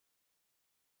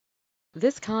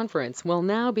This conference will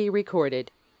now be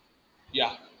recorded.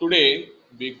 Yeah, today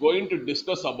we're going to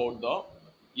discuss about the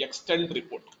extent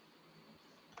report.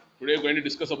 Today we're going to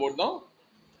discuss about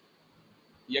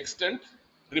the extent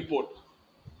report.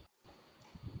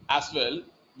 As well,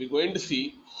 we're going to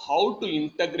see how to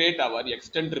integrate our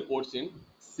extent reports in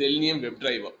Selenium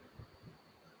Webdriver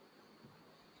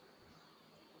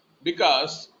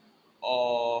because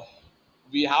uh,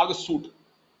 we have the suit.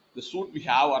 The suit we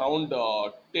have around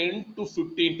 10 to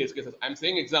 15 test cases. I'm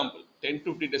saying example 10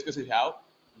 to 15 test cases we have.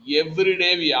 Every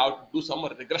day we have to do some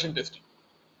regression testing.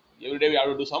 Every day we have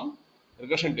to do some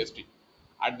regression testing.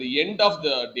 At the end of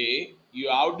the day, you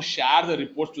have to share the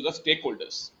reports to the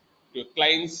stakeholders, to your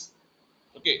clients,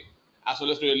 okay, as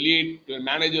well as to your lead, to your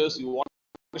managers. You want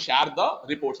to share the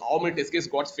reports. How many test cases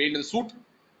got failed in the suit?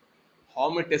 How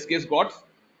many test cases got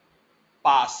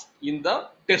passed in the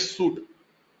test suit?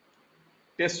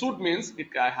 Test suit means it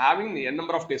having the n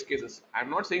number of test cases. I'm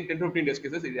not saying 10 to 15 test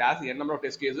cases. It has the n number of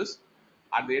test cases.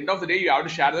 At the end of the day, you have to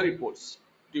share the reports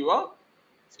to your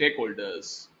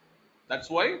stakeholders. That's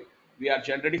why we are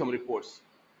generating some reports.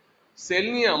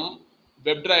 Selenium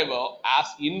WebDriver has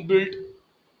inbuilt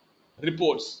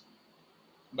reports.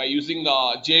 By using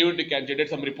JUnit, you can generate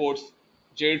some reports.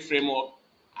 JUnit framework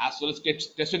as well as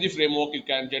TestNG framework, you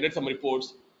can generate some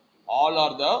reports. All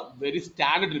are the very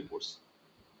standard reports.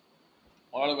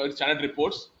 All are very standard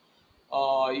reports.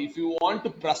 If you want to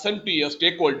present to your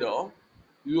stakeholder,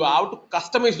 you have to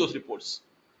customize those reports.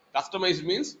 Customize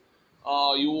means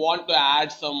you want to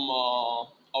add some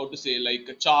how to say like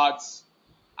charts,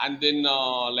 and then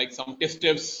like some test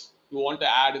steps you want to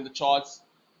add in the charts.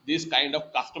 This kind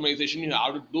of customization you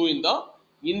have to do in the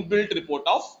inbuilt report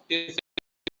of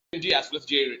TestNG as well as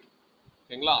JUnit.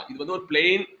 ஓகேங்களா, இது வந்து ஒரு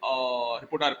plain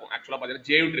ரிப்போர்ட்டா இருக்கும். ஆக்சுவலா பாத்தீங்கன்னா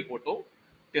JUnit ரிப்போர்ட்டும்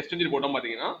test ரிப்போர்ட்டும்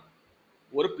பாத்தீங்கன்னா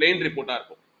ஒரு plain ரிப்போர்ட்டா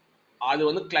இருக்கும். அது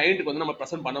வந்து கிளைண்ட்டுக்கு வந்து நம்ம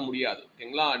ப்ரெசென்ட் பண்ண முடியாது.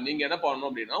 ஓகேங்களா, நீங்க என்ன பண்ணணும்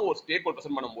அப்படின்னா ஒரு ஸ்டேக் ஹோல்டர்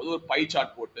ப்ரெசென்ட் பண்ணும்போது ஒரு பை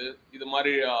சார்ட் போட்டு இது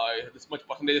மாதிரி this much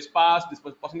percentage pass, this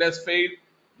much percentage fail,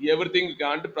 everything you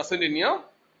can present இன் ய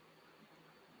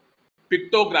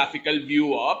பிக்டோகிராஃபிக்கல்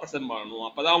வியூவா ப்ரெசென்ட் பண்ணணும்.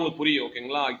 அப்பதான் உங்களுக்கு புரியும்.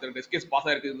 ஓகேங்களா, இத்தனை டெஸ்ட் கேஸ் பாஸ்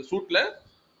ஆயிருக்கு இந்த சூட்ல,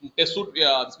 test suit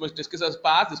this much test case has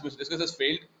pass, this much test case has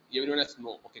failed, everyone has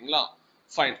no. ஓகேங்களா,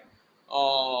 fine.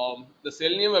 The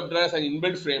Selenium WebDriver has an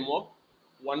inbuilt framework,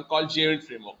 one called JUnit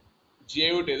framework.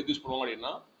 JUnit எதுக்கு use பண்ணுவாங்க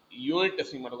அப்படின்னா unit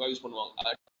testing மட்டும் use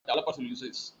பண்ணுவாங்க. Developers will use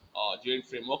this JUnit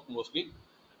framework mostly,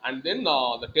 and then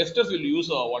the testers will use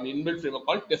one inbuilt framework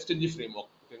called TestNG framework.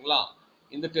 ஓகேங்களா,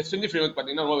 இந்த TestNG framework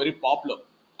பார்த்தீங்கன்னா ரொம்ப very popular.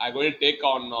 I'm going to take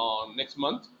on next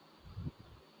month,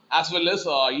 as well as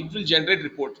it will generate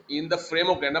report. In the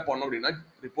framework என்ன பண்ணணும் அப்படின்னா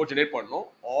report generate பண்ணணும்.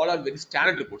 All are very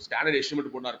standard reports, standard HTML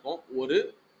report இருக்கும். ஒரு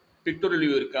pictorial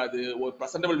view இருக்காது, ஒரு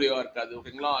presentable view இருக்காது.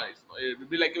 ஓகேங்களா, it will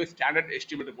be like a standard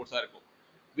HTML reports இருக்கும்.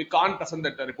 We can't present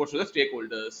that reports to the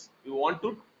stakeholders. We want to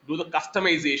do the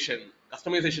customization.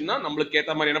 Customization நம்மளுக்கு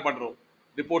ஏத்த மாதிரி என்ன பண்றோம்,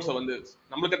 ரிப்போர்ட்ஸை வந்து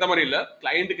நம்மளுக்கு ஏத்த மாதிரி இல்ல,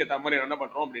 கிளையண்ட்டுக்கு ஏத்த மாதிரி என்ன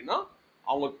பண்றோம் அப்படின்னா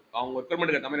அவங்க அவங்க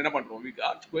ரெக்குயர்மெண்ட்டுக்கு ஏத்த மாதிரி என்ன பண்றோம், we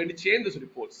are going to change these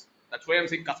reports. That's why I'm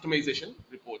saying customization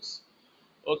reports.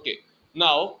 Okay,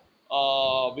 now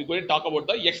we're going to talk about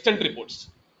the extent reports.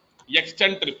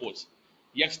 Extent reports.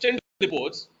 Extent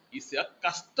reports is a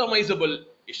customizable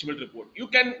HTML report. You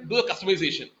can do the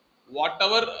customization.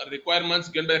 Whatever requirements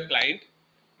given by the client,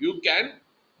 you can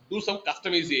do some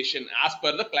customization as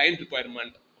per the client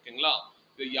requirement. ஓகேங்களா,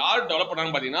 இது யார் develop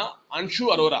பண்ணாங்க பார்த்தீங்கன்னா Anshu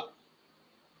Arora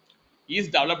is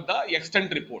developed the extent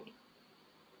report.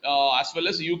 As well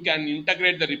as you can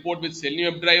integrate the report with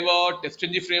Selenium WebDriver,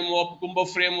 TestNG framework, Cucumber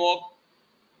framework,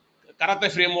 Karate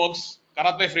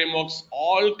frameworks,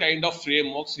 all kind of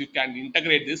frameworks. You can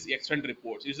integrate this extent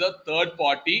reports. It's a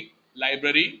third-party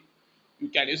library. You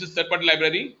can use this third-party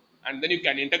library, and then you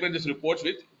can integrate these reports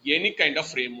with any kind of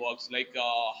frameworks like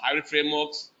hybrid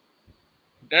frameworks,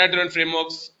 data-driven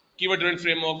frameworks, keyword-driven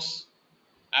frameworks,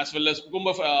 as well as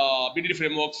Cucumber BDD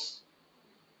frameworks,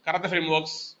 Karate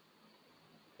frameworks.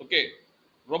 Okay,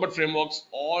 robot frameworks,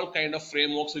 all kind of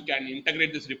frameworks. You can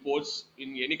integrate these reports in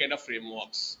any kind of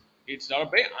frameworks. It's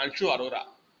developed by Anshu Arora.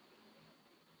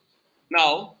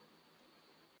 Now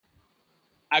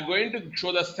I'm going to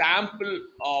show the sample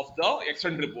of the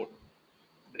extent report.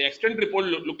 The extent report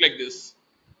look like this.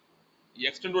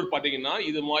 Extent report பார்த்தீங்கன்னா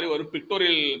இது மாதிரி ஒரு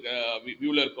pictorial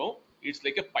வியூல இருக்கும். It's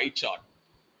like a pie chart.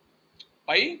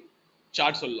 Pie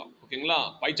chart சொல்லலாம். ஓகேங்களா,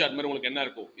 pie chart மாதிரி உங்களுக்கு என்ன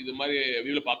இருக்கும் இது மாதிரி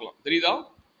வியூல பார்க்கலாம். தெரியுதா?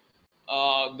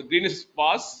 The green is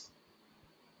pass,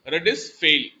 red is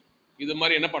fail. இது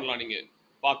மாதிரி என்ன பண்ணலாம் நீங்க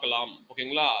பார்க்கலாம்.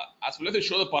 ஓகேங்களா, as well as they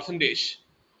show the percentage,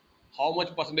 how much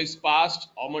percentage passed,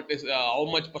 how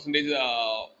much percentage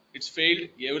it's failed,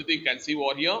 everything you can see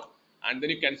over here. And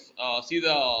then you can see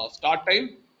the start time,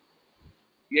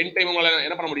 end time உங்களால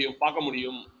என்ன பண்ண முடியும் பார்க்க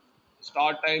முடியும்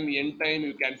start time end time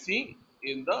you can see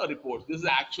in the reports. This is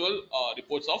actual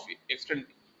reports of extent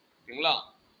ஓகேங்களா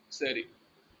சரி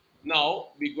now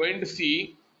we going to see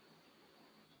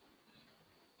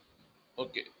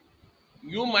okay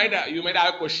you might have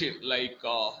a question like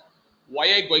why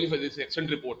I going for this extent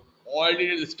report already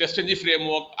this TestNG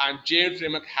framework and JUnit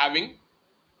framework having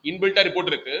inbuilt report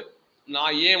இருக்கு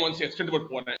நான் ஏன் once extent report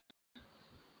போறேன்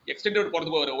extent report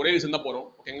போறதுக்கு ஒரே reason தான் போறோம்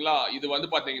ஓகேங்களா இது வந்து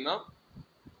பாத்தீங்கன்னா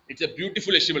it's a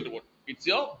beautiful HTML report it's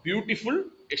a beautiful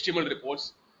HTML reports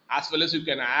as well as you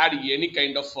can add any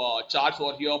kind of charts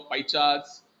over here pie charts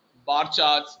bar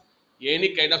charts any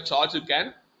kind of charts you can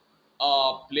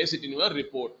place it in your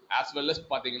report as well as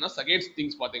pathina second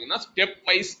things pathina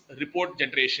stepwise report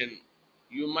generation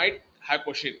you might have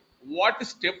question what is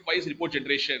stepwise report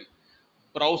generation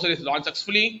browser is launched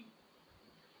successfully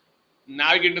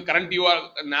navigate to current URL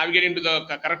navigate into the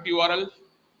correct URL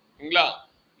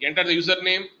enter the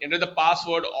username enter the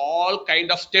password all kind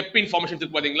of step information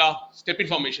step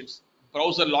informations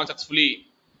browser launch successfully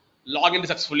log in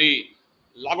successfully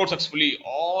log out successfully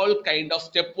all kind of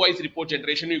stepwise report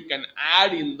generation you can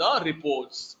add in the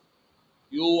reports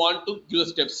you want to give the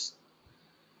steps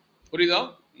புரியுதா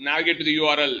navigate to the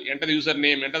URL enter the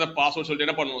username enter the password சொல்லிட்டு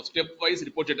என்ன பண்ணுவோம் stepwise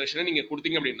report generation நீங்க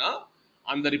கொடுத்தீங்க அப்படின்னா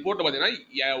அந்த report பாத்தீங்கன்னா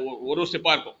ஒரு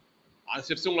ஸ்டெப்பா இருக்கும் அந்த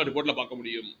ஸ்டெப்ஸ் உங்க ரிப்போர்ட்ல பார்க்க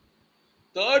முடியும்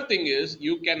third thing is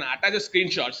you can attach a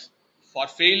screenshots for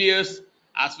failures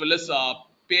as well as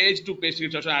page to page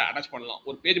screenshots attach பண்ணலாம்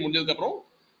ஒரு பேஜ் முடிஞ்சதுக்கு அப்புறம்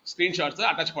ஸ்கிரீன்ஷாட்ஸ்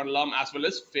அட்டாச் பண்ணலாம் as well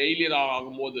as ஃபெயிலியர்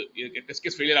ஆகும்போது டெஸ்ட்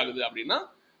கேஸ் ஃபெயிலியர் ஆகுது அப்படின்னா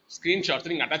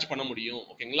ஸ்கிரீன்ஷாட்ஸ் நீங்க அட்டாச் பண்ண முடியும்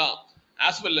ஓகேங்களா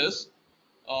as well as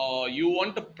you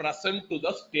want to present to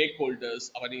the stakeholders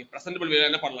அப்ப நீங்க presentable வேல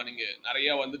என்ன பண்ணலாம் நீங்க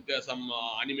நிறைய வந்து some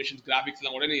animations graphics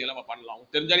எல்லாம் கூட நீங்க எல்லாம் பண்ணலாம்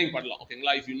தெரிஞ்சா நீங்க பண்ணலாம்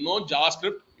ஓகேங்களா if you know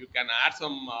JavaScript you can add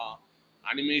some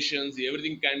animations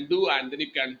everything can do and then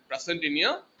you can present in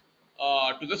a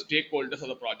to the stakeholders of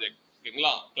the project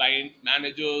ஓகேங்களா client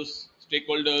managers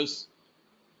stakeholders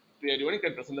everyone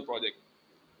can present the project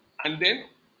and then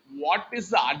what is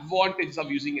the advantages of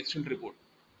using extent report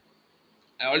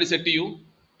I already said to you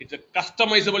it's a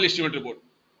customizable HTML report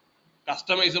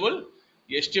customizable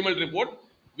HTML report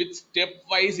with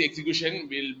stepwise execution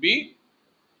will be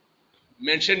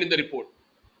mentioned in the report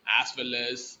as well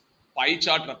as pie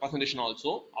chart representation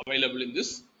also available in this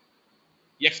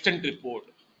extent report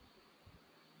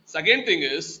second thing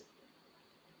is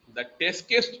the test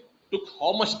case took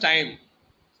how much time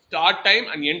start time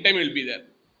and end time will be there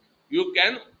you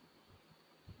can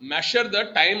measure the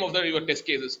time of your test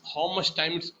cases how much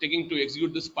time it's taking to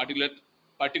execute this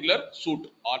particular suit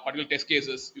or particular test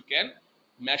cases you can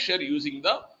measure using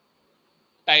the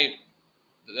time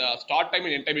the start time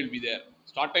and end time will be there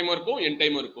start time irukum end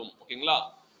time irukum okayla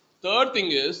third thing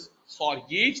is for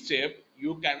each step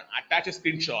you can attach a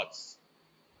screenshots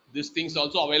this things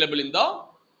also available in the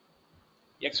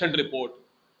extent report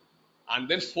and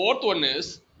then fourth one is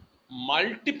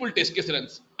multiple test case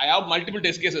runs I have multiple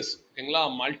test cases ஓகேங்களா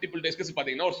multiple test cases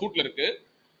பாத்தீங்கன்னா ஒரு சூட்ல இருக்கு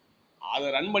அதை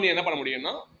run பண்ணி என்ன பண்ண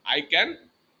முடியும்னா I can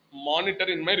monitor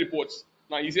in my reports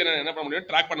நான் ஈஸியா என்ன பண்ண முடியும்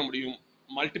ட்ராக் பண்ண முடியும்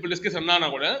மல்டிபிள் டெஸ்ட் கேஸ் ரன்னானா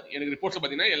கூட எனக்கு ரிப்போர்ட்ஸ்ல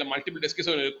பாத்தீங்கன்னா எல்லா மல்டிபிள் டெஸ்ட்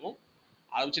கேஸ் இருக்கும்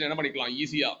அதை வச்சு என்ன பண்ணிக்கலாம்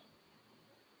ஈஸியா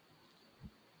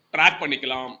ட்ராக்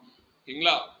பண்ணிக்கலாம்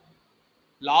ஓகேங்களா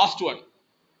last one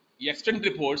extent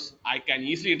reports I can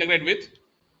easily integrate with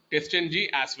TestNG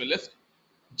as well as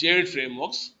JUnit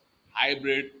frameworks,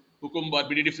 hybrid, Cucumber,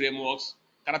 BDD frameworks,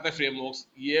 Karate frameworks,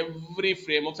 every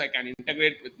frameworks I can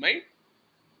integrate with my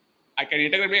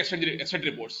extent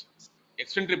reports.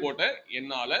 Extent report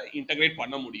என்னால integrate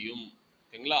பண்ண முடியும்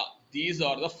ஓகேங்களா these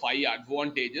are the 5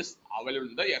 advantages available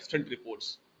in the extent reports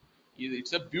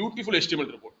it's a beautiful HTML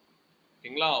report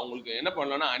ஓகேங்களா உங்களுக்கு என்ன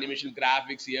பண்ணலாம்னா animation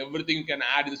graphics everything you can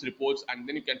add in this reports and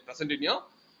then you can present in your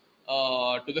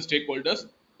to the stakeholders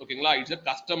ஓகேங்களா it's a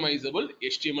customizable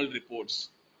HTML reports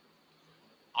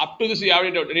up to this you have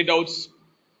any doubts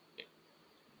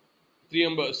three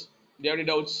members do you have any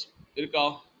doubts இருக்கா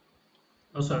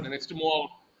No sir. next move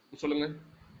சொல்லுங்க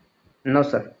No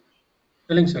sir.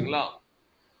 சொல்லுங்க sir. ஓகேங்களா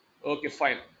okay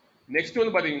fine next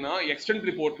வந்து பாத்தீங்கன்னா extent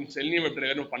report in Selenium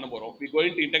Webdriver பண்ண போறோம் we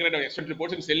going to integrate our extent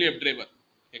reports in Selenium Webdriver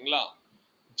ஓகேங்களா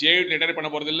JUnit integrate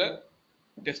பண்ண போறது இல்ல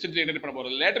TestNG integrate பண்ண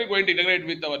போறது later we going to integrate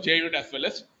with our JUnit as well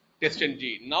as TestNG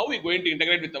now we going to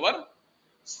integrate with our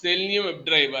Selenium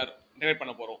Webdriver integrate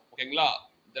பண்ண போறோம் ஓகேங்களா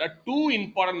there are two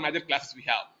important major classes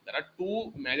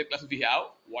we have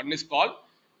one is called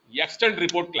extent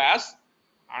report class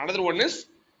another one is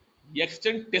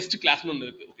extent test class னு ஒன்னு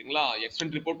இருக்கு ஓகேங்களா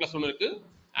extent report class ஒன்னு இருக்கு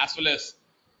as well as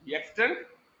extent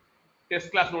test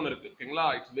class னு ஒன்னு இருக்கு ஓகேங்களா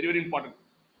it's very very important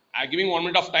I am giving 1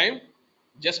 minute of time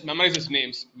Just memorize these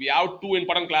names. We have two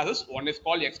important classes. One is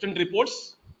called extend reports.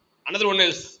 Another one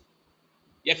is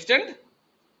extend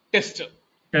test.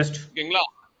 Test. ஓகேங்களா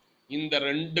இந்த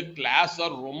ரெண்டு class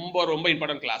R ரொம்ப ரொம்ப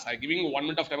important class. I giving 1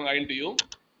 minute of time again to you.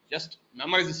 Just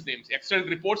memorize these names. Extend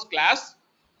reports class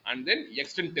and then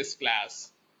extend test class.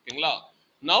 ஓகேங்களா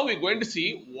now we are going to see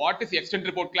what is extend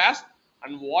report class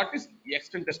and what is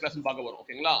extend test class னு பார்க்க போறோம்.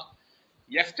 ஓகேங்களா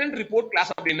extend report class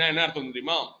அப்படின்னா என்ன அர்த்தம்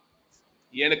தெரியுமா?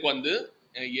 எனக்கு வந்து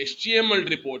HTML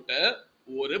ரிப்போர்ட்டை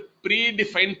ஒரு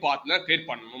ப்ரீடிஃபைன் பாத்ல கிரியேட்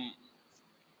பண்ணணும்.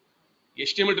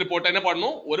 HTML ரிப்போர்ட்டை என்ன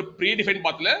பண்ணணும்? ஒரு ப்ரீடிஃபைன்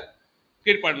பாத்ல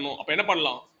கிரியேட் பண்ணணும். அப்ப என்ன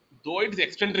பண்ணலாம்? Though it is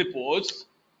extend reports,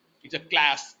 it's a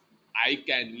class. I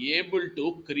can able to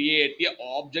create a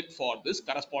object for this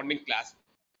corresponding class.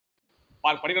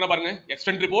 படிக்கணும் பாருங்க.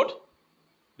 Extend report,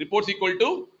 reports equal to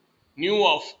new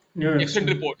of extend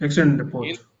report. Extend report.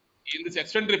 In this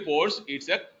extend reports, it's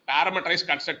a parameterized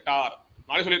constructor.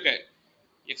 நானே சொல்லியிருக்கேன்.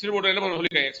 Extend report என்ன பண்ண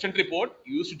சொல்லியிருக்கேன்? Extend report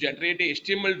used to generate a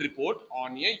HTML report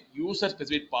on a user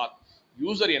specific path.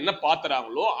 User என்ன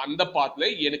பாத்துறாங்களோ அந்த பாத்ல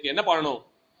எனக்கு என்ன பண்ணணும்?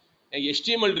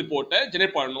 HTML ரிப்போர்ட்டை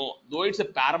ஜெனரேட் பண்ணணும். Though it's a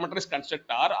parameterized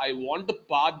constructor, I want to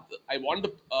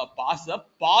pass the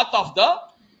path of the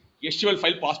HTML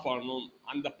file pass பண்ணணும்.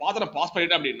 அந்த பாத்தை நான் பாஸ்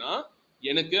பண்ணிட்டேன் அப்படின்னா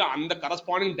எனக்கு அந்த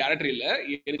கரஸ்பாண்டிங் டைரக்டரியில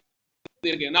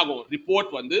எனக்கு என்ன ஆகும்?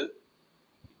 ரிப்போர்ட் வந்து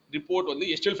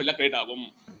HTML ஃபைல்ல கிரியேட் ஆகும்.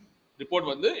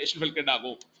 ரிப்போர்ட் வந்து HTML ஃபைல் கிரியேட்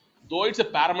ஆகும். Though it's a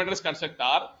parameterized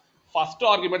constructor, first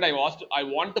argument I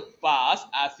want to pass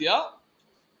as a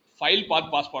file path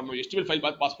pass பண்ணணும். HTML file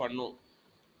path pass பண்ணணும்.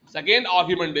 Second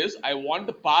argument is I want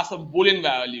to pass some boolean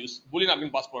values. Boolean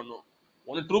argument pass பண்ணணும்.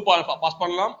 ஒன்னு true pass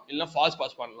பண்ணலாம் இல்ல false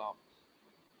pass பண்ணலாம்.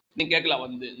 நீங்க கேட்கலாம்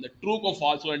வந்து இந்த ட்ரூக்கும்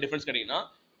ஃபால்ஸுக்கும் டிஃபரன்ஸ் கேட்டீங்கன்னா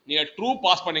நீங்க ட்ரூ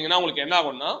பாஸ் பண்ணீங்கன்னா உங்களுக்கு என்ன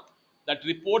ஆகும்னா that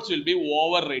reports will be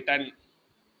overwritten.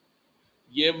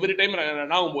 every time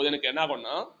run ஆகும்போது எனக்கு என்ன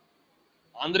ஆகும்னா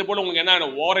அந்த ரிப்போர்ட் உங்களுக்கு என்ன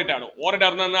ஆயிடும்? ஓவர்ரைட் ஆயிடும். ஓவர்ரைட்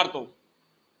ஆகுதுன்னா என்ன அர்த்தம்?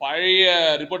 பழைய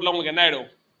ரிப்போர்ட்ல உங்களுக்கு என்ன ஆயிடும்?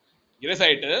 இரேஸ்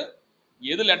ஆயிட்டு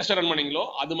எது லேட்டஸ்டா ரன் பண்ணீங்களோ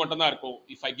அது மட்டும் தான் இருக்கும்.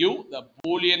 if I give the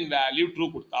boolean value true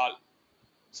கொடுத்தால்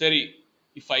சரி,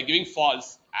 if I giving false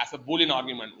as a boolean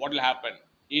argument, what will happen?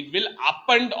 It will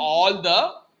append all the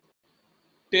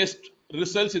test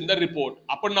results in the report.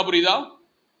 append புரியுதா?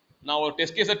 நான் ஒரு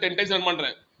டெஸ்ட் கேஸை 10 times ரன்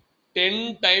பண்றேன். 10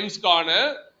 timesக்கான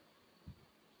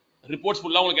reports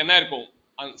ஃபுல்லா உங்களுக்கு என்ன இருக்கும்?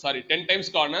 சாரி 10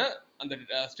 timesக்கான அந்த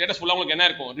ஸ்டேட்டஸ் ஃபுல்லா உங்களுக்கு என்ன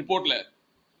இருக்கும்? ரிப்போர்ட்ல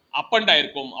append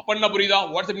ஆயிருக்கும். append புரியுதா?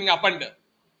 Watts meaning append?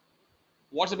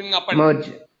 Watts meaning append? merge.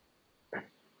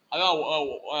 அதான்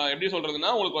எப்படி சொல்றதுன்னா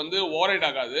உங்களுக்கு வந்து ஓவர்ரைட்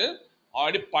ஆகாது.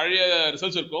 ஆல்ரெடி பழைய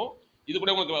ரிசல்ட்ஸ் இருக்கும். இது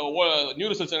கூட உங்களுக்கு நியூ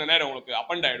ரிசல்ட்ஸ் என்ன ஆயிடும்? உங்களுக்கு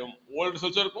append ஆயிடும். ஓல்ட்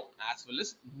ரிசல்ட்ஸும் இருக்கும் as well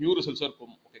as நியூ ரிசல்ட்ஸும்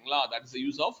இருக்கும். ஓகேங்களா? that is the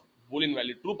use of boolean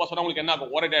value. true pass பண்ணா உங்களுக்கு என்ன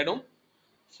ஆகும்? ஓவர்ரைட் ஆயிடும்.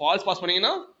 false பாஸ்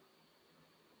பண்ணீங்கன்னா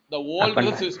the old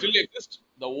results still exist.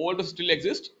 The old results still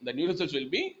exist. The new results will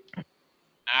be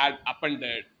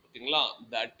appended. ஓகேங்களா?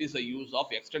 that is the use of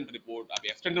extend report.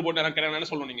 அப்ப extend report என்ன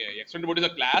சொல்லணும் நீங்க? extend report is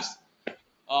a class.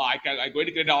 I going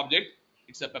to create an object.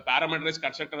 It's a parameterized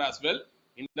constructor as well.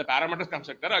 In the parameterized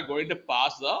constructor, I'm going to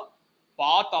pass the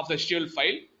path of the HTML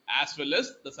file as well as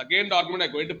the second argument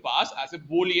I'm going to pass as a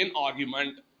boolean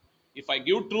argument. If I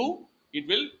give true,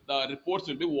 the reports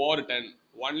will be overwritten.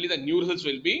 Only the new results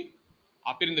will be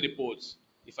appear in the reports.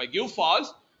 If I give false,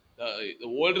 the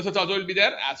old results also will be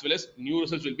there as well as new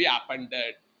results will be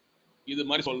appended. இது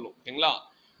மாதிரி சொல்லணும். ஓகேங்களா?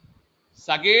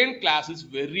 Second class is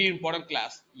very important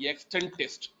class, extend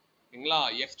test. ஓகேங்களா?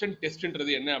 Extend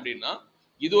டெஸ்ட்ன்றது என்ன அப்படின்னா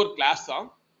இது ஒரு class தான்.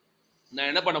 நான்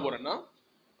என்ன பண்ண போறேன்னா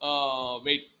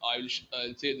wait, I'll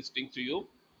say this thing to you.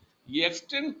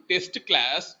 Extend test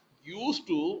class used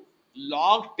to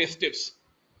log test steps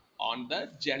on the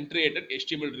generated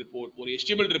HTML report. ஒரு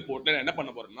HTML reportல என்ன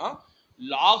பண்ண போறேன்னா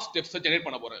log steps ஜெனரேட்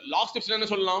பண்ண போறேன். log steps என்ன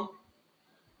சொல்லலாம்?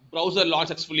 browser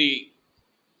launched successfully,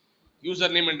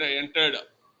 username entered,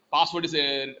 password is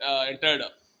entered,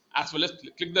 as well as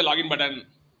click the login button,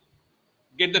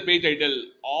 get the page title.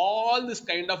 All this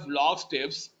kind of log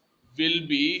steps will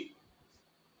be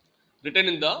written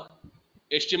in the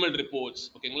HTML reports.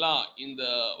 ஓகேங்களா?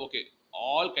 okay,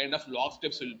 all kind of log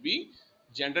steps will be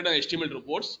generated in HTML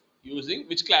reports using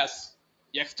which class?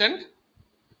 Extend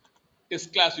test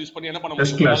class use பண்ணி என்ன பண்ண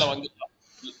முடியும்? அதனால வந்து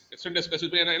extend test class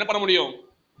use பண்ணி என்ன பண்ண முடியும்?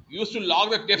 use to log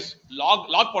the text,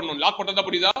 log பண்ணனும். log பண்றதா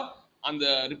புரியுதா? அந்த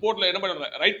ரிப்போர்ட்ல என்ன பண்ண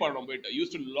ரைட் பண்ணனும் போய்ட்டு use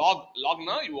to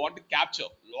logனா you want to capture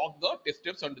log the test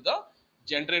steps onto the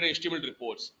generated HTML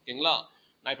reports. ஓகேங்களா?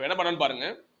 நான் இப்போ என்ன பண்ணனும் பாருங்க.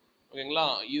 ஓகேங்களா?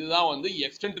 இதுதான் வந்து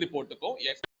எக்ஸ்டெண்ட் ரிப்போர்ட்டுக்கும்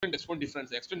எக்ஸ்டெண்ட் டெஸ்ட்க்கும்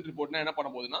டிஃபரன்ஸ். எக்ஸ்டெண்ட் ரிப்போர்ட்னா என்ன பண்ண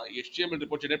போகுதுன்னா HTML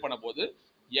ரிப்போர்ட் ஜெனரேட் பண்ண போகுது.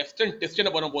 எக்ஸ்டெண்ட் டெஸ்ட்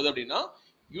என்ன பண்ண போகுது அப்படின்னா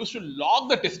use to log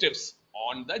the test steps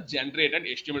on the generated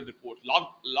HTML report.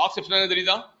 Lock ஸ்டெப்ஸ்னா என்ன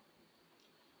தெரியுதா?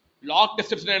 லாக்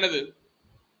டெஸ்ட் ஸ்டெப்ஸ்னா என்னது?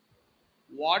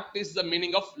 what is the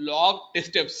meaning of log test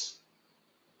steps?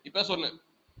 இப்ப சொன்னேன்.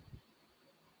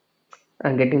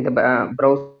 Getting the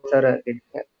browser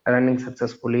running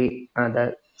successfully, the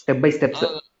step by steps,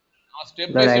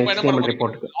 step by step என்ன பண்ண HTML போறீங்க?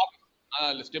 report.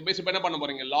 Step by step என்ன பண்ண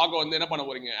போறீங்க? லாக் வந்து என்ன பண்ண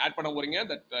போறீங்க? ஆட் பண்ண போறீங்க.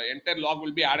 that entire log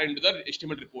will be added into the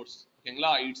HTML reports.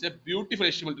 ஓகேங்களா? It's a beautiful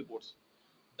HTML reports.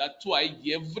 That's why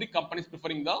every company is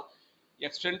preferring the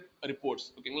extend reports.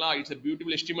 ஓகேங்களா? It's a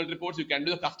beautiful HTML reports. You can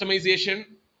do the customization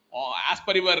as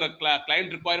per your client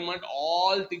requirement.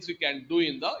 All things you can do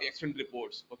in the extend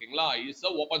reports. ஓகேங்களா? It's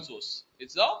a open source.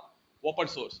 It's a open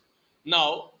source. Now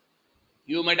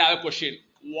you might have a question,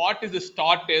 what is the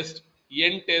start test,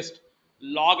 end test,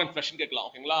 log and flush கேட்கலாம்.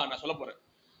 ஓகேங்களா? நான் சொல்ல போறேன்.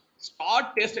 Start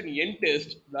test and end test,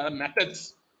 there are methods.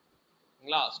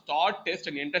 ஓகேங்களா? Start test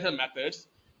and end test are methods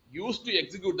used to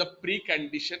execute the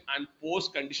precondition and post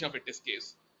condition of a test case.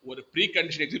 ஒரு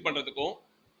precondition execute பண்றதுக்கும்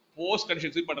post condition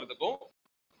execute பண்றதுக்கும்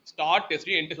start test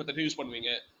and end test method use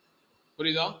பண்ணுவீங்க.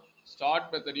 புரியுதா? start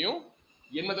மெத்தடையும்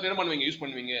end method என்ன பண்ணுவீங்க? Use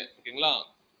பண்ணுவீங்க. ஓகேங்களா?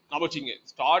 ஞாபகம் வச்சுங்க.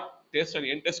 start test and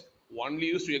end test only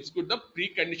used to execute the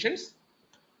preconditions.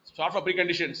 Start for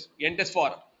preconditions, end test for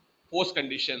post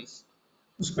conditions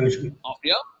of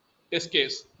your test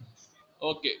case.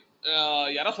 Okay,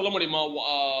 யாரா சொல்ல முடியுமா?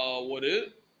 ஒரு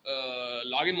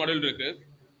லாகின் மாடியூல் இருக்கு,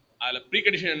 அதுல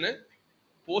ப்ரீகண்டிஷன் என்ன,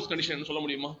 போஸ்ட் கண்டிஷன் என்ன சொல்ல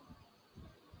முடியுமா?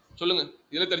 சொல்லுங்க.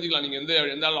 இதுல தெரிஞ்சுக்கலாம், நீங்க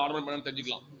எந்த ஆர்டர் பண்ணாலும்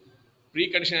தெரிஞ்சுக்கலாம். ப்ரீ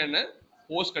கண்டிஷன் என்ன,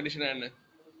 போஸ்ட் கண்டிஷன் என்ன?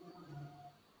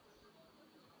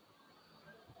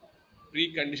 ப்ரீ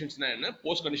கண்டிஷன்ஸ்னா என்ன,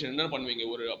 போஸ்ட் கண்டிஷன் என்ன பண்ணுவீங்க?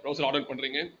 ஒரு ப்ரௌசர் ஆர்டர்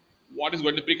பண்றீங்க, what is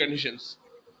going to pre conditions?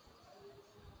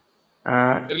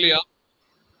 தெரியலையா?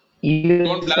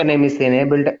 username is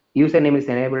enabled,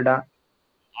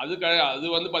 அது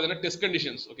வந்து பாத்தீங்கன்னா டெஸ்ட்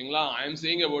கண்டிஷன்ஸ். ஓகேங்களா? ஐ அம்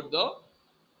saying about the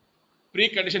pre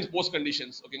conditions post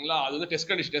conditions. ஓகேங்களா? அது வந்து test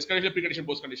condition pre condition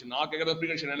post condition. நான் கேக்குறது ப்ரீ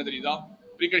கண்டிஷன் என்ன தெரியுதா?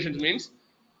 Pre conditions means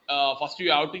first you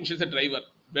have to initialize a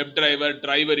driver,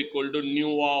 driver equal to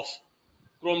new of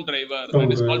Chrome driver,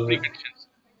 that is called preconditions.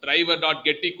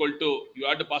 Driver.get equal to, you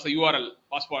have to pass a URL,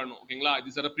 pass பண்ணனும். ஓகேங்களா?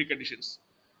 these are the preconditions.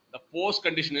 The post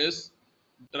condition is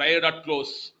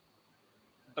driver.close,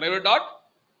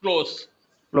 driver.quit,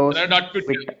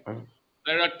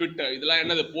 இதெல்லாம்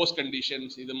என்னது? Post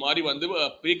conditions. இது மாதிரி வந்து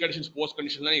pre conditions post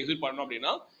கண்டிஷன்லாம் execute பண்ணணும்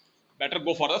அப்படின்னா better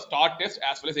go for the start test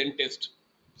as well as end test.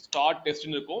 Start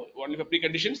டெஸ்ட்னு இருக்கும் only for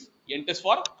preconditions, end test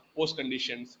for post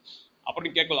conditions. அப்படி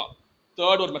கேட்கலாம்.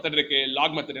 தேர்ட் ஒரு மெத்தட் இருக்கு,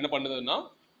 லாக் மெத்தட். என்ன பண்ணுதுன்னா,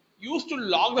 use to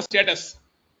log the status.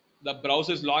 the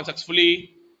browser is launched successfully,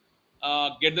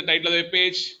 get the title of the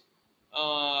page,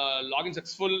 login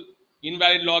successful,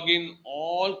 invalid login,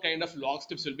 all kind of log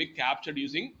steps will be captured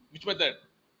using which method?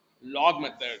 Log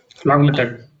method.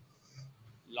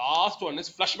 Last one is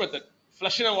flush method.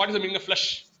 Flush, what is the meaning of flush?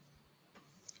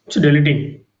 It's deleting.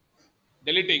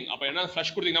 அப்ப என்ன flush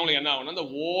கொடுத்தீங்கன்னா உங்களுக்கு என்ன ஆகும்னா, the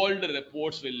old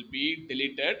reports will be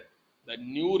deleted, the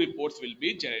new reports will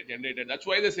be generated. That's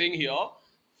why they're saying here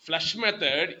flush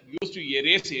method used to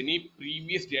erase any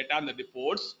previous data in the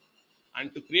reports and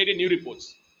to create a new reports.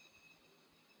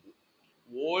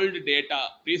 old data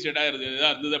previous data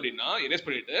இருந்தது அப்படின்னா erase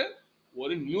பண்ணிட்டு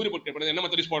ஒரு new report create பண்ணது என்ன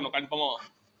method use பண்ணணும்? கன்ஃபார்மா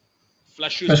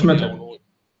flush use பண்ணணும்.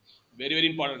 very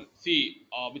important. See,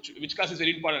 which class is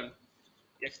very important?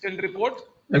 extend report,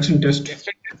 extend test.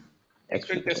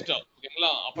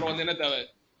 ஓகேங்களா? அப்புறம் வந்து என்ன தேவை?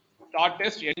 start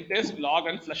test, end test, log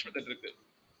and flush method இருக்கு.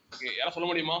 ஓகே, யாரா சொல்ல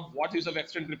முடியுமா? what use of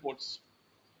extend reports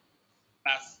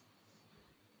class?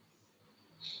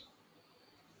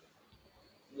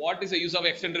 what is the use of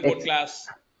extend report class?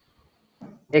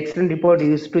 Extend report is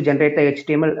used to generate the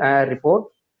HTML report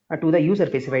to the user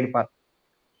specified path.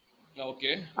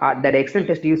 Okay. That extend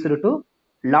test used to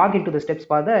log into the steps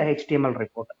for the HTML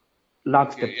report. Log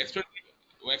steps.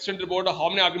 Extend report, how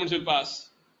many arguments will pass?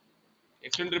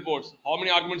 Extend reports, how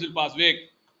many arguments will pass? Wake.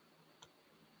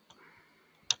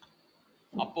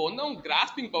 அப்போ வந்து அவங்க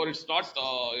grasping power is not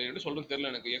என்ன சொல்றது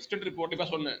தெரியல எனக்கு. extend report இப்ப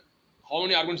சொன்னேன், how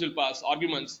many arguments will pass?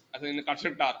 Arguments as in the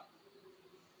constructor.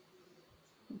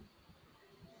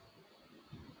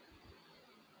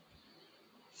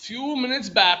 Few minutes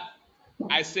back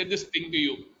I said this thing to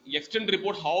you. Extend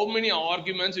report, how many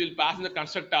arguments will pass in the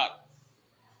constructor?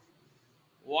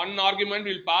 One argument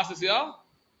will pass as your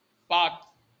path,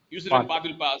 user and path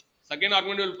will pass. Second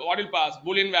argument will, what will pass?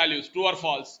 Boolean values, true or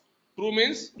false. True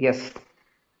means yes,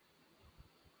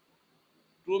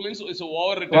 true means it's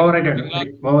overwritten.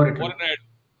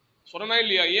 சொன்னா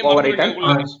இல்லையா? ஏன்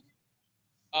மறந்துட்டீங்க?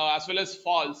 as well as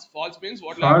false. False means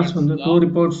what will happen? False when the two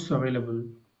reports available.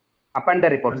 append the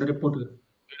reports.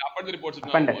 Append the reports.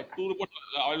 Two reports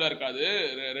அவ்வளவு இருக்காது.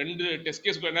 ரெண்டு test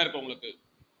கேஸ்க்கு என்ன இருக்கு உங்களுக்கு?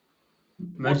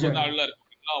 merge அவ்வளவு இருக்கு.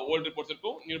 ஓல்ட் ரிப்போர்ட்ஸ்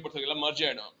இருக்கும், நியூ ரிப்போர்ட்ஸ் எல்லாம் மர்ஜ்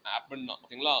ஆயிடும் ஆப்னா.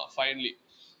 ஓகேங்களா? Finally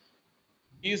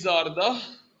these are the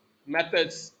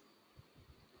methods: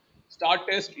 start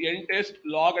test, end test,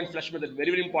 log and flush method.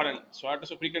 Very very important. Start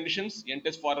test for preconditions, end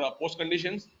test for post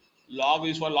conditions, log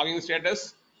is for logging the status,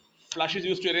 flush is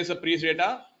used to erase the previous data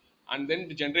and then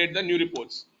to generate the new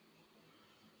reports.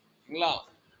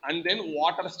 And then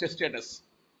what are the test status?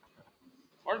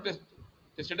 What test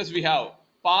status we have?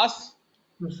 Pass,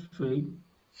 Fail.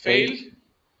 fail,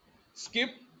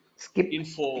 skip, skip,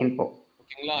 info. info.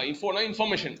 ஓகேங்களா? இன்ஃபோனா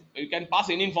information. You can pass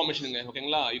any இன்ஃபர்மேஷனுங்க.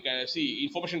 ஓகேங்களா? You can see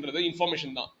இன்ஃபர்மேஷன்ன்றது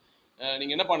information தான்.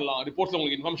 நீங்க என்ன பண்ணலாம், ரிப்போர்ட்ல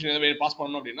உங்களுக்கு information ஏதாவது pass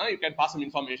பண்ணணும் அப்படின்னா you can pass some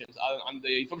informations. அந்த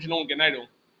இன்ஃபர்மேஷன் உங்களுக்கு என்ன ஆயிடும்,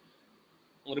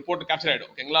 உங்க ரிப்போர்ட் கேப்சர்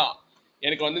ஆயிடும். ஓகேங்களா?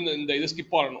 எனக்கு வந்து இந்த இது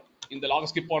ஸ்கிப் பண்ணணும், இந்த லாக்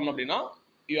ஸ்கிப் பண்ணணும் அப்படின்னா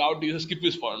you have to use skip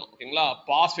use பண்ணணும். ஓகேங்களா?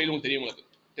 பாஸ் ஃபெயில் உங்களுக்கு தெரியும். உங்களுக்கு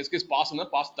டெஸ்ட் கேஸ் பாஸ்னா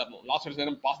பாஸ் தரணும், லாஸ்ட்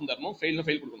ஃபெயில் பாஸ் தரணும், ஃபெயில்னா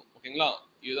ஃபெயில் கொடுக்கணும். ஓகேங்களா?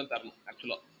 இதுதான் தரணும்.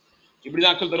 ஆக்சுவலா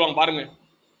இப்படிதான் ஆக்சுவல் தருவாங்க பாருங்க.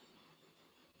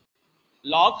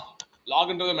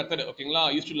 லாக்ன்றது மெத்தட். ஓகேங்களா?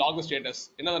 Use to log the status.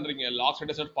 என்ன பண்றீங்க, லாக்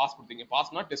ஸ்டேட்டஸ் பாஸ் கொடுத்தீங்க,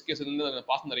 பாஸ்னா டெஸ்ட் கேஸ் இருந்து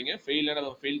பாஸ் தரீங்க, ஃபெயில்னா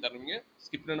ஃபெயில் தருவீங்க,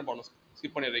 ஸ்கிப் என்ன பண்ணணும்,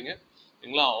 ஸ்கிப் பண்ணிடுறீங்க.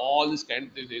 ஓகேங்களா? All this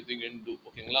kind thing can to.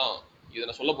 ஓகேங்களா? இதை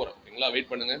நான் சொல்ல போறேன். ஓகேங்களா? வெயிட்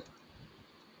பண்ணுங்க.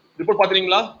 ரிப்போர்ட்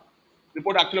பாத்துறீங்களா?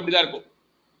 ரிப்போர்ட் ஆக்சுவலா அப்படிதான் இருக்கும்.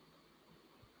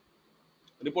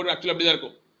 ரிப்போர்ட் ஆக்சுவலா அப்படிதான்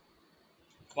இருக்கும்.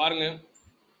 பாருங்க,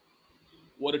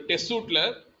 ஒரு டெஸ்ட் சூட்ல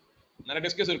நிறைய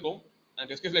டெஸ்ட் கேஸ் இருக்கும். அந்த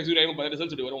டெஸ்ட் கேஸ்ல எக்ஸிக்யூட் ஆகும், 10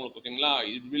 ரிசல்ட்ஸ் வரும் உங்களுக்கு. ஓகேங்களா?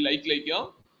 It will like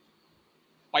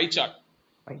pie chart.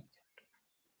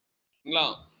 ஓகேங்களா?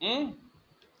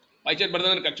 பை சார்ட் மாதிரி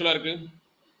தான் இருக்கு ஆக்சுவலா இருக்கு.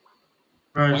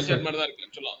 பை சார்ட் மாதிரி தான் இருக்கு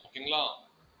ஆக்சுவலா. ஓகேங்களா?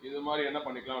 இது மாதிரி என்ன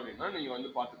பண்ணிக்கலாம் அப்படின்னா நீங்க வந்து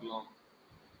பாத்துக்கலாம்.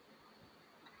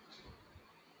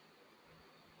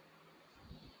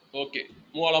 Okay,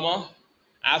 move ஆலாமா?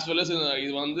 As well as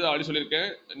இது வந்து ஆல்ரெடி சொல்லியிருக்கேன்,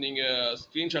 நீங்க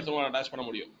ஸ்கிரீன்ஷாட்ஸ் அட்டாச் பண்ண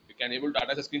முடியும். You can able to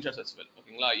attach screenshots as well.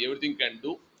 ஓகேங்களா? Everything can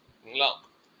to. ஓகேங்களா?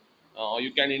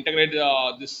 You can integrate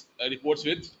this reports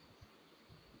with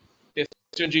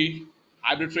TestNG,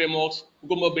 hybrid frameworks,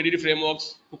 Cucumber BDD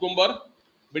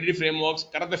frameworks,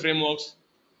 Karate frameworks,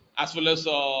 as well as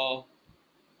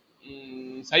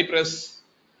Cypress,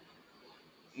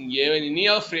 any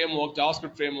other framework,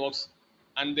 JavaScript frameworks,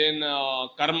 and then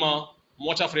Karma,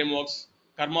 Mocha frameworks,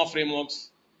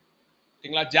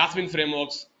 Jasmine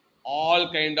frameworks, all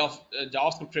kind of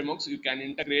JavaScript frameworks. You can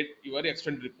integrate your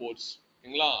extended reports.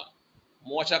 ஓகேங்களா?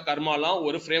 மோச்சா கர்மாலாம்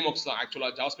ஒரு frameworks தான் ஆக்சுவலா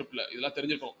ஜாவாஸ்கிரிப்ட்ல. இதெல்லாம்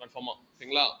தெரிஞ்சிருக்கும் கன்ஃபார்மா.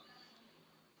 ஓகேங்களா?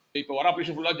 இப்போ வர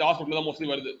அப்ளிகேஷன் ஃபுல்லா ஜாவாஸ்கிரிப்ட்ல தான் மோஸ்ட்லி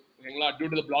வருது. ஓகேங்களா? Due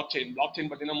to the block chain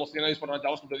பார்த்தீங்கன்னா மோஸ்ட்லி என்ன யூஸ் பண்றாங்க,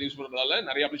 ஜாவாஸ்கிரிப்ட் யூஸ் பண்றதால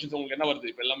நிறைய அப்ளிகேஷன்ஸ் உங்களுக்கு என்ன வருது,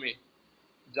 இப்போ எல்லாமே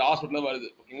ஜாவாஸ்கிரிப்ட்ல வருது.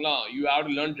 ஓகேங்களா? You have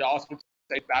to learn JavaScript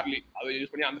side barely. அதை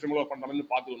யூஸ் பண்ணி அந்த ஃப்ரேம்வொர்க் ஒர்க் பண்ற மாதிரி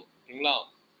பார்த்துக்கணும். ஓகேங்களா?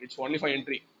 It's only for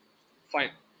entry.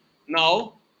 Fine. Now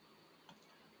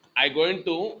I going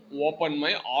to open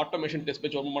my automation test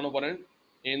page. Open பண்ண போறேன்.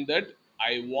 In that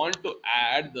I want to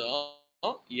add the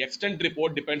extend report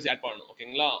dependency add பண்ணணும்.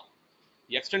 ஓகேங்களா?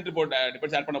 extend report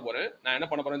dependency add பண்ண போறேன். நான் என்ன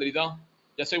பண்ண போறேன் தெரியுதா?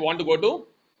 Just I want to go to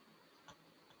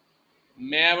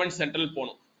Maven Central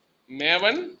போணும்.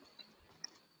 Maven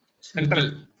Central.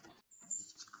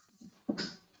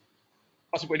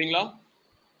 ஃபர்ஸ்ட் போயிட்டீங்களா?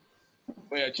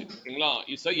 போயாச்சு. ஓகேங்களா?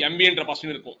 இட்ஸ் a ambient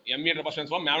repository இருக்கும். ambient repository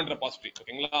for Maven repository.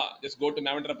 ஓகேங்களா? just go to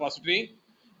Maven repository.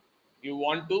 You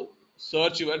want to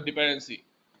search your dependency.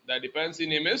 The dependency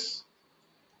name is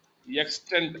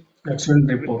extend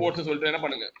reports சொல்லிட்டு என்ன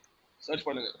பண்ணுங்க, search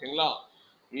பண்ணுங்க. ஓகேங்களா?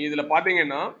 இதுல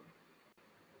பாத்தீங்கன்னா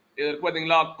இது இருக்கு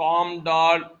பாத்தீங்களா,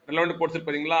 com.relevant reports இருக்கு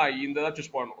பாத்தீங்களா, இந்த தான்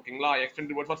சூஸ் பண்ணணும். ஓகேங்களா? extend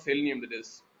reports for Selenium, that is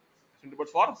extend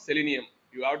reports for Selenium.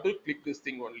 You have to click this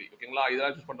thing only. ஓகேங்களா?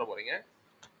 இதெல்லாம் சூஸ் பண்ற போறீங்க.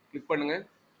 கிளிக் பண்ணுங்க.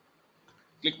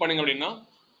 கிளிக் பண்ணீங்க அப்படின்னா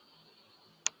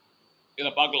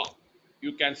இதில் பார்க்கலாம். You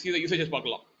can see the usages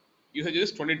பார்க்கலாம். Usage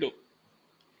is 22.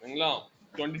 ஓகேங்களா?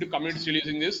 22 communities still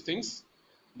using these things.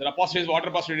 The repository is what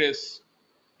repository is?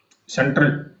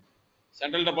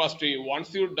 Central repository. Once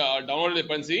you download the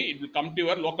dependency, it will come to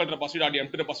your local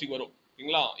repository.empty repository வரும்.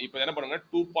 ஓகேங்களா? இப்போ என்ன பண்ணுங்க,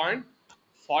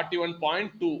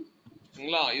 2.41.2.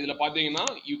 ஓகேங்களா? இதில் பார்த்தீங்கன்னா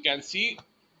you can see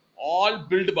all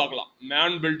build பார்க்கலாம்.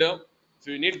 man builder. If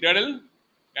you need Gradle,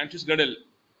 can choose Gradle.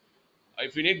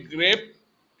 If you need grape,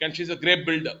 can choose a grape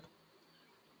builder.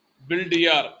 build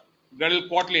here, Gradle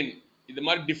Kotlin. இது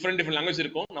மாதிரி different language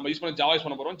இருக்கும். நம்ம யூஸ் பண்ண ஜாவா யூஸ்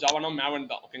பண்ண போறோம். ஜாவானா Maven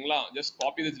தான். ஓகேங்களா? just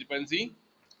copy this dependency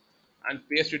and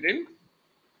paste it in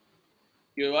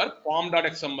your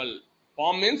pom.xml.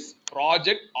 pom means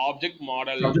project object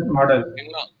model.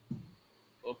 ஓகேங்களா?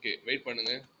 ஓகே, வெயிட்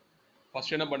பண்ணுங்க.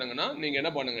 ஃபர்ஸ்ட் என்ன பண்ணுங்கன்னா நீங்க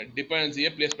என்ன பண்ணுங்க, டிபெண்டன்சியை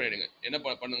பிளேஸ் பண்ணிடுங்க. என்ன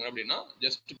பண்ணுங்க அப்படின்னா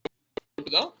ஜஸ்ட் டு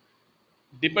தி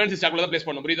டிபெண்டன்சி ஸ்டாக்ல தான் பிளேஸ்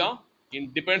பண்ணணும். புரியுதா? இன்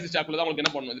டிபெண்டன்சி ஸ்டாக்ல தான் உங்களுக்கு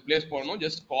என்ன பண்ணணும், இது பிளேஸ் பண்ணணும்.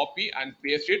 Just copy and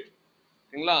paste it.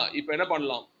 ஓகேங்களா? இப்போ என்ன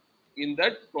பண்ணலாம், இந்த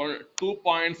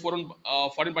 2.4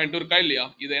 14.2 இருக்கா இல்லையா,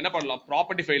 இதை என்ன பண்ணலாம்,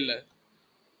 ப்ராப்பர்ட்டி ஃபைல்ல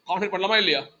கான்ஃபிகர் பண்ணலாமா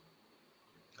இல்லையா?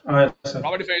 sir.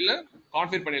 ப்ராப்பர்ட்டி ஃபைல்ல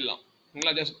கான்ஃபிகர் பண்ணிடலாம்.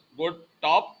 சரிங்களா? ஜஸ்ட் கோ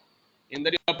டாப் இந்த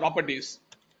ப்ராப்பர்ட்டிஸ்.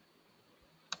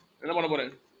 என்ன பண்ண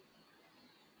போறேன்,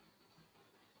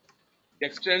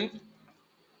 எக்ஸ்டெண்ட்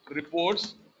ரிப்போர்ட்ஸ்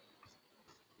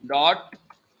டாட்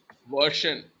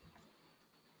வெர்ஷன்.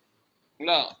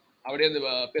 ஓகேங்களா? அப்படியே அந்த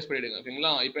பேஸ்ட் பண்ணிடுங்க.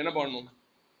 ஓகேங்களா? இப்போ என்ன பண்ணணும்,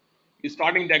 இது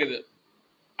ஸ்டார்டிங் டேக், இது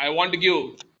I want to give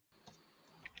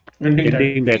Ending tag.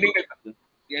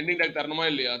 Ending take தரணுமா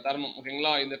இல்லையா? தரணும்.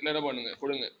 ஓகேங்களா? இந்த இடத்துல என்ன பண்ணுங்க,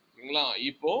 கொடுங்க. ஓகேங்களா?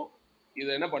 இப்போ இதை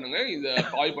என்ன பண்ணுங்க, இதை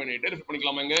கால் பண்ணிட்டு ரிஃபர்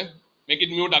பண்ணிக்கலாமா? இங்க make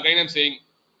it mute again I'm saying.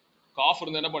 Cough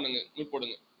இருந்தா என்ன பண்ணுங்க, மியூட்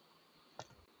போடுங்க.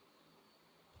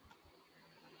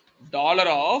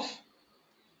 Dollar of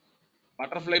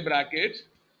butterfly bracket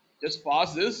just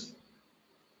pass this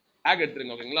take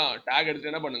எடுத்துருங்க. ஓகேங்களா? டேக்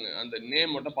எடுத்துட்டு என்ன பண்ணுங்க, அந்த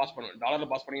நேம் மட்டும் பாஸ் பண்ணுங்க.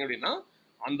 டாலர்ல பாஸ் பண்ணீங்க அப்படின்னா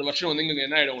அந்த வருஷம் வந்து இங்க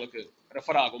என்ன ஆயிடும், உங்களுக்கு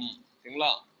ரெஃபர் ஆகும்.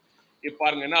 ஓகேங்களா? இப்போ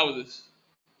பாருங்க என்ன ஆகுது,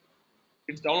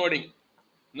 it's downloading.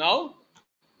 Now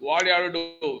what you have to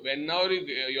do, whenever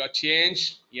you are change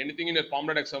anything in your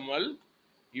pom.xml,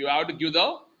 you have to give the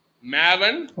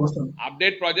maven Awesome.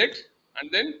 update project, and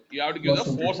then you have to give the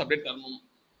Awesome. force update tharnum.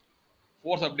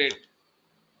 Force update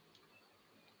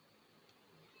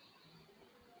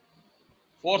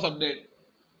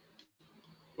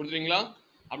கொடுத்துட்டீங்களா?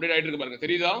 Update ஆயிட்டு இருக்கு பாருங்க,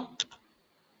 தெரியுதா?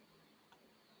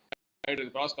 ஆயிட்டு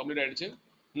இருக்கு, process complete ஆயிடுச்சு.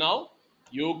 Now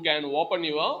you can open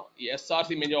your src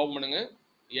image, open பண்ணுங்க.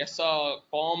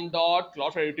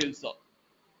 com.cloudflare-utils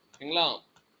ஓகேங்களா,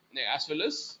 as well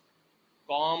as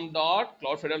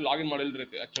com.cloudflare login model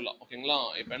இருக்கு ஆக்சுவலா. ஓகேங்களா?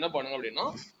 இப்போ என்ன பண்ணுங்க அப்படின்னா,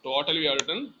 totally we have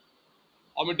written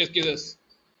how many test cases,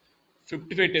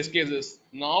 55 test cases.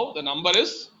 Now the number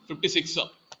is 56.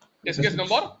 Test case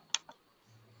number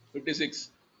 56.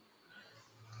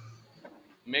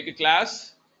 Make a class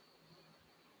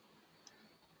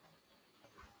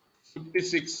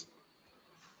 56.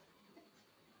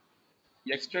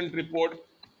 Extend report,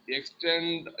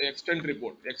 extend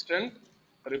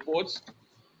reports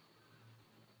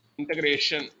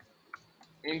integration,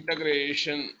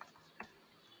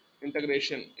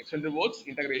 extend reports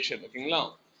integration. ஓகேங்களா?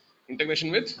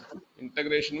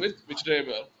 integration with which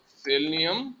driver,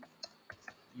 Selenium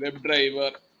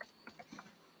Webdriver.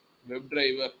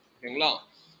 ஓகேங்களா?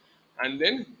 and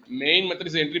then main method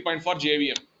is the entry point for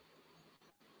JVM.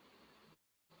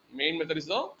 Main method is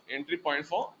the entry point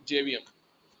for JVM.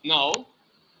 Now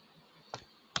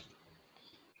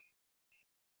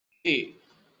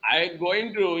I am going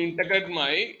to integrate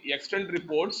my extend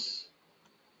reports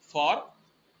for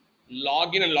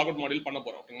login and logout module பண்ண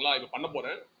போறேன். ஓகேங்களா? இப்போ பண்ண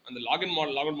போறேன், அந்த login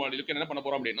model logout moduleக்கு என்ன பண்ண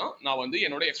போறோம் அப்படின்னா, நான் வந்து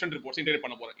என்னோட extend reports integrate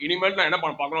பண்ண போறேன். இனிமேல் நான் என்ன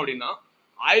பார்க்கணும் அப்படின்னா,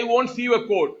 I won't see your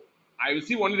code, I will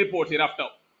see only reports hereafter.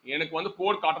 எனக்கு வந்து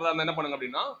கோட் காட்டுறதா இருந்தா என்ன பண்ணுங்க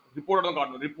அப்படின்னா, ரிப்போர்ட் தான்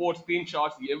காட்டணும். Report,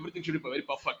 screenshots, everything should be very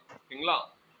perfect. ஓகேங்களா?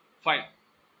 Fine.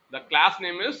 The class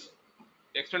name is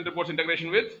extend reports integration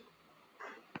with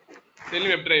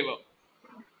Selenium Webdriver.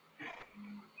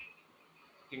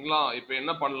 ஓகேங்களா? இப்போ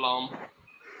என்ன பண்ணலாம்,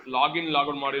 லாகின்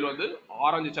லாகவுட் மாடியூல் வந்து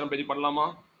ஆரஞ்சு சேனல் பேஜ் பண்ணலாமா?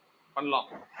 பண்ணலாம்.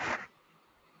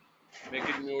 Make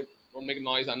it mute, don't make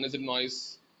noise, unnecessary noise.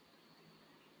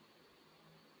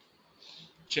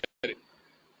 சரி,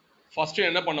 first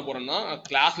என்ன பண்ண போறேன்னா,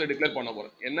 கிளாஸ்ல டிக்ளேர் பண்ண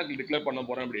போறேன். என்ன டிக்ளேர் பண்ண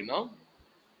போறேன் அப்படின்னா,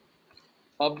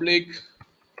 public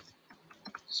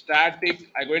static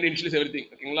I going to initialise everything.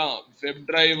 ஓகேங்களா?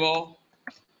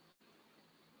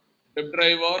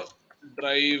 வெப்டிரைவர்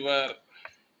டிரைவர்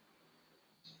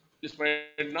யூஸ்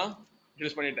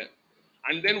பண்ணிட்டேன்.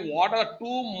 And then what are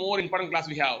two more important class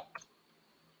we have?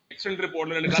 Extend report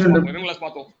ல ரெண்டு கிளாஸ் பார்த்தோம். என்ன கிளாஸ்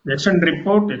பார்த்தோம்? Extend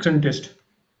report, extend test.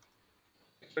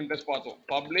 Extend test பார்த்தோம்.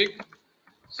 Public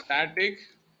static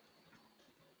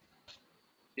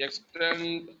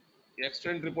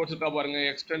extend reports இருக்கா பாருங்க.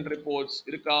 extend reports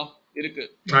இருக்கா? இருக்கு.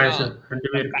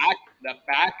 The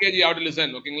package you have to listen.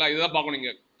 ஓகேங்களா? இதுதான் பார்க்கணும்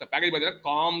நீங்க. The package பார்த்தீங்கன்னா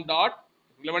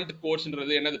com.relevant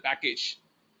courseன்றது என்னது பேக்கேஜ்.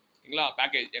 ஓகேங்களா?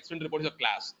 Package extend reports is a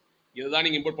class. இதுதான்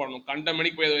நீங்க இம்போர்ட் பண்ணணும்.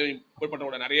 கண்டமணிக்கு போய் இம்போர்ட் பண்ண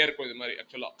கூட நிறைய இருக்கும் இது மாதிரி.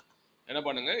 ஆக்சுவலா என்ன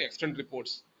பண்ணுங்க, extend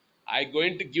reports. I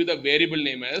going to give the variable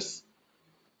name as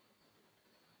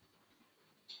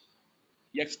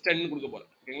extend கொடுக்க போறேன்.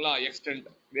 ஓகேங்களா? extend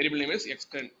variable name is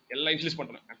extend. எல்லாம் இன்க்ளூட்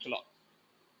பண்றேன். ஆக்சுவலா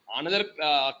another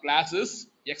class is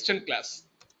extend class.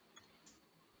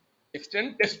 Extend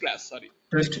test class, sorry.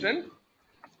 Extend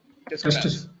test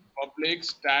class. Public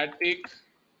static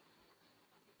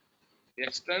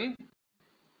extend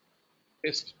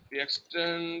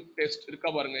test இருக்கா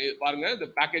பாருங்க. the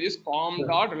package is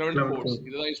com.relevant course.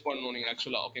 இதுதான் use பண்ணனும் நீங்க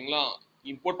ஆக்சுவலா. ஓகேங்களா?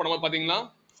 இம்போர்ட் பண்ணும்போது பாத்தீங்களா,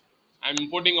 I am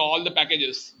importing all the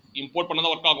packages. Import பண்ணா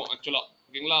தான் வர்க் ஆகும் ஆக்சுவலா.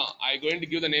 ஓகேங்களா I going to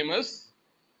give the name as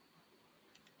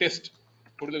test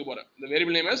கொடுத்துக்க போறேன் the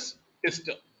variable name is test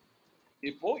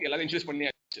இப்போ எல்லாத்தையும் இன்ஷியலைஸ்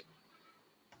பண்ணியாச்சு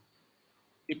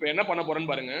இப்போ என்ன பண்ண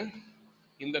போறேன்னு பாருங்க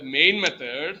இந்த main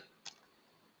method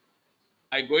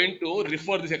I going to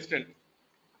refer this extend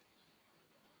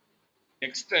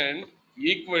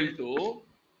equal to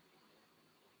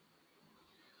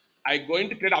I going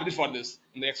to create object for this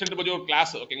இந்த extend பத்தி ஒரு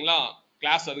class ஓகேங்களா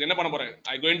class அதுக்கு என்ன பண்ண போறேன்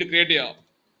I going to create a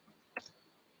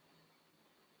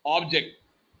object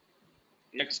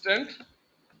extend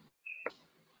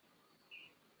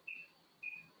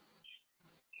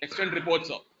reports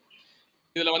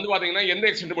இதுல வந்து பாத்தீங்கன்னா எந்த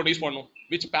extend report யூஸ் பண்ணனும்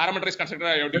which parameterized constructor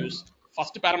I have to use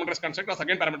first parameterized constructor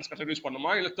second parameterized constructor use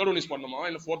பண்ணுமா இல்ல third one யூஸ் பண்ணுமா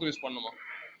இல்ல fourth யூஸ் பண்ணுமா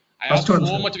I have so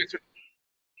much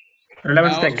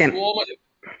relevant second so much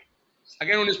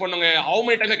again one use பண்ணுங்க how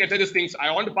many times I can say these things I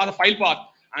want to pass a file path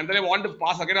and then I want to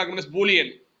pass again argument as boolean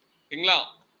ஓகேங்களா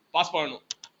pass பண்ணனும்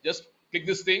just click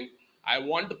this thing I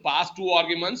want to pass two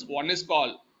arguments one is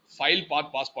called file path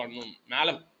pass பண்ணனும் மேல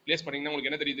place பண்ணீங்கன்னா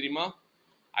உங்களுக்கு என்ன தெரியுமா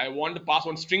I want to pass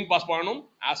one string pass பண்ணனும்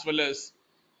as well as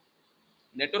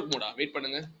network mode wait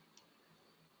பண்ணுங்க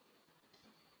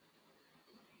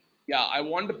yeah I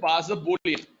want to pass a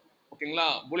boolean ஓகேங்களா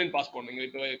boolean pass பண்ணனும்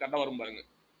இப்போ கரெக்ட்டா வரும் பாருங்க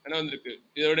என்ன வந்திருக்கு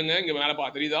இத விடுங்க இங்க மேல பா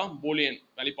தெரியுதா boolean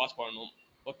வேல்யூ பாஸ் பண்ணனும்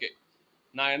ஓகே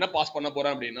நான் என்ன பாஸ் பண்ண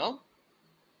போறேன் அப்படினா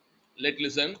let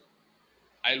listen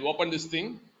I'll open this thing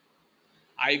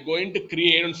I going to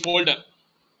create a folder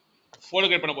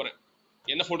create பண்ண போறேன்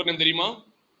என்ன folder நேம் தெரியுமா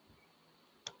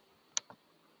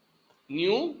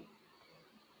new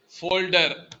folder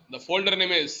the folder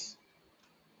name is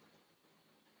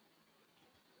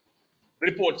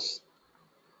reports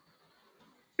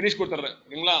finish கொடுத்துறேன்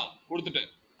ஓகேங்களா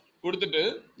கொடுத்துட்டு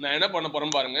நான் என்ன பண்ண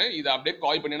போறேன் பாருங்க இத அப்படியே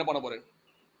காப்பி பண்ணி என்ன பண்ண போறேன்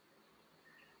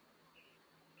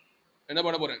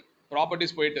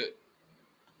ப்ராப்பர்ட்டீஸ் போயிட்டு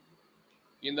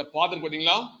இந்த பாத் இருக்கு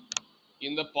பாத்தீங்களா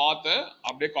இந்த பாத்தை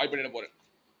அப்படியே காப்பி பண்ணிட போறேன்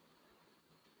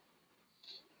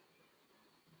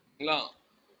ஓகேங்களா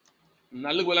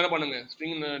நல்லுக்கு பதிலா என்ன பண்ணுங்க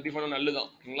ஸ்ட்ரிங் டிஃபால்ட் நல்லு தான்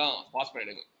ஓகேங்களா பாஸ்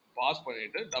பண்ணிடுங்க பாஸ்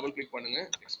பண்ணிட்டு டபுள் கிளிக் பண்ணுங்க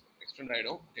எக்ஸ்டெண்ட்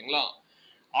ஆயிடும் ஓகேங்களா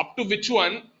up to which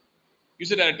one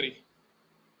user directory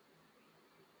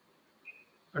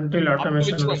until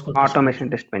automation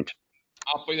test bench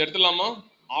அப்ப இத எடுத்துலாமா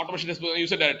automation test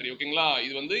user directory ஓகேங்களா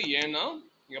இது வந்து ஏனா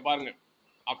இங்க பாருங்க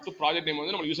அப் டு ப்ராஜெக்ட் நேம்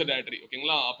வந்து நம்ம user directory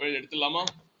ஓகேங்களா அப்ப இத எடுத்துலாமா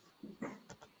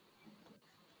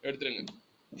எடுத்துருங்க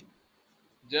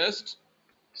just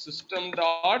system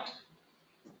dot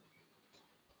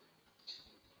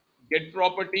get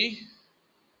property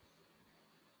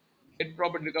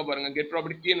இருக்கா பாருங்க get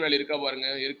property key and value இருக்கா பாருங்க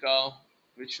இருக்கா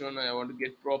which one I want to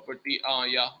get property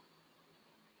yeah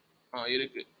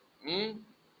இருக்கு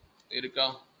இருக்கா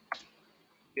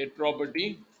get property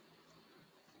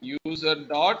user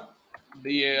dot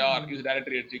dar user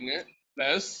directory எடுத்துங்க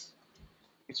plus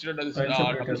instead of this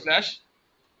double slash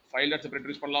file dot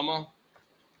separator use பண்ணலாமா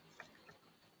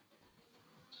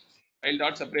file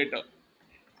dot separator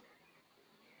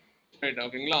right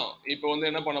ஓகேங்களா இப்போ வந்து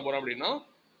என்ன பண்ண போறோம் அப்படினா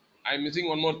I am missing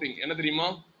one more thing என்ன தெரியுமா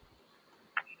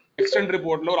extend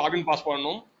reportல ஒரு ஆர்குமென்ட் பாஸ்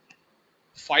பண்ணனும்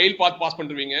ஃபைல் பாத் பாஸ்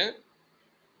பண்ணிடுவீங்க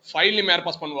ஃபைல் நேம் யார்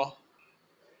பாஸ் பண்ணுவா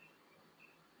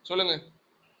சொல்லுங்க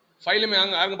ஃபைல் நேம்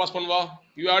யாருங்க பாஸ் பண்ணுவா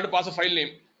you have to pass a file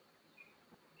name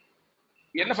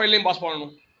என்ன ஃபைல் நேம் பாஸ்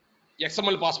பண்ணனும்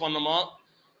XML பாஸ் பண்ணனுமா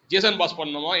JSON பாஸ்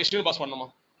பண்ணனுமா HTML பாஸ் பண்ணனுமா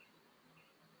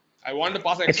I want to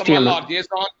pass XML or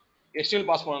JSON HTML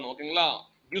pass பண்ணனும் ஓகேங்களா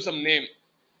give some name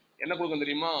என்ன கொடுக்கணும்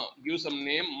தெரியுமா give some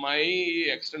name my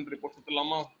extend report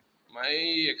கொடுத்துலாமா my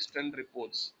extend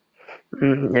reports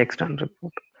extend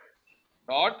report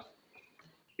dot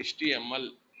html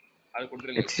அது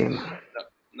கொடுத்துருங்க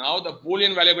now the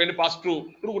boolean value going to pass true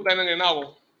கொடுத்தா என்ன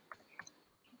ஆகும்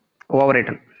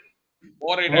overwritten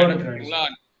ஓகேங்களா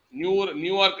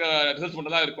நியூயார்க் ரிசல்ட்ஸ்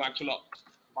மட்டும் தான் இருக்கும் ஆக்சுவலா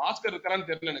பாஸ்கர் இருக்கான்னு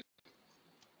தெரியல எனக்கு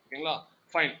ஓகேங்களா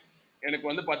ஃபைன் எனக்கு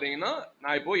வந்து பாத்தீங்கன்னா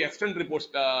நான் இப்போ எக்ஸ்டெண்ட் ரிப்போர்ட்ஸ்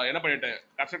என்ன பண்ணிட்டேன்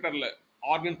கன்ஸ்ட்ரக்டர்ல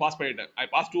ஆர்குமென்ட் பாஸ் பண்ணிட்டேன் ஐ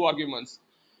pass 2 arguments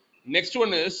next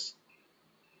one is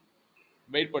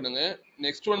wait பண்ணுங்க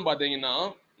நெக்ஸ்ட் ஒன் பாத்தீங்கன்னா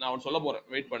நான் ஒன்னு சொல்ல போறேன்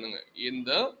வெயிட் பண்ணுங்க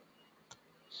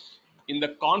இந்த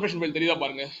கான்ஃபிகரேஷன் ஃபைல் தெரியுதா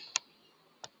பாருங்க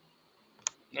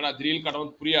என்னடா திடீர்னு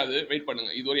கடவுள் புரியாது வெயிட்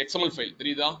பண்ணுங்க இது ஒரு XML ஃபைல்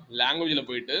தெரியுதா லாங்குவேஜ்ல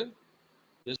போயிட்டு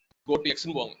go to x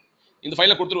ன்னு போங்க இந்த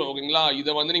ஃபைலை கொடுத்துருவோம் ஓகேங்களா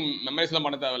இதை வந்து நீங்க மெமரைஸ் எல்லாம்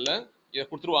பண்ண தேவையில்ல இதை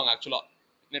கொடுத்துருவாங்க ஆக்சுவலா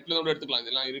நெட்ல கூட எடுத்துக்கலாம்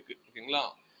இதெல்லாம் இருக்கு ஓகேங்களா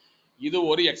இது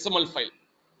ஒரு XML file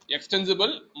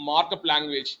extensible markup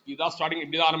language இதான் ஸ்டார்டிங்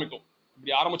இப்படி தான் ஆரம்பிக்கும்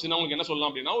இப்படி ஆரம்பிச்சுன்னா உங்களுக்கு என்ன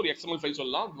சொல்லலாம் அப்படின்னா ஒரு XML ஃபைல்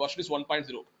சொல்லலாம் version is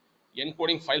 1.0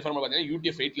 encoding file format பார்த்தீங்கன்னா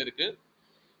UTF-8ல இருக்கு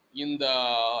இந்த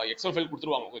XML ஃபைல்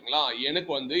கொடுத்துருவாங்க ஓகேங்களா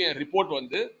எனக்கு வந்து என் ரிப்போர்ட்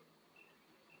வந்து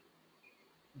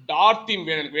டார்க் தீம்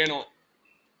வேணும், எனக்கு வேணும்.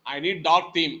 ஐ நீட்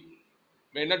டார்க் தீம்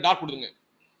வேணா டார்க் கொடுங்க.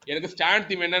 எனக்கு ஸ்டாண்டர்ட்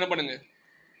தீம் என்ன பண்ணுங்க,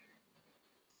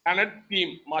 ஸ்டாண்டர்ட்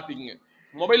தீம் மாத்திக்கங்க.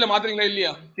 மொபைல்ல மாத்துறீங்களா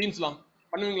இல்லையா? தீம்ஸ்லாம்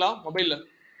பண்ணுவீங்களா? மொபைல்ல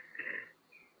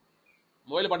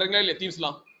பண்றீங்களா இல்லையா?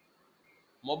 தீம்ஸ்லாம்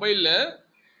மொபைல்ல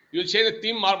you change the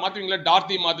theme மாத்துவீங்களா? Dark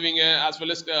theme மாத்துவீங்க, as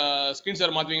well as screen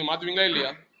சேவர் மாத்துவீங்களா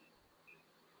இல்லையா?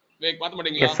 மாத்த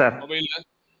மாட்டீங்களா Yes, sir. மொபைல்ல?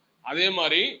 அதே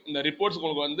மாதிரி இந்த ரிப்போர்ட்ஸ்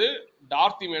உங்களுக்கு வந்து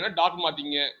டார்க் தீம் வேணா டார்க்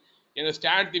மாத்திங்க, எங்க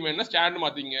ஸ்டாண்டர்ட் தீம் வேணா ஸ்டாண்டர்ட்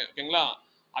மாத்திங்க. ஓகேங்களா?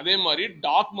 அதே மாதிரி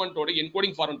டாக்குமெண்டோட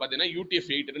என்கோடிங் ஃபார்மட் பார்த்தீங்கன்னா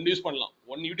UTF-8 ரெண்டு யூஸ் பண்ணலாம்.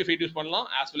 ஒன் UTF-8 யூஸ் பண்ணலாம்,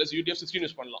 as well as UTF-16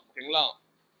 use பண்ணலாம். ஓகேங்களா?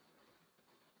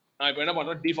 நான் இப்போ என்ன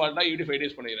பண்றேன், டிஃபால்ட்டா UTF-8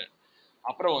 யூஸ் பண்ணிக்கிறேன்.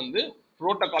 அப்புறம் வந்து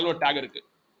ப்ரோட்டோகால் ஒரு டேக் இருக்கு,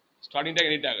 ஸ்டார்டிங் டேக்,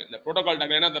 எடிட் டேக். இந்த ப்ரோட்டோகால்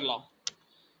டேக்ல என்ன தரலாம்,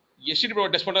 HTTP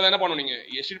டெஸ்ட் பண்றதா என்ன பண்ணணும் நீங்க,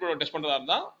 HTTP டெஸ்ட் பண்றதா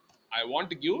இருந்தா I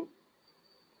want to give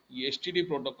HTTP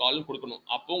protocol கொடுக்கணும்.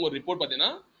 அப்போ உங்க ரிப்போர்ட்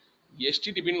பார்த்தீங்கன்னா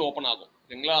HTTP ஓப்பன் ஆகும்.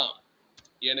 ஓகேங்களா?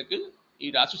 எனக்கு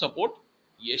it has to support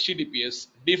HTTPS.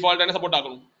 Default என்ன சப்போர்ட்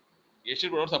ஆகும்,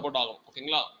 HTTP சப்போர்ட் ஆகும்.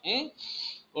 ஓகேங்களா?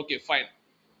 Okay fine.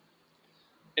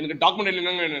 எனக்கு டாக்குமெண்ட்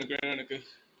என்னங்க வேணும், எனக்கு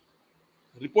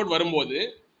ரிப்போர்ட் வரும்போது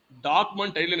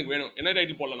டாக்குமெண்ட் டைட்டில் எனக்கு வேணும். என்ன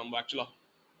டைட்டில் போடலாம் நம்ம ஆக்சுவலா,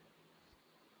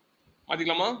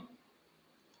 மாத்திக்கலாமா?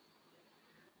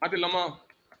 மாத்திடலாமா?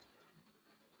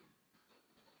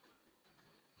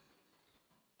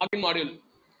 லாகின் மாடியூல்,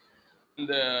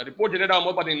 இந்த ரிப்போர்ட் ஜெனரேட்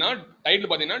ஆகும்போது பாத்தீங்கன்னா டைட்டில்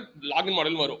பாத்தீங்கன்னா லாகின்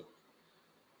மாடியூல் வரும்.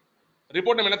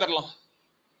 ரிப்போர்ட் நம்ம என்ன தரலாம்,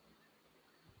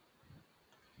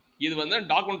 இது வந்து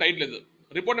டாக்குமெண்ட் டைட்டில். இது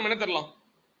ரிப்போர்ட் நம்ம என்ன தரலாம்,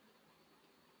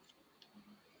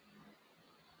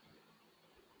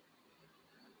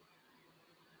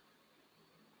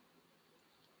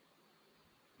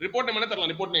 ரிப்போர்ட் நேம் என்ன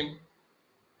தரலாம், report name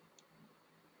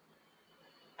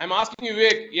I'm asking you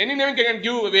Vivek, any name can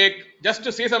give Vivek, just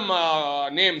to say some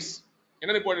names.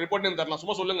 என்ன ரிப்போர்ட் நேம் தரலாம்,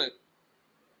 சும்மா சொல்லுங்க,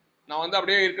 நான் வந்து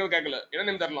அப்படியே இருக்கிறது கேட்கல. என்ன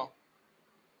நேம் தரலாம்?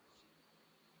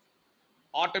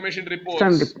 ஆட்டோமேஷன்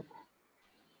ரிப்போர்ட்ஸ்,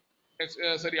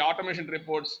 சரி ஆட்டோமேஷன்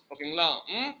ரிப்போர்ட்ஸ். ஓகேங்களா?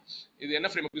 இது என்ன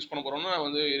ஃப்ரேம்வொர்க் யூஸ் பண்ண போறோம்னா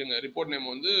வந்து இருங்க, ரிப்போர்ட்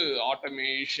நேம் வந்து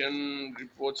automation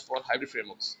reports for hybrid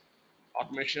frameworks.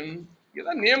 Automation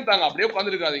ஏதாவது நேம் தாங்க, அப்படியே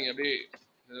உட்காந்துருக்காதீங்க, அப்படியே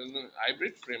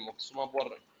ஹைப்ரிட் ஃப்ரேம்வொர்க் சும்மா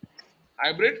போடுறேன்.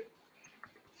 ஹைப்ரிட்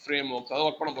ஃப்ரேம்வொர்க்ஸ் அதை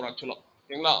ஒர்க் பண்ண போறோம் ஆக்சுவலா.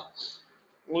 ஓகேங்களா?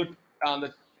 உங்களுக்கு அந்த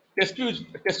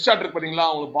டெஸ்ட் சார்ட் இருக்கு பாத்தீங்களா,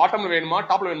 உங்களுக்கு பாட்டம்ல வேணுமா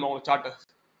டாப்ல வேணுமா உங்களுக்கு சார்ட்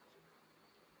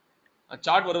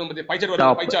வருது பத்தி, பை சார்ட்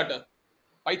வருது,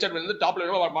 பை சார்ட் வந்து டாப்ல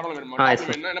வேணுமா பாட்டம்ல வேணுமா? டாப்ல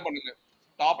வேணும்னா என்ன பண்ணுங்க,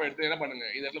 டாப் எடுத்து என்ன பண்ணுங்க,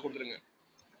 இந்த இடத்துல கொடுத்துருங்க.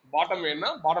 பாட்டம்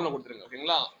வேணும்னா பாட்டம்ல கொடுத்துருங்க.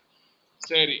 ஓகேங்களா?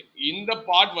 சரி, இந்த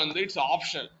பார்ட் வந்து இட்ஸ்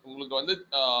ஆப்ஷனல். உங்களுக்கு வந்து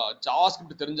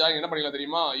ஜாவாஸ்கிரிப்ட் தெரிஞ்சா என்ன பண்ணிக்கலாம்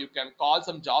தெரியுமா, you can call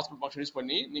some JavaScript function use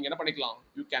பண்ணி நீங்க என்ன பண்ணிக்கலாம்,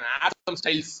 யூ கேன் ஆட் சம்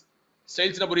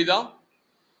ஸ்டைல்ஸ்னா புரியுதா?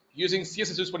 யூசிங்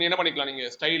CSS யூஸ் பண்ணி என்ன பண்ணிக்கலாம், நீங்க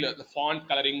style, font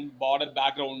colouring, border,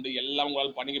 background எல்லாம்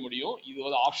உங்களால பண்ணிக்க முடியும். இது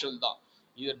வந்து ஆப்ஷனல் தான்.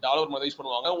 இது டெவலப்பர் மாதிரி யூஸ்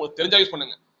பண்ணுவாங்க. உங்களுக்கு தெரிஞ்சா யூஸ்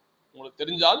பண்ணுங்க, உங்களுக்கு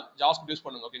தெரிஞ்சால் ஜாவாஸ்கிரிப்ட் யூஸ்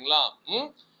பண்ணுங்க. ஓகேங்களா?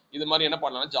 இது மாதிரி என்ன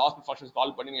பண்ணலாம், ஜாவாஸ்கிரிப்ட் ஃபங்க்ஷன்ஸ்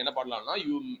கால் பண்ணி நீங்க என்ன பண்ணலாம்னா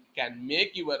you can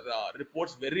make your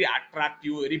reports very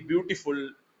attractive, very beautiful.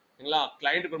 ஓகேங்களா?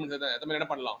 கிளையண்ட் ரிக்வயர்மெண்ட்ஸ் எந்த மாதிரி என்ன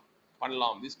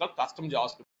பண்ணலாம் திஸ் கால் கஸ்டம்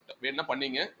ஜாவாஸ்கிரிப்ட். வேணா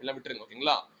பண்ணீங்க, இல்லை விட்டுருங்க.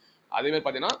 ஓகேங்களா? அதே மாதிரி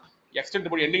பார்த்தீங்கன்னா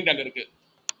எக்ஸ்டெண்ட் போய் எண்டிங் டேக் இருக்கு,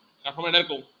 கன்ஃபார்மா என்ன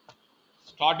இருக்கும்,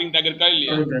 ஸ்டார்டிங் டேக் இருக்கா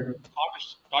இல்லையா?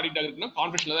 ஸ்டார்டிங் டேக் இருக்குன்னா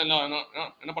கான்ஃபிகரேஷன்ல தான்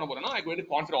என்ன பண்ண போறேன்னா I going to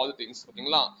configure all the things.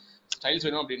 ஓகேங்களா? ஸ்டைல்ஸ்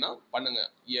வேணும் அப்படின்னா பண்ணுங்க,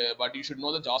 but you should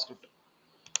know the JavaScript.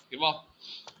 ஓகேவா?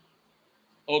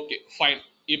 Okay fine.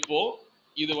 இப்போ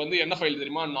இது வந்து என்ன ஃபைல்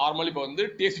தெரியுமா, நார்மலி இப்போ வந்து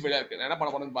TXT ஃபைலா இருக்கு. நான் என்ன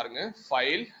பண்ண போறேன்னு பாருங்க,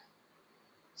 ஃபைல்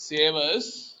சேவ்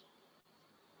அஸ்.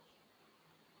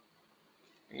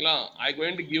 ஓகேங்களா? I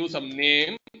going to give some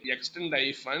name extend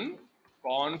hyphen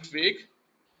config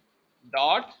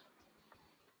dot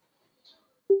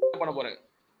பண்ண போறேன்.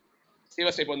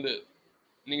 சேவஸ் டைப் வந்து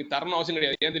நீங்க தரணும் அவசியம்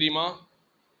கிடையாது. ஏன் தெரியுமா,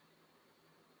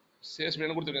 சேவஸ்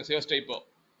என்ன கொடுத்துருக்கேன், சேவஸ் டைப்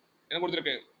என்ன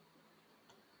கொடுத்துருக்கேன்,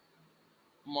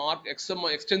 mark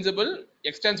extensible,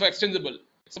 extensible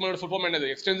full form என்னது,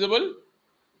 எக்ஸ்டென்சிபிள்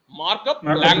மார்க்அப்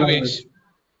லாங்குவேஜ்.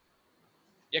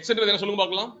 எக்ஸ்டென்ட் என்ன சொல்லுங்க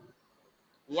பார்க்கலாம்,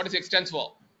 what is extends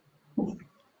for?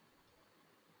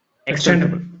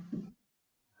 Extendable.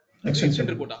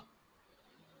 ரிப்போர்ட்டா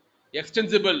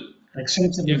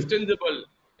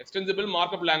extensible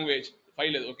markup language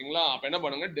file இது. ஓகேங்களா? அப்ப என்ன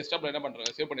பண்ணுங்க, டெஸ்க்டாப்ல என்ன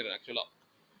பண்றேன், சேவ் பண்ணிடுறேன். ஆக்சுவலா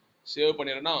save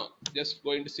பண்ணிடுறேன்னா just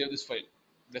going to save this file.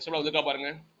 டெஸ்க்டாப்ல வந்திருக்கா பாருங்க,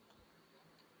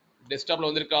 டெஸ்க்டாப்ல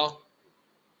வந்திருக்கா,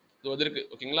 இது வந்திருக்கு.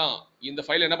 ஓகேங்களா? இந்த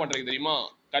ஃபைல் என்ன பண்றீங்க தெரியுமா,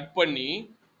 கட் பண்ணி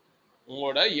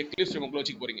உங்களோட எக்லிப்ஸ் ஃப்ரேம்வொர்க்ல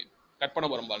வச்சுக்க போறீங்க. கட் பண்ண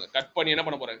போறேன் பாருங்க, கட் பண்ணி என்ன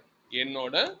பண்ண போறேன்,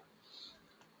 என்னோட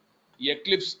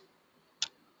எக்லிப்ஸ்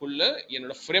உள்ள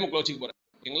என்னோட ஃப்ரேம்வொர்க்ல வச்சுக்க போறேன்.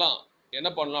 ஓகேங்களா? என்ன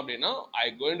பண்ணலாம் அப்படின்னா I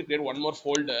going to create one more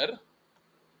folder,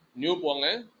 new போங்க.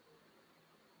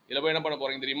 இதுல போய் என்ன பண்ண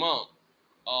போறீங்க தெரியுமா,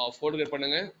 folder create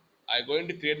பண்ணுங்க. I going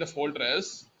to create the folder as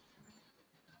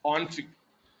config.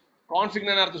 Config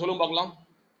என்ன அர்த்தம் சொல்லுங்க பார்க்கலாம்.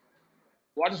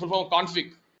 What is full form of config?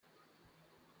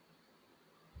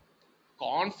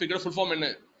 Config full form என்ன?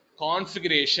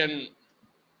 Configuration.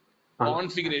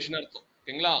 Configuration அர்த்தம்.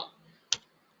 ஓகேங்களா?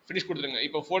 finish கொடுத்துருங்க.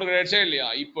 இப்போ folder create ஆயிடுச்சா இல்லையா?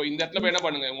 இப்போ இந்த இடத்துல போய் என்ன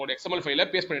பண்ணுங்க? உங்களோட XML ஃபைலை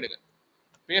பேஸ்ட் பண்ணிடுங்க.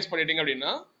 பேஸ்ட் பண்ணிட்டீங்க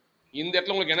அப்படின்னா இந்த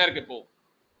இடத்துல உங்களுக்கு என்ன இருக்கு இப்போ?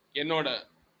 என்னோட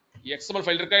XML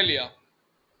ஃபைல் இருக்கா இல்லையா?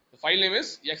 The file name is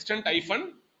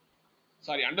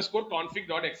underscore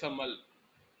config.xml.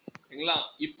 ஓகேங்களா?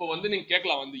 இப்போ வந்து நீங்க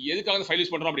கேட்கலாம் வந்து எதுக்காக இந்த ஃபைல்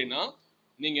யூஸ் பண்றோம் அப்படின்னா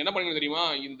நீங்க என்ன பண்ணீங்க தெரியுமா?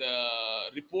 இந்த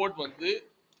ரிப்போர்ட் வந்து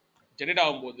ஜெனரேட்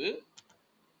ஆகும்போது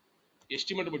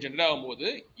HTML ரிப்போர்ட் ஜெனரேட் ஆகும்போது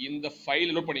இந்த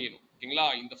ஃபைல் லோட் பண்ணிக்கணும். ஓகேங்களா?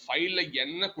 இந்த ஃபைல்ல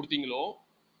என்ன கொடுத்தீங்களோ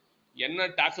என்ன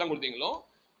டாக்ஸ்லாம் கொடுத்தீங்களோ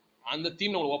அந்த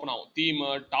தீம் உங்களுக்கு ஓப்பன் ஆகும். தீம்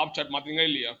டாப் சார்ட் மாத்துறீங்க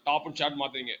இல்லையா? Top chart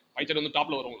மாத்துறீங்க. பை சார்ட் வந்து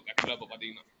டாப்ல வரும் உங்களுக்கு. ஆக்சுவலா இப்போ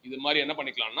பாத்தீங்கன்னா இது மாதிரி என்ன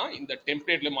பண்ணிக்கலாம்னா இந்த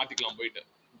டெம்ப்ளேட்ல மாத்திக்கலாம். போயிட்டு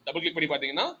டபுள் கிளிக் பண்ணி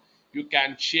பாத்தீங்கன்னா you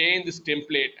can change this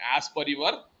template as per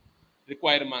your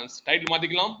requirements. Title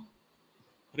மாத்திக்கலாம்,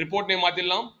 report name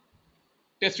மாத்திடலாம்,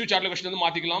 test chart location வந்து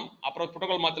மாத்திக்கலாம், அப்புறம்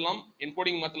புரோட்டோகால் மாத்தலாம்,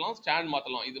 என்கோடிங் மாத்தலாம், ஸ்டாண்ட்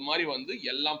மாத்தலாம். இது மாதிரி வந்து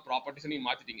எல்லா ப்ராப்பர்ட்டிஸை நீங்க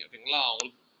மாத்திட்டீங்க. ஓகேங்களா?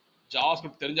 உங்களுக்கு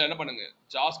ஜாவாஸ்கிரிப்ட் தெரிஞ்சா என்ன பண்ணுங்க,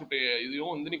 ஜாவாஸ்கிரிப்ட்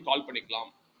இதையும் வந்து நீங்க கால் பண்ணிக்கலாம்.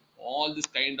 All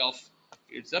this kind of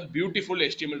it's a beautiful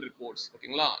HTML reports.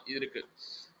 ஓகேங்களா? இது இருக்கு.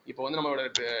 இப்போ வந்து நம்மளோட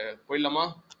போயிடலாமா?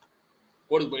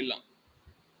 கோடுக்கு போயிடலாம்.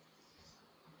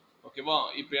 ஓகேவா?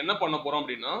 இப்போ என்ன பண்ண போறோம்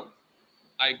அப்படின்னா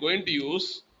I going to use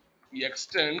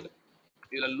extend.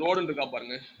 இதுல லோடுன்னு இருக்கா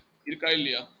பாருங்க, இருக்கா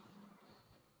இல்லையா?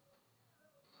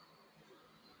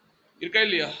 இருக்கா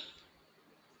இல்லையா?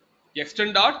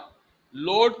 எக்ஸ்டெண்ட் டாட்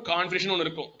லோட் கான்ஃபிகரேஷன் ஒன்று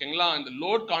இருக்கும். ஓகேங்களா? இந்த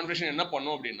லோட் கான்ஃபிகரேஷன் என்ன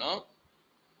பண்ணும் அப்படின்னா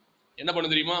என்ன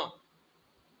பண்ணும் தெரியுமா?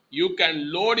 You can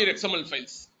load your XML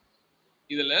files.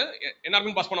 இதுல என்ன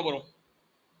ஆர்குமெண்ட் பாஸ் பண்ண போறோம்?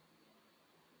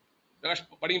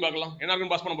 படிங்க பார்க்கலாம். என்ன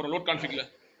ஆர்குமெண்ட் பாஸ் பண்ண போறோம் load கான்ஃபிக்ல?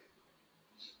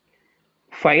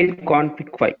 File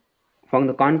config file from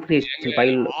the configuration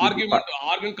file.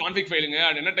 Argument config ஃபைலுங்க.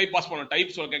 அது என்ன டைப் பாஸ் பண்ணணும்?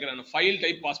 டைப் சொல்ல கேக்குறாங்க. ஃபைல்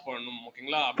டைப் பாஸ் பண்ணணும்.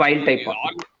 ஓகேங்களா? File type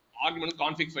argument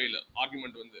config file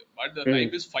argument வந்து but the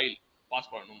type is file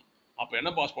pass பண்ணணும். அப்ப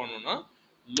என்ன பாஸ் பண்ணனும்னா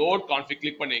லோட் கான்ஃபிக்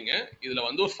கிளிக் பண்ணீங்க. இதுல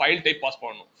வந்து ஒரு ஃபைல் டைப் பாஸ்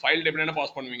பண்ணணும். ஃபைல் டைப்னா என்ன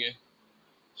பாஸ் பண்ணுவீங்க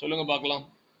சொல்லுங்க பார்க்கலாம்.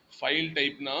 ஃபைல்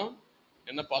டைப்னா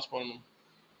என்ன பாஸ் பண்ணணும்?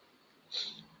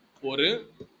 ஒரு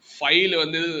ஃபைல்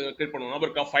வந்து கிரியேட் பண்ணுவோம்.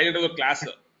 அப்புறம் ஃபைல்ன்றது ஒரு கிளாஸ்.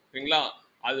 ஓகேங்களா?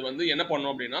 அது வந்து என்ன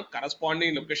பண்ணும் அப்படின்னா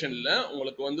கரஸ்பாண்டிங் லொகேஷன்ல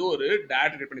உங்களுக்கு வந்து ஒரு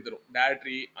டைரக்டரி கிரியேட் பண்ணி தரும்.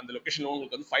 டைரக்டரி அந்த லொகேஷன்ல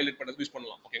உங்களுக்கு வந்து ஃபைல் எடிட் பண்றதுக்கு யூஸ்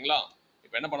பண்ணலாம். ஓகேங்களா?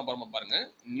 இப்போ என்ன பண்ண போறோம் பாருங்க.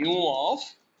 நியூ ஆஃப்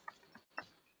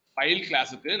ஃபைல்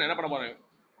கிளாஸுக்கு நான் என்ன பண்ண போறேன்?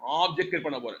 ஆப்ஜெக்ட் கிரியேட்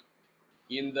பண்ண போறேன்.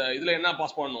 இந்த இதுல என்ன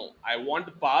பாஸ் பண்ணணும்? I want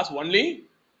to pass only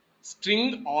string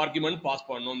argument pass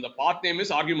பண்ணணும். இந்த பாத் name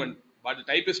is argument but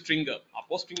type is string.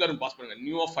 அப்போ string argument பாஸ் பண்ணுங்க.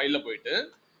 நியூ ஆஃப் ஃபைல்ல போயிட்டு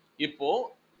இப்போ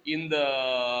இந்த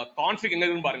கான்ஃபிக் எங்க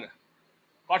இருக்குன்னு பாருங்க.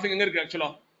 கான்ஃபிக் எங்க இருக்கு? ஆக்சுவலா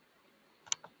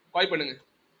காய் பண்ணுங்க.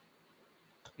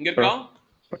 இங்க இருக்கா?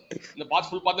 இந்த பாத்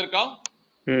ஃபுல் பாத் இருக்கா?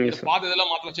 இந்த பாத்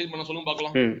இதெல்லாம் மாத்தலாம், சேஞ்ச் பண்ண சொல்லுங்க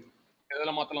பார்க்கலாம்.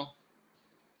 இதெல்லாம் மாத்தலாம்,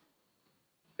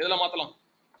 இதெல்லாம் மாத்தலாம்.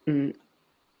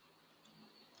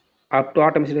 Up to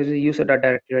automatic user dot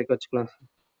directory வரைக்கும் வச்சுக்கலாம்.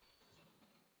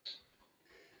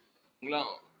 ஓகேங்களா?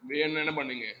 வேணும் என்ன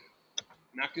பண்ணீங்க?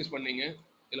 மேக்ஸிமைஸ் பண்ணீங்க.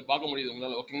 இதுல பார்க்க முடியுது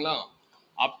உங்களால. ஓகேங்களா?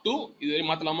 அப் டு இது வரை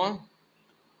மாத்தலாமா?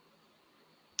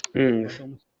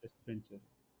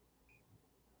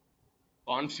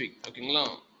 கான்ஃபிக். ஓகேங்களா?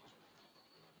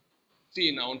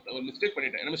 நான் ஒரு மிஸ்டேக்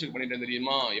பண்ணிட்டேன். என்ன மிஸ்டேக் பண்ணிட்டேன்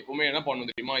தெரியுமா? எப்பவுமே என்ன பண்ணணும்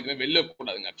தெரியுமா? இதுவே வெளில வைக்க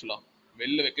கூடாதுங்க. ஆக்சுவலா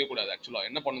வெளில வைக்க கூடாது. ஆக்சுவலா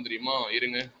என்ன பண்ணணும் தெரியுமா?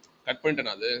 இருங்க, கட்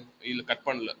பண்ணிட்டேன். அது இல்ல கட்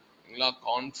பண்ணல. ஓகேங்களா?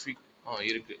 கான்ஃபிக்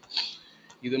இருக்கு.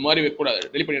 இது மாதிரி வைக்க கூடாது,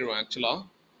 டெலிட் பண்ணிடுவேன். ஆக்சுவலா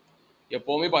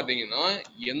எப்பவுமே பாத்தீங்கன்னா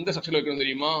எந்த செக்ஷன்ல வைக்கணும்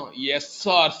தெரியுமா?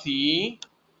 எஸ்ஆர்சி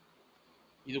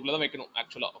இதுக்குள்ளதான் வைக்கணும்.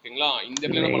 ஆக்சுவலா ஓகேங்களா? இந்த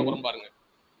இடத்துல என்ன பண்ண போறோம் பாருங்க.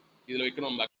 இதுல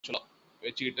வைக்கணும். ஆக்சுவலா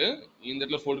வச்சுக்கிட்டு இந்த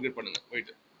இடத்துல ஃபோல்டர் கிரியேட் பண்ணுங்க.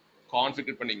 போயிட்டு கான்ஃபிக்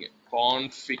கிரியேட் பண்ணீங்க.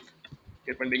 கான்ஃபிக்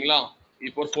கிரியேட் பண்ணிட்டீங்களா?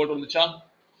 இப்போ ஒரு ஃபோல்டர் வந்துச்சா?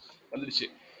 வந்துடுச்சு.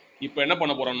 இப்போ என்ன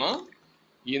பண்ண போறோம்னா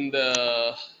இந்த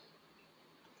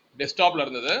டெஸ்க்டாப்ல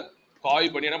இருந்ததை காப்பி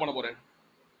பண்ணி என்ன பண்ண போறேன்?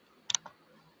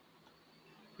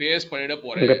 பேஸ்ட் பண்ணிட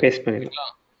போறேன். பேஸ்ட்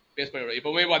பண்ணிவிட.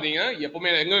 எப்பவுமே பாத்தீங்கன்னா எப்பவுமே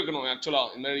எங்க வைக்கணும்? ஆக்சுவலா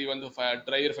இந்த மாதிரி வந்து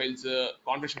டிரைவர் ஃபைல்ஸ்,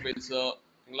 கான்ஃபிகரேஷன் ஃபைல்ஸ்,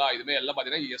 ஓகேங்களா? இதுமே எல்லாம்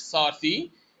பாத்தீங்கன்னா எஸ்ஆர்சி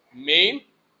மெயின்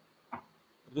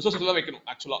ரிசோர்ஸ்ல வைக்கணும்.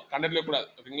 ஆக்சுவலா கண்டென்ட்ல கூடாது.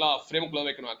 ஓகேங்களா? ஃப்ரேமுக்குள்ள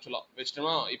வைக்கணும். ஆக்சுவலா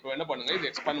வச்சிட்டோம்னா இப்போ என்ன பண்ணுங்க, இது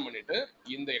எக்ஸ்பேண்ட் பண்ணிட்டு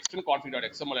இந்த extend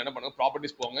config.xml என்ன பண்ணுங்க,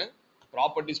 ப்ராப்பர்ட்டிஸ் போங்க.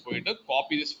 ப்ராப்பர்ட்டிஸ் போயிட்டு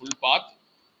காப்பி திஸ் ஃபுல் பாத்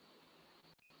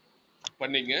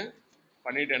பண்ணீங்க.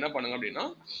 பண்ணிட்டு என்ன பண்ணுங்க அப்படின்னா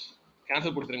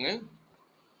கேன்சல் கொடுத்துருங்க.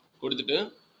 கொடுத்துட்டு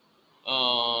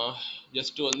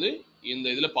ஜஸ்ட் வந்து இந்த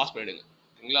இதுல பாஸ் பண்ணிடுங்க.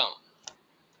 ஓகேங்களா?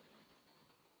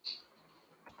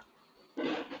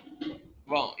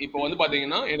 வா இப்போ வந்து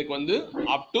பாத்தீங்கன்னா எனக்கு வந்து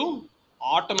அப் டு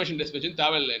ஆட்டோமேஷன் டெஸ்டினேஷன்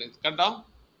தேவையில்லை எனக்கு கரெக்டா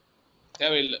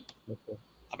தேவையில்லை Okay.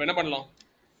 அப்ப என்ன பண்ணலாம்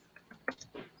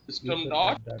system User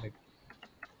dot dot direct.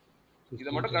 இதை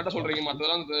System மட்டும் dot கரெக்டா சொல்றீங்க property.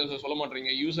 மற்றதெல்லாம் சொல்ல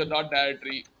மாட்டீங்க user dot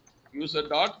directory user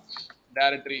dot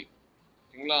directory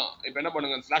ஓகேங்களா இப்போ என்ன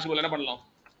பண்ணுங்க ஸ்லாஷ் போல என்ன பண்ணலாம்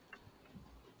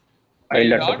file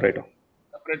file dot dot separator.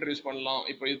 Separator use பண்ணலாம்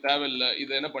இப்போ இது தேவையில்லை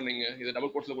இதை என்ன பண்ணீங்க இதை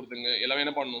டபுள் கோட்ஸ்ல கொடுத்துங்க எல்லாமே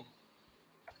என்ன பண்ணணும்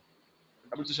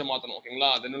டபுள் சிஸ்டம் மாற்றணும் ஓகேங்களா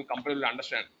தென் company will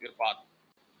understand your path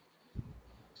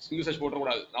single search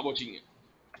போட்டக்கூடாது ஞாபகம் வச்சுங்க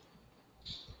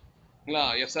ஓகேங்களா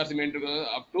SRC மெயின்ட்டுக்கு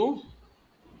up to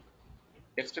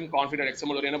extend confident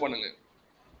XML வரை என்ன பண்ணுங்க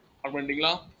ஆட்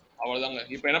பண்ணிட்டீங்களா அவ்வளோதாங்க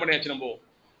இப்போ என்ன பண்ணியாச்சு நம்ம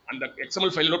அந்த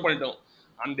எக்ஸ்எம்எல் ஃபைல் லோட் பண்ணிட்டோம்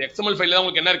அந்த எக்ஸ்எம்எல் ஃபைலில் தான்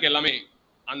உங்களுக்கு என்ன இருக்குது எல்லாமே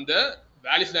அந்த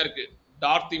வேல்யூஸ்லாம் இருக்குது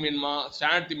டார்க் தீம் வேணுமா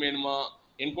ஸ்டாண்டர்ட் தீம் வேணுமா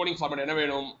என்கோடிங் ஃபார்மேட் என்ன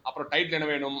வேணும் அப்புறம் டைட்டில் என்ன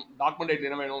வேணும் டாக்குமெண்ட் டைட்டில்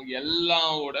என்ன வேணும்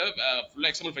எல்லாவோட ஃபுல்லாக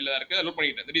எக்ஸ்எம்எல் ஃபைலில் தான் இருக்குது லோட்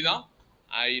பண்ணிக்கிட்டேன் தெரியுதா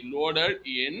ஐ லோடட்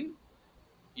இன்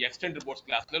எக்ஸ்டென்ட் ரிப்போர்ட்ஸ்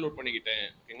கிளாஸில் லோட் பண்ணிக்கிட்டேன்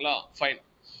ஓகேங்களா ஃபைன்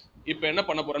இப்போ என்ன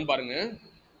பண்ண போகிறேன்னு பாருங்க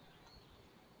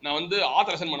நான் வந்து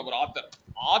ஆத்தர் அசைன் பண்ண போறேன்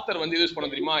ஆத்தர் வந்து யூஸ் பண்ண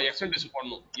தெரியுமா எக்ஸ்டென்ட் யூஸ்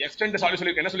பண்ணணும் எக்ஸ்டென்ட் சாரி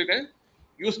சொல்லிருக்கேன் என்ன சொல்லிருக்கேன்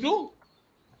யூஸ்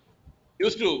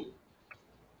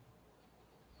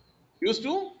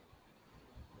டு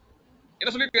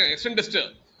என்ன சொல்லிருக்கேன் எக்ஸ்டென்ட் டெஸ்ட்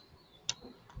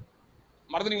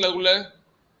மறந்துட்டீங்களா அதுக்குள்ள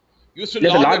use to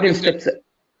log the steps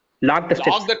log the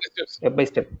lock the steps steps step by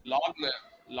step.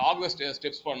 Lock the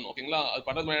steps பண்ணணும் ஓகேங்களா அது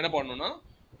பண்றது என்ன பண்ணணும்னா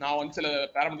நான் வந்து சில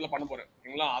பேராமீட்டர்ல பண்ண போறேன்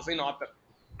ஓகேங்களா அசைன்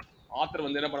ஆத்தர்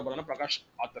வந்து என்ன பண்ண போறேன்னா பிரகாஷ்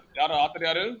ஆத்தர்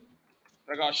யாரு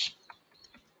Prakash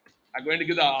I'm going to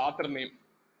give the author name.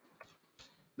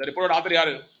 The report author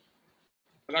யாரு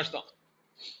பிரகாஷ் தான்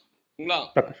சரிங்களா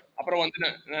அப்புறம் வந்து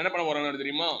நான் என்ன பண்ண போறேன்னு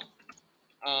தெரியுமா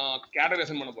கேட்டகரி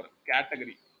அசைன் பண்ண போறேன்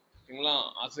கேட்டகரி சரிங்களா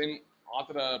அசைன்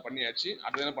ஆத்தரை பண்ணியாச்சு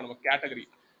அடுத்து என்ன பண்ண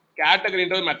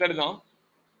கேட்டகரின்றது மெத்தட் தான்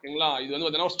சரிங்களா இது வந்து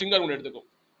பார்த்தீங்கன்னா ஸ்ட்ரிங்கர் ஒன்று எடுத்துக்கும்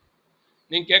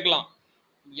நீங்க கேட்கலாம்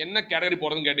என்ன கேட்டகரி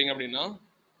போறதுன்னு கேட்டீங்க அப்படின்னா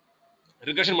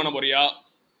ரிகர்ஷன் பண்ண போறியா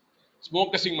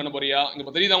ஸ்மோக் டெஸ்டிங் பண்ண போறியா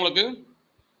இங்க தெரியுதா உங்களுக்கு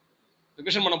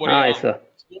ரிகர்ஷன் பண்ண போறியா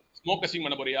ஸ்மோக் டெஸ்டிங்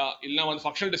பண்ண போறியா இல்ல வந்து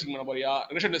ஃபங்க்ஷனல் டெஸ்டிங் பண்ண போறியா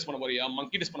ரிகர்ஷன் டெஸ்ட் பண்ண போறியா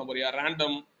மங்கி டெஸ்ட் பண்ண போறியா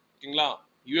ரேண்டம் ஓகேங்களா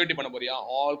யூஏடி பண்ண போறியா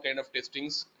ஆல் கைண்ட் ஆஃப்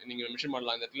டெஸ்டிங்ஸ் நீங்க மென்ஷன்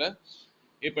பண்ணலாம் இந்த இடத்துல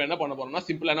இப்போ என்ன பண்ண போறோம்னா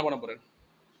சிம்பிளா என்ன பண்ண போறேன்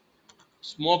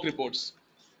ஸ்மோக் ரிப்போர்ட்ஸ்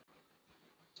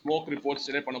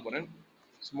ஜெனரேட் பண்ண போறேன்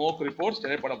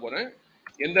ஜெனரேட் பண்ண போறேன்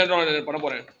எந்த என்விரான்மென்ட் பண்ண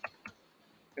போறேன்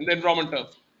எந்த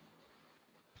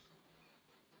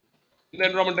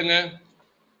என்விரான்மென்ட்ங்க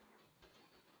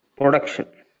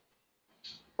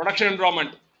ப்ரொடக்ஷன்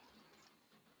என்விரான்மென்ட்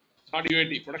நாட்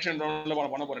யூஏடி ப்ரொடக்ஷன் என்விரான்மென்ட்ல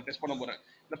பண்ண போறேன் டெஸ்ட் பண்ண போறேன்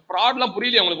இந்த ப்ராட்லாம்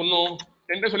புரியலையா உங்களுக்கு இன்னும்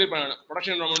 10 டேஸ் சொல்லிருப்பேன் நான்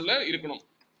ப்ரொடக்ஷன் என்விரான்மென்ட்ல இருக்கணும்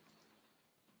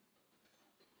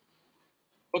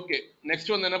ஓகே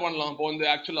நெக்ஸ்ட் வந்து என்ன பண்ணலாம் இப்போ வந்து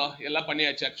ஆக்சுவலா எல்லாம்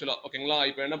பண்ணியாச்சு ஆக்சுவலா ஓகேங்களா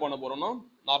இப்போ என்ன பண்ண போறோம்னா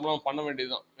நார்மலா பண்ண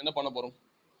வேண்டியதுதான் என்ன பண்ண போறோம்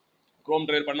குரோம்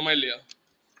டிரைவர் பண்ணுமா இல்லையா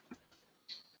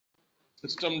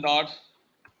system dot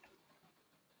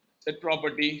set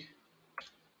property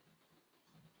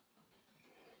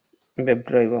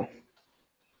WebDriver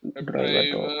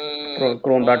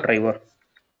Chrome dot driver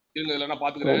இருங்க இதெல்லாம் நான்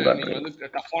பாத்துக்கிறேன் நீங்க வந்து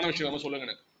டஃப்பான விஷயம் சொல்லுங்க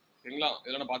எனக்கு ஓகேங்களா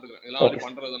இதெல்லாம் நான் பாத்துக்கிறேன் இதெல்லாம் வந்து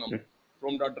பண்றது நம்ம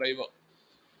Chrome dot driver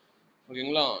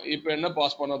ஓகேங்களா இப்போ என்ன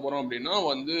பாஸ் பண்ண போறோம் அப்படின்னா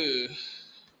வந்து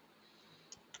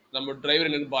நம்ம டிரைவர்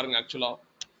எங்க இருக்கு பாருங்க ஆக்சுவலா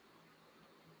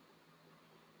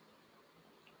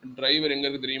டிரைவர் எங்க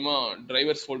இருக்கு தெரியுமா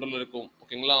டிரைவர்ஸ் ஃபோல்டர்ல இருக்கும்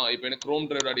ஓகேங்களா இப்போ எனக்கு Chrome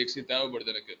driver.exe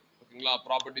தேவைப்படுது எனக்கு ஓகேங்களா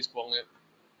ப்ராப்பர்ட்டிஸ் போங்க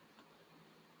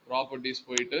ப்ராப்பர்ட்டிஸ்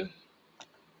போயிட்டு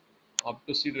up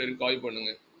to C driver copy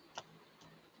பண்ணுங்க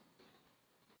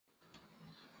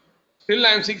Still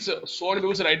I am 6 so many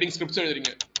people writing scripts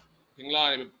எழுதுறீங்க ஓகேங்களா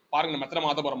பாருங்க மெத்தட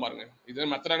மாத்த போறோம் பாருங்க இது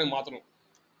மெத்தட எனக்கு மாத்தணும்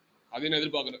அது என்ன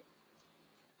எதிர்பார்க்கறேன்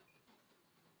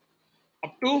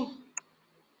up to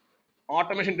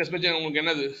automation test page உங்களுக்கு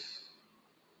என்னது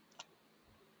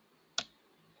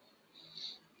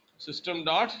system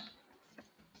dot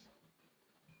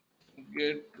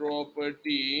get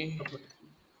property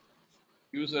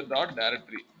user dot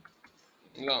directory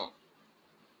ஓகேங்களா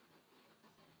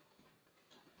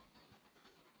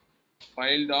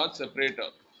file dot separator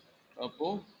அப்போ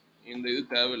இந்த இது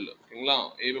தேவையில்லை ஓகேங்களா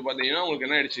இப்போ பாத்தீங்கன்னா உங்களுக்கு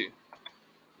என்ன ஆயிடுச்சு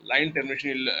லைன்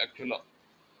டெர்மினேஷன் இல்லை ஆக்சுவலா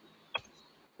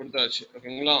கொடுத்தாச்சு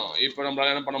ஓகேங்களா இப்போ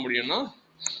நம்மளால என்ன பண்ண முடியும்னா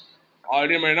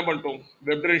ஆல்ரெடி நம்ம என்ன பண்ணிட்டோம்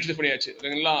வெப் டிரைவர் யூஸ் பண்ணியாச்சு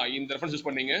ஓகேங்களா இந்த ரெஃபரன்ஸ் யூஸ்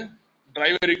பண்ணீங்க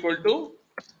driver equal to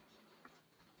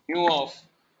new of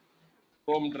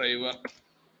Chrome driver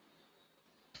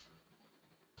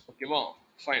ஓகேவா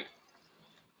fine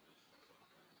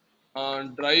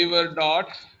driver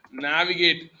dot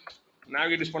navigate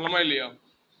use பண்ணலாமா இல்லையா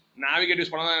நேவிகேட்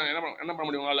யூஸ் பண்ணா என்ன பண்ண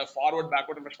முடியும் உங்களால ஃபார்வர்ட்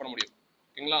பேக்வர்ட் ரிஃப்ரெஷ் பண்ண முடியும்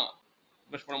ஓகேங்களா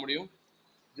ரிஃப்ரெஷ் பண்ண முடியும்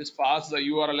just pass the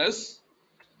URL as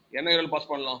என்ன URL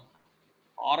பாஸ் பண்ணலாம்?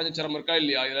 ஆரஞ்சு சரம் இருக்கா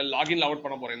இல்லையா? இதில் லாகின் லாக் அவுட்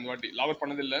பண்ண போறேன். இந்த வாட்டி லாக் அவுட்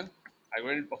பண்ணது இல்லை. I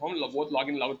going to perform both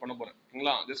login log out பண்ண போறேன்.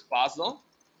 ஓகேங்களா? ஜஸ்ட் பாஸ் தான்.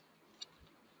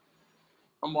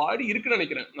 நம்ம ஆல்ரெடி இருக்குன்னு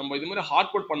நினைக்கிறேன். நம்ம இது மாதிரி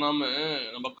ஹார்ட் கோட் பண்ணாம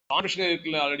நம்ம கான்ஃபிகரேஷன்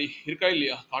இருக்குல்ல, ஆல்ரெடி இருக்கா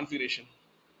இல்லையா கான்ஃபிகரேஷன்?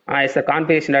 It's a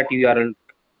configuration.url.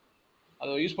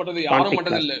 அதை யூஸ் பண்றது யாரும் config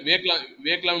மட்டும் class. இல்லை.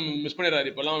 வேக்லாம் மிஸ் பண்ணிடுறாரு.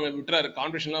 இப்பெல்லாம் விட்டுறாரு.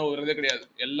 கான்ஃபிகரேஷன்லாம் வரதே கிடையாது.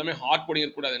 எல்லாமே ஹார்ட் கோடிங்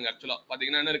இருக்கக்கூடாதுங்க. ஆக்சுவலா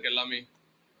பாத்தீங்கன்னா என்ன இருக்கு? எல்லாமே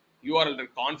URL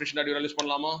இருக்கு. configuration.url யூஸ்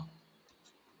பண்ணலாமா?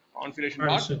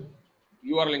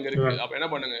 configuration.url இங்க இருக்கு. அப்ப என்ன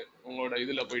பண்ணுங்க, உங்களோட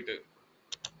இதுல போயிட்டு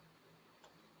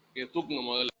இதை தூக்குங்க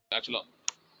முதல்ல. ஆக்சுவலா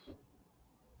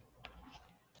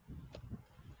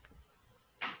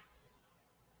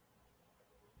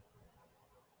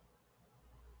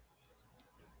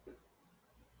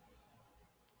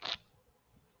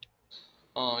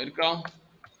இருக்கா?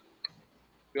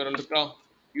 URL இருக்கா?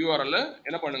 URL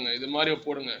என்ன பண்ணுங்க, இது மாதிரி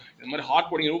போடுங்க. இது மாதிரி ஹார்ட்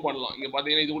கோடிங் ரிமூவ் பண்ணலாம். இங்க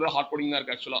பாத்தீங்கன்னா இது கூட ஹார்ட் கோடிங் தான்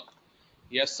இருக்கு. ஆக்சுவலா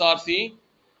SRC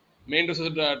main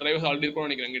resource drivers already இருக்கும்னு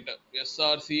நினைக்கிறேன் கிட்ட.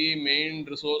 SRC மெயின்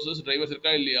ரிசோர்சஸ் டிரைவர்ஸ்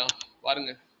இருக்கா இல்லையா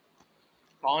பாருங்க.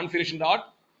 கான்ஃபிகரேஷன் டாட்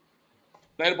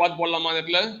டிரைவர் பார்த்து போடலாமா? இந்த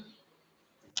இடத்துல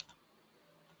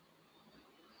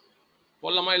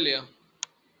போடலாமா இல்லையா?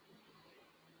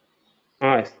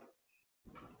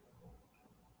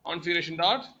 கான்ஃபிகரேஷன்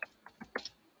டாட்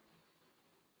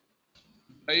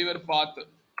டிரைவர் பாத்.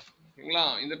 ஓகேங்களா?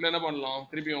 இந்த இடத்துல என்ன பண்ணலாம்,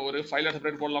 திருப்பியும் ஒரு ஃபைல்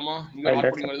செப்பரேட் போடலாமா? இங்க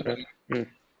ஹார்ட் கோடிங் வருது பாருங்க.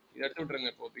 இதை எடுத்து விட்டுருங்க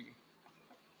இப்போதைக்கு.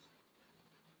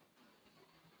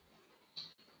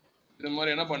 இது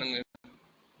மாதிரி என்ன பண்ணுங்க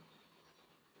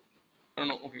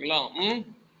பண்ணணும். ஓகேங்களா?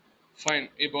 ஃபைன்.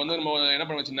 இப்போ வந்து நம்ம என்ன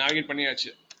பண்ண வச்சு நேவிகேட் பண்ணியாச்சு.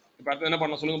 இப்போ அடுத்து என்ன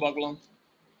பண்ணலாம் சொல்லுங்க பார்க்கலாம்.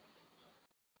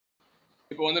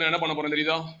 இப்போ வந்து நான் என்ன பண்ண போறேன்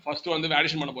தெரியுதா? ஃபர்ஸ்ட் வந்து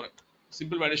வேலிடேஷன் பண்ண போறேன்.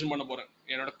 சிம்பிள் வேலிடேஷன் பண்ண போறேன்.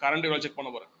 என்னோட கரண்ட் URL செக்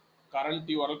பண்ண போறேன். கரண்ட்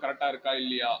URL கரெக்டா இருக்கா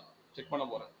இல்லையா செக் பண்ண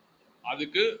போறேன்.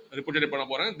 அதுக்கு ரிப்போர்ட் பண்ண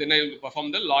போறேன். தென் ஐ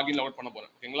பெர்ஃபார்ம் தி லாகின் லாக் அவுட் பண்ண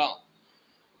போறேன். ஓகேங்களா?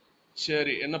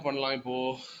 சரி, என்ன பண்ணலாம் இப்போ?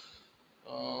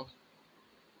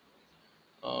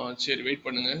 சரி வெயிட்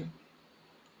பண்ணுங்க.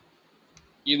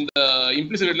 இந்த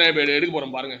இம்ப்ளிசிட் வெயிட்லாம் இப்போ எடுக்க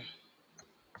போறேன் பாருங்க.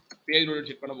 பேஜ் லோட்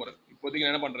செக் பண்ண போறேன். இப்போதைக்கு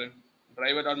நான் என்ன பண்றேன்,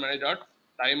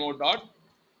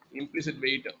 driver.manage.timeout.implicit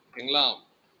wait. ஓகேங்களா?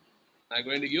 I'm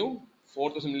going to give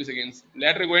 4000 milliseconds.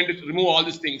 Later going to remove all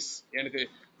these things. எனக்கு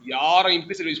யாரும்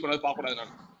implicit யூஸ் பண்ணாத பார்க்க கூடாது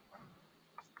நான்.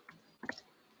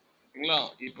 ஓகேங்களா?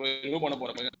 இப்போ ரிமூவ் பண்ண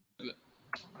போறேன்.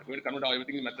 I'm going to convert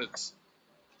everything in methods.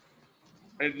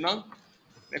 ரைட்னா?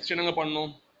 Next என்னங்க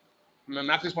பண்ணணும்?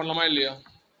 மேக்ஸ் யூஸ் பண்ணலாமா இல்லையா?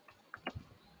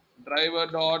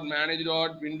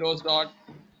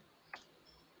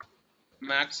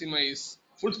 driver.manage.windows.maximize.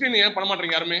 ஃபுல் ஸ்கிரீன் ஏன் பண்ண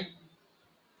மாட்டீங்க யாருமே?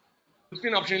 ஃபுல்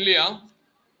ஸ்கிரீன் ஆப்ஷன் இல்லையா?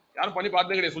 யாரும் பண்ணி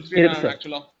பார்த்ததே கிடையாது. ஃபுல் ஸ்கிரீன்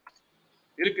ஆக்சுவலா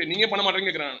இருக்கு. நீங்க பண்ண மாட்டீங்க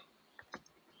கேக்குறேன்.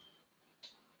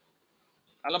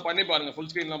 அதெல்லாம் பண்ணி பாருங்க. ஃபுல்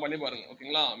ஸ்கிரீன்லாம் பண்ணி பாருங்க.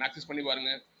 ஓகேங்களா? மேக்ஸிஸ் பண்ணி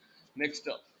பாருங்க. Next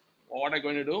what I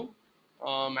going to to,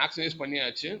 maximise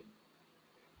பண்ணியாச்சு.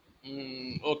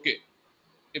 ஓகே,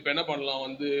 இப்போ என்ன பண்ணலாம்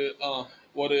வந்து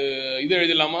ஒரு இது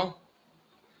எழுதிடலாமா?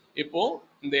 இப்போ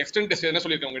இந்த எக்ஸ்டெண்ட் டெஸ்ட் என்ன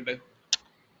சொல்லியிருக்கேன் உங்ககிட்ட,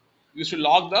 you should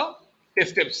lock the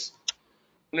test steps.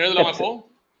 எழுதலாமா? இப்போ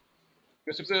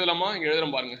ஸ்டெப்ஸ் எழுதலாமா? இங்க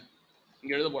எழுதுறோம் பாருங்க.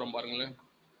 இங்க எழுத போறோம் பாருங்களேன்.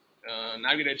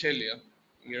 நேவிகேட் ஆயிடுச்சா இல்லையா?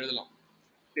 இங்க எழுதலாம்.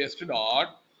 டெஸ்ட்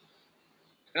டாட்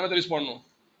என்ன மெத்தட் யூஸ் பண்ணணும்?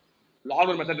 லாக்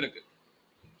ஒரு மெத்தட் இருக்கு.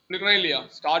 சொல்லிருக்கா இல்லையா?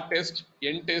 ஸ்டார்ட் டெஸ்ட்,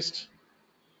 எண்ட் டெஸ்ட்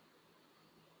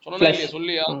சொன்னா இல்லையா?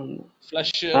 சொல்லியா?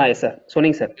 ஃப்ளஷ்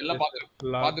சொன்னீங்க சார். எல்லாம்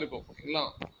பார்த்துருக்கோம். ஓகேங்களா?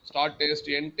 ஸ்டார்ட் டெஸ்ட்,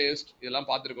 எண்ட் டெஸ்ட் இதெல்லாம்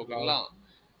பார்த்துருக்கோம். ஓகேங்களா?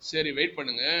 சரி வெயிட்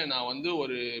பண்ணுங்க. நான் வந்து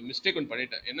ஒரு மிஸ்டேக் ஒன்று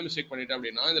பண்ணிட்டேன். என்ன மிஸ்டேக் பண்ணிட்டேன்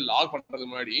அப்படின்னா, இந்த லாக்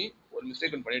பண்றதுக்கு முன்னாடி ஒரு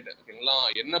மிஸ்டேக் ஒன்று பண்ணிட்டேன். ஓகேங்களா?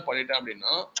 என்ன பண்ணிட்டேன்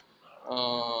அப்படின்னா,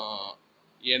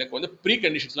 எனக்கு வந்து ப்ரீ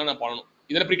கண்டிஷன்ஸ்லாம் நான் பண்ணணும்.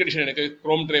 இதெல்லாம் ப்ரீ கண்டிஷன். எனக்கு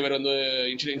குரோம் டிரைவர் வந்து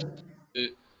இன்ஸ்டாலேஷன்,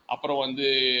 அப்புறம் வந்து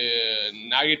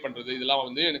நேவிகேட் பண்றது, இதெல்லாம்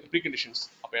வந்து எனக்கு ப்ரீ கண்டிஷன்ஸ்.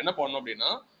 அப்போ என்ன பண்ணணும்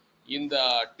அப்படின்னா, இந்த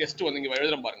டெஸ்ட் வந்து இங்க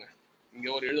எழுதுறேன் பாருங்க. இங்க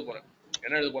ஒரு எழுத போறேன்.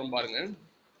 என்ன எழுத போறேன் பாருங்க.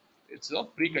 It's the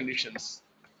pre conditions.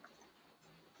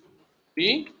 Pre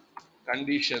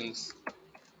conditions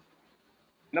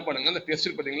என்ன பண்ணுங்க, இந்த டெஸ்ட்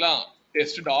இருக்கு பாத்தீங்களா?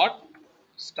 டெஸ்ட் டாட்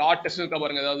ஸ்டார்ட் டெஸ்ட் இருக்கா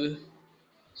பாருங்க. ஏதாவது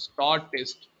ஸ்டார்ட்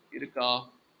டெஸ்ட் இருக்கா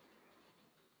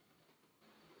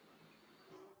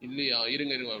இல்லையா?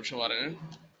 இருங்க ஒரு நிமிஷம் வரேன்.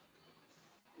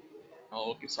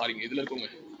 ஓகே, சாரிங்க, இதுல இருக்குங்க,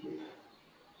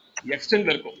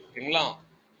 எக்ஸ்டெண்ட்ல இருக்கும். ஓகேங்களா?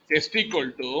 Test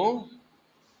equal to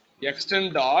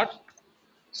extend dot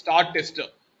start test.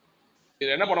 இது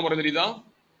என்ன பண்ண போறேன் தெரியுதா?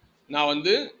 நான்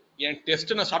வந்து என்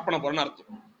டெஸ்ட் நான் ஸ்டார்ட் பண்ண போறேன்னு அர்த்தம்.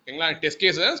 ஓகேங்களா? டெஸ்ட்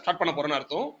கேஸை ஸ்டார்ட் பண்ண போறேன்னு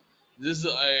அர்த்தம். திஸ்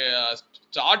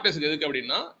ஸ்டார்ட் டெஸ்ட் எதுக்கு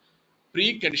அப்படின்னா, ப்ரீ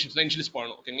கண்டிஷன்ஸ்லாம் இனிஷியலைஸ்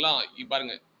பண்ணணும். ஓகேங்களா?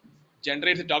 பாருங்க,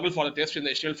 generates a toggle for the test in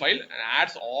the HTML file and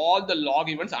adds all the log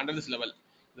events under this level.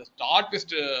 இந்த ஸ்டார்ட்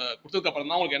டெஸ்ட் கொடுத்ததுக்கு அப்புறம்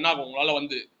தான் உங்களுக்கு என்ன ஆகும், உங்களால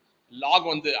வந்து லாக்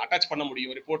வந்து அட்டாச் பண்ண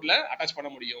முடியும், ரிப்போர்ட்ல அட்டாச் பண்ண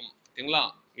முடியும். ஓகேங்களா?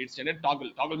 It's generate toggle.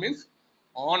 Toggle means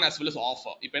on as well as of.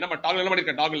 இப்போ என்ன டாகிள் என்ன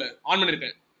பண்ணிருக்கேன், டாகிள் ஆன்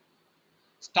பண்ணிருக்கேன்.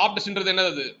 ஸ்டாப் டெஸ்ட்ன்றது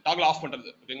என்னது, டாகிள் ஆஃப் பண்றது.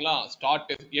 ஓகேங்களா? Start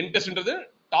test, end டெஸ்ட்ன்றது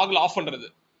toggle of பண்றது.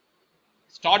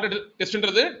 ஸ்டார்ட்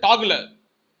டெஸ்ட்ன்றது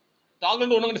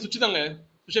டாகிள் ஒண்ணு சுவிட்ச் தாங்க.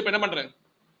 சுவிட்ச் இப்போ என்ன பண்றேன்,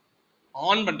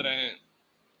 ஆன் பண்றேன்.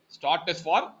 Start test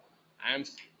for I am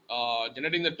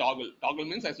generating the toggle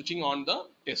means I switching on the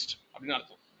test அப்படின்னு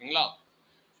அர்த்தம். ஓகேங்களா?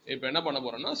 இப்போ என்ன பண்ண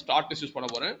போறேன்னா ஸ்டார்ட் டெஸ்ட் யூஸ் பண்ண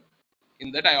போறேன். in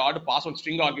that I ought to pass one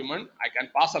string argument. I can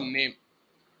pass some name.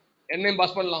 என்ன நேம்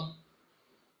பாஸ் பண்ணலாம்,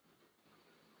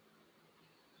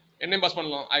 என்ன நேம் பாஸ்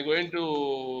பண்ணலாம். I going to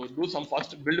do some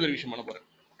first build verification பண்ண போறேன்.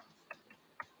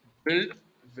 build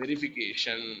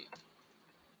verification.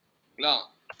 ஓகேங்களா?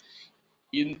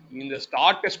 இந்த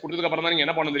ஸ்டார்ட் டெஸ்ட் கொடுத்ததுக்கு அப்புறம் தான் நீங்க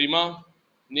என்ன பண்ணணும் தெரியுமா,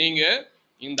 நீங்க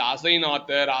இந்த அசைன்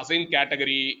ஆத்தர், அசைன்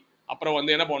கேட்டகரி, அப்புறம்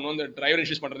வந்து என்ன பண்ணணும், இந்த டிரைவர்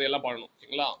இனிஷியலைஸ் பண்றது எல்லாம் பண்ணணும்.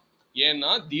 ஓகேங்களா? ஏன்னா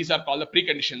these are called the pre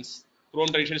conditions.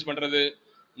 Chrome initialise பண்றது,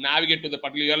 navigate to the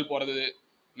particular URL போறது,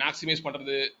 மேக்ஸிமைஸ்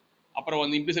பண்றது, அப்புறம்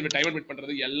வந்து இம்ப்ளிசிட் டைம் அட்மிட்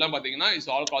பண்றது எல்லாம் பாத்தீங்கன்னா is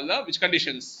all called the which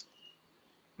conditions,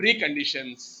 pre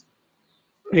conditions.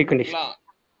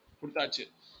 கொடுத்தாச்சு.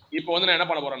 இப்போ வந்து நான் என்ன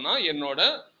பண்ண போறேன்னா என்னோட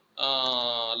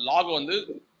லாக் வந்து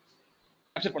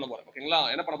கேப்சர் பண்ண போறேன். ஓகேங்களா?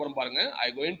 என்ன பண்ண போறேன் பாருங்க. I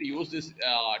going to use this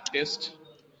test.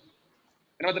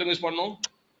 என்ன மெத்தட் யூஸ் பண்ணனும்,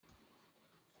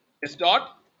 test dot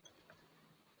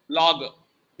log.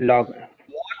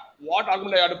 what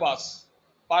argument I have to pass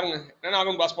பாருங்க. என்ன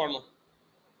ஆர்குமெண்ட் பாஸ் பண்ணனும்,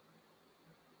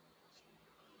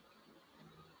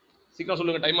 சீக்கிரம்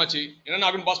சொல்லுங்க, டைம் ஆச்சு. என்ன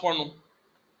ஆர்குமெண்ட் பாஸ் பண்ணனும்,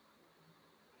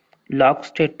 log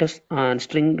status and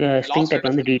string type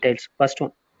வந்து details first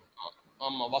one.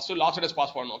 ஆமா, ஃபர்ஸ்ட் லாக் ஸ்டேட்டஸ்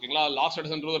பாஸ் பண்ணனும். ஓகேங்களா? லாக்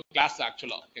ஸ்டேட்டஸ்ன்றது ஒரு கிளாஸ்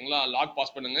ஆக்சுவலா. ஓகேங்களா? லாக்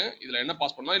பாஸ் பண்ணுங்க. இதுல என்ன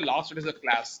பாஸ் பண்ணனும், lock status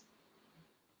class,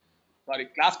 sorry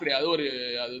class கிடையாது, ஒரு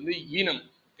அது வந்து ஈனம்.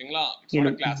 ஓகேங்களா?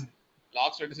 It's class.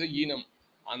 Lock status ஈனம்.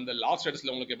 அந்த லாக்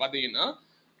ஸ்டேட்டஸ்ல உங்களுக்கு பாத்தீங்கன்னா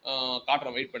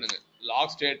காட்டுறேன், வெயிட் பண்ணுங்க.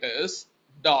 லாக் ஸ்டேட்டஸ்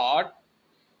டாட்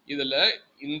இதுல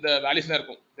இந்த வேல்யூஸ் தான்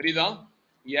இருக்கும், தெரியுதா?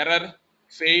 Error,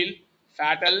 fail,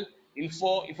 fatal,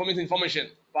 info means information,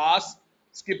 pass,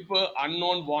 skip,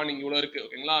 unknown, warning, இவ்வளவு இருக்கு.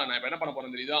 ஓகேங்களா? நான் இப்ப என்ன பண்ண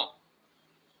போறேன் தெரியுதா,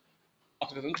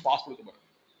 பாஸ் கொடுக்க போறேன்.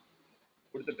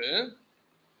 கொடுத்துட்டு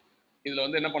இதுல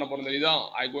வந்து என்ன பண்ண போறோம் தெரியுதா,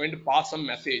 I going to pass some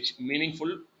message,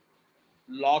 meaningful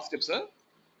lock steps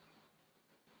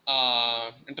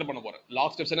enter பண்ண போறேன்.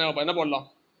 லாக் ஸ்டெப்ஸ் என்ன போடலாம்,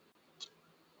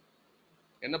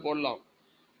 என்ன போடலாம்,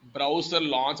 browser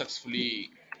launch successfully,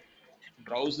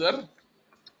 browser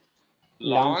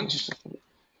launch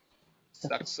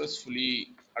successfully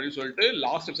அப்படி சொல்லிட்டு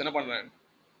லாக் ஸ்டெப்ஸ் என்ன பண்றேன்.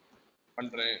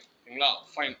 ஓகேங்களா?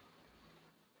 ஃபைன்.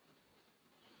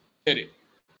 சரி,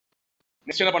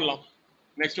 நெக்ஸ்ட் என்ன பண்ணலாம்,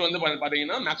 நெக்ஸ்ட் வந்து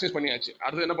பாத்தீங்கன்னா மேக்ஸைஸ் பண்ணியாச்சு.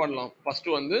 அடுத்து என்ன பண்ணலாம், ஃபர்ஸ்ட்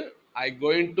வந்து ஐ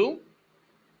கோயிங் டு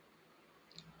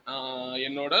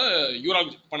என்னோட URL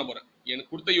பண்ண போறேன்.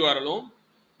 எனக்கு கொடுத்த URL-ம்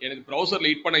எனக்கு ப்ரௌசர்ல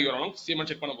ஹிட் பண்ண URL-ம் சேமா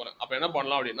செக் பண்ண போறேன். அப்ப என்ன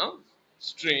பண்ணலாம் அப்படின்னா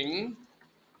string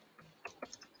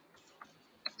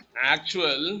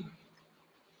actual,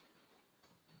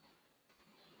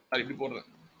 சாரி இப்படி போடுறேன்,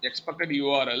 expected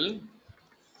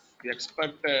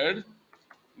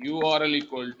URL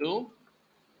equal to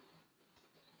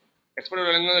expected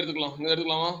URL எங்க எடுத்துக்கலாம், இங்க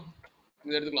எடுத்துக்கலாமா,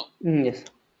 இங்க எடுத்துக்கலாம். எஸ்.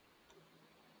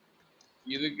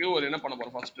 இதுக்கு ஒரு என்ன பண்ண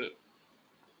போறேன், ஃபர்ஸ்ட்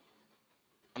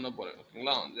பண்ண போறேன்.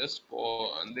 ஓகேங்களா? Just go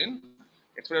and then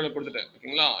expected URL கொடுத்துட்டேன்.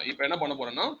 ஓகேங்களா? இப்போ என்ன பண்ண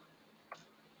போறேன்னா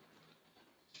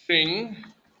string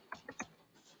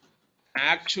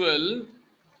actual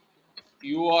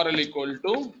URL equal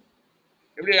to,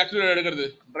 எப்படி actual URL எடுக்கிறது,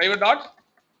 driver dot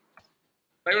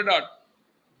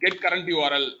get current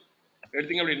URL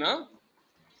எடுத்தீங்க அப்படின்னா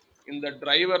இந்த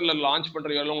டிரைவர்ல லான்ச் பண்ற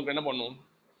URL உங்களுக்கு என்ன பண்ணும்,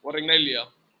 போறீங்களா இல்லையா,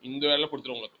 இந்த URL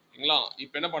கொடுத்துரும் உங்களுக்கு. ஓகேங்களா?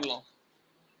 இப்போ என்ன பண்ணலாம்,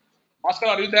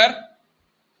 பாஸ்கர் ஆர் யூ தேர்,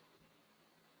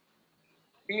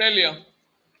 இருக்கீங்களா இல்லையா,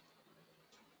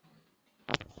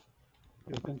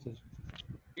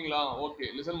 இருக்கீங்களா? ஓகே,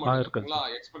 லிசன் பண்ணுங்க. ஓகேங்களா?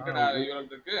 எக்ஸ்பெக்டட் URL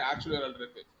இருக்கு, ஆக்சுவல் URL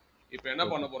இருக்கு. இப்போ என்ன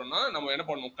பண்ண போறோம்னா நம்ம என்ன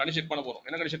பண்ணணும், கண்டிஷன் செக் பண்ண போறோம்.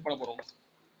 என்ன கண்டிஷன் செக் பண்ண போறோம்,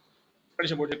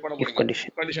 கண்டிஷன் போட்டு செக் பண்ண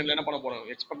போறீங்க. கண்டிஷன்ல என்ன பண்ண போறோம்,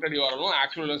 எக்ஸ்பெக்டட் URL-ம்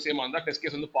ஆக்சுவல் URL சேமா இருந்தா டெஸ்ட்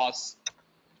கேஸ் வந்து பாஸ்.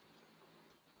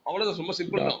 அவ்வளவுதான், ரொம்ப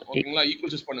சிம்பிள் தான். ஓகேங்களா?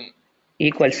 ஈக்குவல் யூஸ் பண்ணுங்க,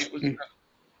 ஈக்குவல்ஸ்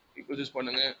யூஸ்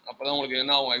பண்ணுங்க. அப்பதான் உங்களுக்கு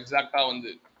என்ன ஆகும், எக்ஸாக்ட்டா வந்து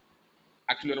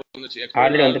ஆக்சுவல் URL வந்துச்சு,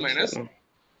 ஆக்சுவல் மைனஸ்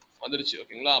வந்துருச்சு.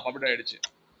 ஓகேங்களா? பப்ளிட் ஆயிடுச்சு.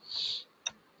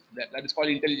 that is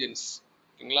called intelligence.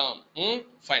 ஓகேங்களா?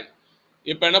 ஃபைன்.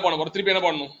 இப்போ என்ன பண்ண போறோம், திருப்பி என்ன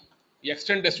பண்ணணும்,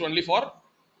 extend test only for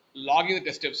logging the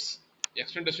test steps.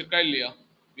 extend test இருக்கா இல்லையா,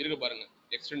 இருக்கு பாருங்க,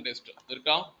 extend test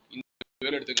இருக்கா, இந்த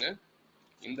வேரியபிள் எடுத்துங்க.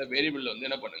 இந்த வேரியபிள்ல வந்து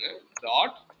என்ன பண்ணுங்க,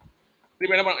 டாட்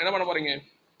திருப்பி என்ன பண்ண போறீங்க,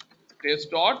 test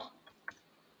dot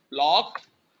log,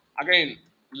 again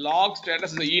log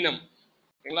status is a enum.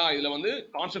 ஓகேங்களா? இதுல வந்து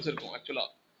கான்செப்ட்ஸ் இருக்கும் ஆக்சுவலா.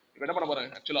 இப்போ என்ன பண்ண போறேன்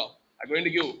ஆக்சுவலா I going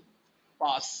to give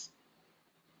pass.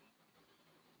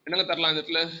 என்னங்க தரலாம் இந்த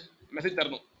இடத்துல? மெசேஜ்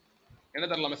தரணும். என்ன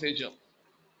தரலாம் message?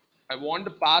 I want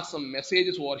to pass some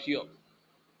messages over here.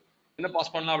 என்ன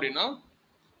பாஸ் பண்ணலாம் அப்படின்னா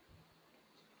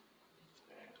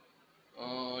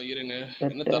இருங்க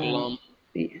என்ன தரலாம்?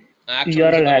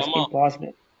 URL has been passed.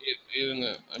 இருங்க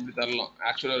அப்படி தரலாம்.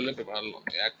 ஆக்சுவல் தரலாம்.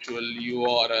 ஆக்சுவல்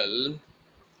URL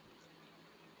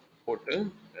போட்டு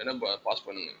என்ன பாஸ்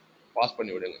பண்ணுங்க, பாஸ்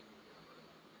பண்ணி விடுங்க.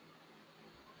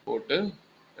 போட்டு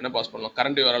என்ன பாஸ் பண்ணலாம்?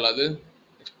 கரண்ட் URL அது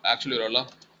ஆக்சுவல் URL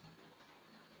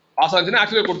பாஸ் ஆச்சுன்னா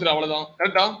ஆக்சுவல் கொடுத்துரு, அவ்வளவுதான்.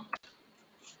 கரெக்டா?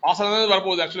 பாஸ் ஆனது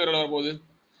வரப்போகுது, ஆக்சுவல் URL வரப்போகுது.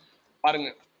 பாருங்க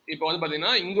இப்போ வந்து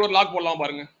பாத்தீங்கன்னா இங்க ஒரு லாக் போடலாம்.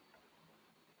 பாருங்க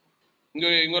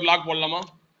இங்க ஒரு லாக் போடலாமா?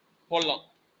 போடலாம்.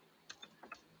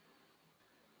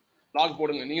 லாக்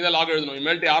போடுங்க. நீங்க தான் லாக் எழுதணும்.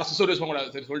 இமெயில்ட்டு யாரும் சிஸ் அவுட் யூஸ்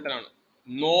பண்ணக்கூடாது. சரி சொல்லிட்டேன் நான்.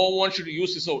 No one should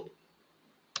use sis out.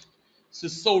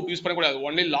 Sis out use பண்ணக்கூடாது.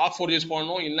 ஒன்லி லாக் ஃபோர் யூஸ்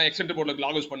பண்ணணும். இல்லைன்னா எக்ஸ்டென்ட் போர்ட்ல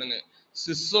லாக் யூஸ் பண்ணுங்க.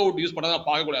 சிஸ் அவுட் யூஸ் பண்ணாத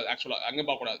பார்க்கக்கூடாது. ஆக்சுவலா அங்கே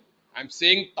பார்க்கக்கூடாது. I am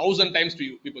saying 1000 times to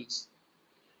you peoples.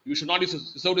 You should not use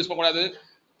sis out use பண்ணக்கூடாது.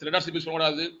 த்ரெடர்ஸ் யூஸ்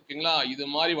பண்ணக்கூடாது. ஓகேங்களா? இது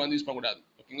மாதிரி வந்து யூஸ் பண்ணக்கூடாது.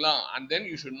 ஓகேங்களா? And then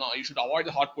you should avoid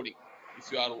the heart coding. If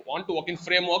you are want to work in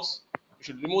frame works you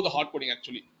should remove the heart coding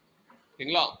actually.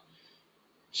 ஓகேங்களா?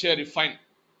 சரி ஃபைன்.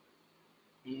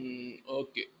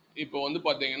 ஓகே. இப்போ வந்து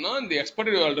பாத்தீங்கன்னா இந்த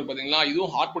எக்ஸ்பெக்டட் URL இருக்கு பாத்தீங்களா,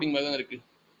 இதுவும் ஹார்ட் கோடிங் மாதிரி தான் இருக்கு.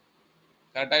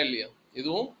 கரெக்டா இல்லையா?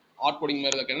 இதுவும் ஹார்ட் கோடிங்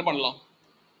மாதிரி இருக்கு. என்ன பண்ணலாம்?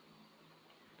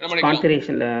 என்ன பண்ணிக்கலாம்?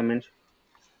 Configurationல மென்ஷன்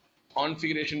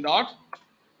கான்ஃபிகரேஷன் டாட்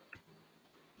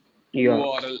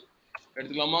URL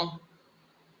எடுத்துக்கலாமா?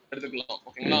 எடுத்துக்கலாம்.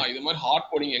 ஓகேங்களா? இது மாதிரி ஹார்ட்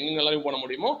கோடிங் எங்கெங்கெல்லாம் பண்ண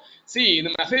முடியுமோ. சி இந்த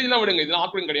மெசேஜ்லாம் விடுங்க, இதெல்லாம்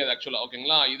ஹார்ட் கோடிங் கிடையாது ஆக்சுவலா.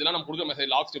 ஓகேங்களா? இதெல்லாம் நம்ம கொடுக்குற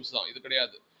மெசேஜ் லாக் ஸ்டெப்ஸ் தான், இது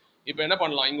கிடையாது. இப்போ என்ன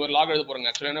பண்ணலாம்? இங்க ஒரு லாக் எழுத போறேங்க.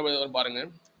 ஆக்சுவலா என்ன எழுத பாருங்க.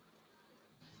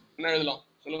 என்ன எழுதலாம்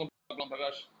சொல்லுங்க பார்க்கலாம்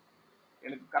பிரகாஷ்.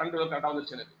 எனக்கு கரண்ட் கரெக்டா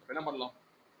வந்துருச்சு. எனக்கு என்ன பண்ணலாம்?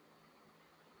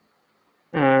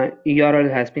 URL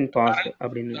has been passed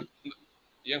அப்படின்னு.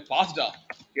 ஏன் பாஸ்டா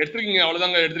எடுத்துருக்கீங்க?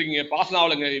 அவ்வளவுதாங்க எடுத்துருக்கீங்க. பாஸ் தான்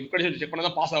ஆகலங்க. இப்போ செக் பண்ணா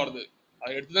தான் பாஸ் ஆகுது.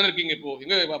 அதை எடுத்து தானே இருக்கீங்க. இப்போ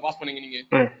எங்க பாஸ் பண்ணீங்க நீங்க?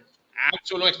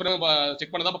 ஆக்சுவலும் எக்ஸ்பெக்ட்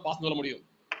செக் பண்ணா தான் பாஸ் சொல்ல முடியும்.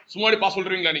 சும்மாடி பாஸ்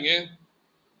சொல்றீங்களா நீங்க?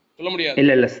 சொல்ல முடியாது.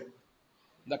 இல்ல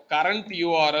the current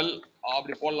URL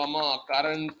அப்படி போடலாமா?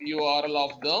 current URL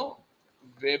of the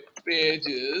web page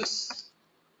is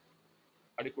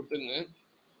அப்படி கொடுத்துங்க.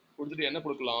 கொடுத்துட்டு என்ன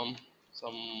கொடுக்கலாம்?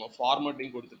 some formatting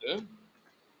கொடுத்துட்டு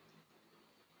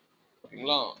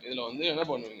ஓகேங்களா? இதுல வந்து என்ன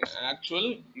பண்ணுவீங்க? ஆக்சுவல்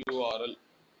URL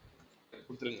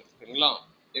கொடுத்துருங்க. ஓகேங்களா?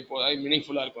 இப்போ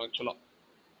மீனிங்ஃபுல்லா இருக்கும் ஆக்சுவலா.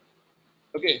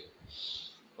 Okay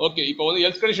okay. இப்போ வந்து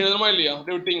எல்ஸ் கண்டிஷன் எழுதணுமா இல்லையா?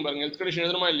 அப்படியே விட்டீங்க பாருங்க. எல்ஸ் கண்டிஷன்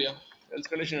எழுதணுமா இல்லையா?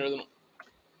 எல்ஸ் கண்டிஷன் எழுதணும்.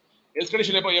 எல்ஸ்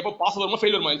கண்டிஷன் எப்போ பாஸ் வருமா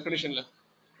ஃபெயில் வருமா?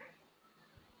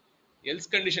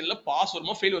 எல்ஸ் கண்டிஷன்ல பாஸ்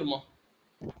வருமா ஃபெயில் வருமா?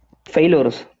 ஃபெயில்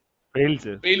வரும்.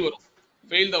 ஃபெயில் வரும்.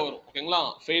 ஃபெயில் தான் வரும். ஓகேங்களா?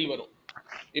 ஃபெயில் வரும்.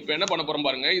 இப்போ என்ன பண்ண போறோம்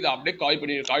பாருங்க. இதை அப்படியே காய்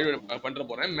பண்ற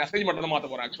போறேன். மெசேஜ் மட்டும் தான் மாத்த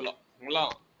போறேன் ஆக்சுவலா. ஓகேங்களா?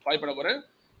 காய் பண்ண போறேன்.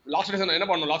 லாக் ஸ்டேட்டஸ் என்ன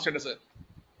பண்ணணும்? லாக் ஸ்டேட்டஸ்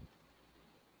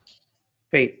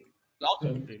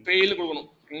ஃபெயில் கொடுக்கணும்.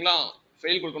 ஓகேங்களா?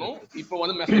 ஃபெயில் கொடுக்கணும். இப்போ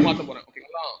வந்து மெசேஜ் மாத்த போறேன்.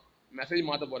 ஓகேங்களா? மெசேஜ்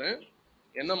மாத்த போறேன்.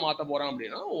 என்ன மாத்த போறேன்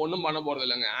அப்படின்னா ஒன்றும் பண்ண போறது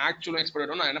இல்லைங்க. ஆக்சுவலும்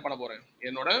எக்ஸ்பெக்டடும் நான் என்ன பண்ண போறேன்?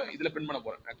 என்னோட இதுல பிரிண்ட் பண்ண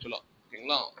போறேன் ஆக்சுவலா.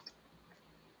 ஓகேங்களா?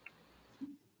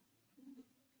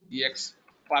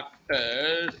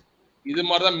 எக்ஸ்பெக்டட் இது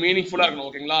மாதிரி தான் மீனிங்ஃபுல்லா இருக்கணும்.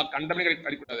 ஓகேங்களா? கண்டமே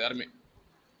கிடைக்கூடாது யாருமே.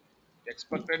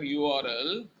 எக்ஸ்பெக்டட் URL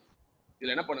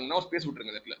இதுல என்ன பண்ணுங்கன்னா ஒரு ஸ்பேஸ்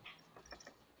விட்டுருங்க. இடத்துல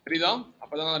தெரியுதா?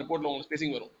 அப்பதான் ரிப்போர்ட்ல உங்களுக்கு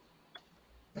ஸ்பேசிங் வரும்.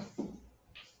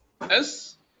 S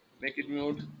make it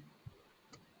mute.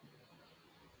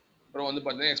 அப்புறம் வந்து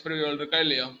பார்த்தீங்கன்னா எக்ஸ்பெக்டட் URL இருக்கா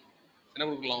இல்லையா? என்ன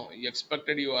கொடுக்கலாம்?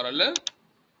 எக்ஸ்பெக்டட் URL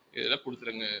இதுல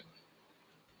கொடுத்துருங்க.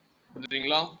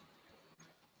 கொடுத்துட்டீங்களா?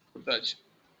 கொடுத்தாச்சு.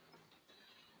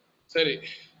 சரி.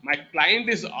 My client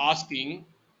is asking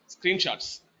screenshots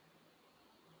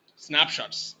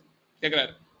snapshots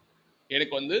கேட்குறாரு.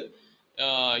 எனக்கு வந்து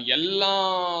எல்லா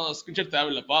ஸ்கிரீன்ஷாட்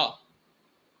தேவையில்லைப்பா,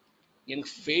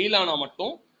 எனக்கு ஃபெயில் ஆனா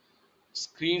மட்டும்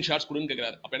ஸ்கிரீன்ஷாட்ஸ் கொடுன்னு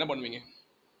கேட்குறாரு. அப்போ என்ன பண்ணுவீங்க?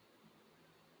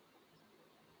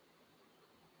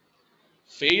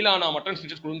 ஃபெயில் ஆனா மட்டும்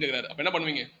ஸ்கிரீன்ஷாட் கொடுன்னு கேட்குறாரு. அப்போ என்ன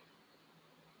பண்ணுவீங்க?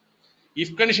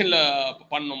 இஃப் கண்டிஷன்ல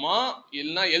பண்ணணுமா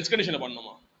இல்லைன்னா எல்ஸ் கண்டிஷன்ல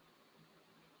பண்ணணுமா?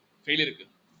 ஃபெயில் இருக்கு.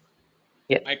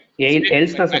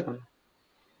 எல்ஸ்ல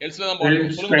தான்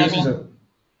பண்ணணும். சொல்லுங்க பார்க்கலாம்.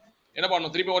 என்ன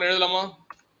பண்ணணும்? திருப்பி ஒரு எழுதலாமா?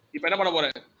 இப்போ என்ன பண்ண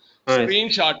போறேன்?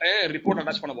 ஸ்கிரீன்ஷாட்டை ரிப்போர்ட்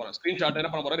அட்டாச் பண்ண போறேன். ஸ்கிரீன்ஷாட் என்ன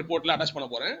பண்ண போறேன்? ரிப்போர்ட்ல அட்டாச் பண்ண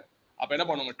போறேன். அப்ப என்ன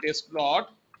பண்ணுங்க? டெஸ்ட் டாட்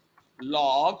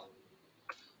லாக்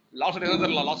ஸ்டேட்டஸ் என்ன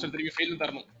தரலாம்? லாக் ஸ்டேட்டஸ் திருப்பி ஃபெயில்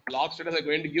தரணும். Lock status I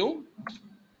going to give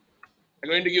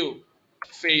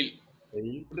fail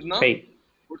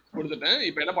கொடுத்துட்டேன்.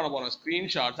 இப்போ என்ன பண்ண போறேன்?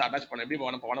 ஸ்கிரீன்ஷாட்ஸ் அட்டாச் பண்ண எப்படி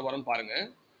பண்ண போறேன்னு பாருங்க.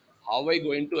 how I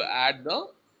going to add the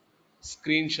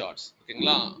screenshots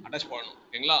ஓகேங்களா அட்டாச் பண்ணணும்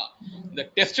ஓகேங்களா இந்த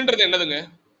டெஸ்ட்ன்றது என்னதுங்க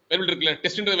வேரியபிள் இருக்குல்ல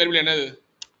டெஸ்ட்ன்றது வேரியபிள் என்னது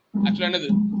ஆக்சுவலா என்னது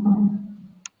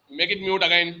make it mute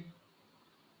again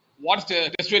watts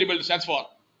test variable stands for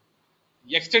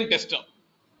extend tester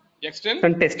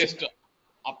extend tester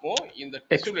அப்போ இந்த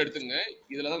டெஸ்ட் வேரியபிள் எடுத்துங்க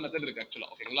இதுல தான் மெத்தட் இருக்கு ஆக்சுவலா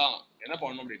ஓகேங்களா என்ன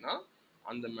பண்ணணும் அப்படின்னா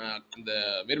அந்த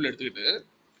வேரியபிள் எடுத்துக்கிட்டு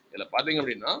இதுல பாத்தீங்க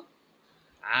அப்படின்னா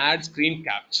ஆட் ஸ்கிரீன்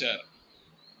கேப்சர்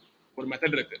ஒரு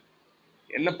மெத்தட் இருக்கு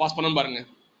என்ன பாஸ் பண்ணணும் பாருங்க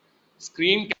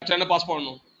ஸ்கிரீன் கேப்சர் என்ன பாஸ்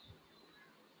பண்ணணும்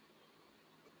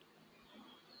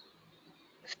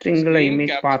ஸ்ட்ரிங்ல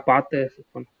இமேஜ் பாத்து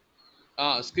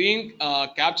ஸ்கிரீன்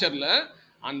கேப்சர்ல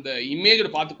அந்த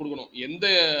இமேஜோட பார்த்து கொடுக்கணும் எந்த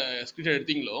ஸ்கிரீன்ஷாட்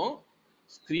எடுத்தீங்களோ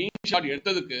ஸ்கிரீன்ஷாட்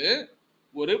எடுத்ததுக்கு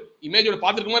ஒரு இமேஜோட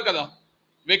பார்த்துருக்குமா இருக்காதா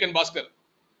wake Bhaskar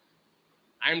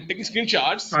I am taking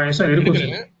screenshots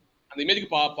எடுக்கிறேன் அந்த இமேஜுக்கு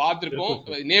பார்த்துருக்கோம்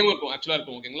நேம் இருக்கும் ஆக்சுவலா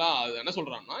இருக்கும் ஓகேங்களா அது என்ன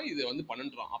சொல்றான்னா இது வந்து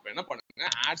பண்ணுறான் அப்ப என்ன பண்ணுங்க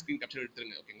ஆட் ஸ்கிரீன் கேப்சர்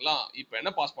எடுத்துருங்க ஓகேங்களா இப்போ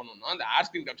என்ன பாஸ் பண்ணணும்னா அந்த ஆட்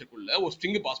ஸ்கிரீன் கேப்சருக்குள்ள ஒரு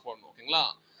ஸ்ட்ரிங் பாஸ் பண்ணணும் ஓகேங்களா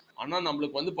ஆனா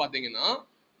நம்மளுக்கு வந்து பாத்தீங்கன்னா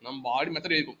நம்ம ஆடி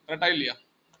மெத்தட் இருக்கும் கரெக்டா இல்லையா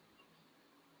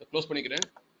க்ளோஸ் பண்ணிக்கிறேன்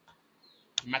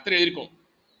மெத்தட் எழுதிருக்கும்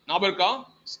ஞாபகம் இருக்கா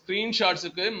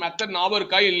ஸ்கிரீன்ஷாட்ஸுக்கு மெத்தட் ஞாபகம்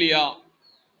இருக்கா இல்லையா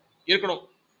இருக்கணும்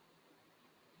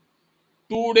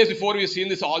 2 days before we seen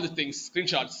this all these things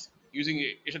screenshots using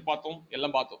it பார்த்தோம்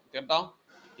எல்லாம் பார்த்தோம் கரெக்டா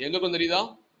எங்க இருக்கும் தெரியுதா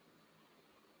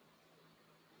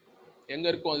எங்க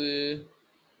இருக்கும் அது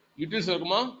யூட்டில்ஸ்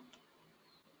இருக்குமா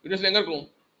யூட்டில்ஸ்ல எங்க இருக்கும்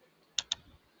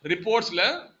ரிப்போர்ட்ஸ்ல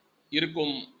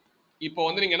இருக்கும் இப்போ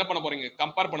வந்து நீங்க என்ன பண்ண போறீங்க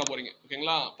கம்பேர் பண்ண போறீங்க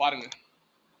ஓகேங்களா பாருங்க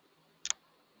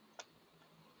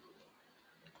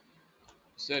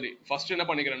சரி ஃபர்ஸ்ட் என்ன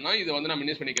பண்ணிக்கிறேன்னா இதை வந்து நான்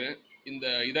மினிமைஸ் பண்ணிக்கிறேன் இந்த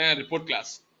இதான் ரிப்போர்ட்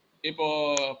கிளாஸ் இப்போ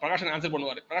பிரகாஷன் ஆன்சர்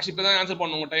பண்ணுவார் பிரகாஷ் இப்போ தான் ஆன்சர்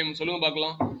பண்ணுங்க டைம் சொல்லுங்க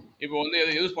பார்க்கலாம் இப்போ வந்து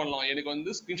எதை யூஸ் பண்ணலாம் எனக்கு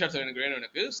வந்து ஸ்கிரீன்ஷாட்ஸ் எனக்கு வேணும்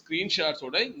எனக்கு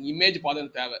ஸ்கிரீன்ஷாட்ஸோட இமேஜ்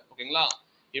பார்த்து தேவை ஓகேங்களா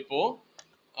இப்போ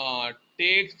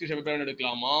டேக் ஸ்கிரீன்ஷாட்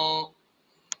எடுக்கலாமா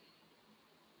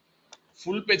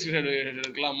ஃபுல் பேஜ் ஸ்கிரீன்ஷாட்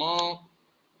எடுக்கலாமா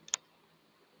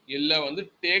இல்ல வந்து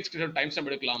டேக் ஸ்கிரீன்ஷாட் டைம்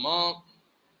ஸ்டாம்ப் எடுக்கலாமா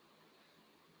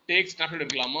டேக் ஸ்னாப்ஷாட்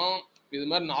எடுக்கலாமா இது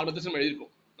மாதிரி 4 மெத்தட்ஸ் நம்ம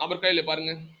எழுதிருக்கோம் ஞாபகம் இருக்கா இல்லையா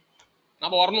பாருங்க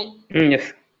ஞாபகம் வரணும்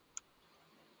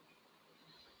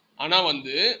ஆனா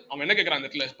வந்து அவன் என்ன கேட்கறான் இந்த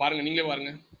இடத்துல பாருங்க நீங்களே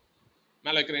பாருங்க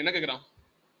மேல வைக்கிறேன் என்ன கேட்கறான்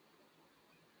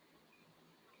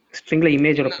ஸ்ட்ரிங்ல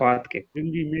இமேஜோட பாத்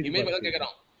இமேஜ் பாத்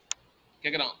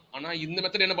கேட்கறான் ஆனா இந்த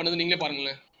மெத்தட் என்ன பண்ணுது நீங்களே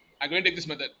பாருங்களேன் I going take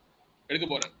this method எடுக்க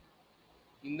போறேன்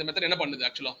இந்த மெத்தட் என்ன பண்ணுது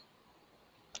ஆக்சுவலா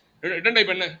ரிட்டர்ன்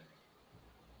டைப் என்ன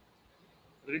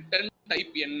ரிட்டர்ன்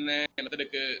டைப் என்ன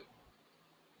மெத்தடுக்கு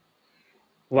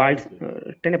void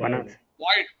ரிட்டர்ன் பண்ணாது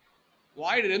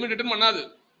void எதுவும் ரிட்டர்ன் பண்ணாது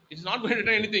it's not going to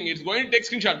return anything it's going to take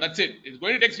screenshot that's it it's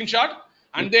going to take screenshot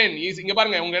and then இங்க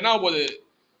பாருங்க உங்க என்ன ஆக போகுது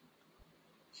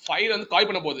ஃபைல் வந்து காப்பி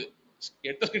பண்ண போகுது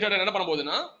எடுத்த ஸ்கிரீன்ஷாட் என்ன பண்ண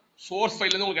போகுதுன்னா சோர்ஸ்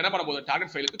ஃபைல்ல இருந்து உங்களுக்கு என்ன பண்ண போகுது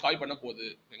டார்கெட் ஃபைலுக்கு காப்பி பண்ண போகுது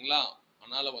ஓகேங்களா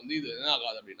அதனால வந்து இது என்ன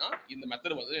ஆகாது அப்படின்னா இந்த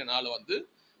மெத்தட் வந்து என்னால வந்து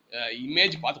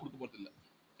இமேஜ் பார்த்து கொடுக்க போறது இல்லை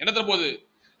என்ன தர போகுது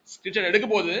ஸ்கிரீன்ஷாட் எடுக்க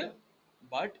போகுது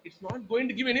but it's not going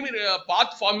to give any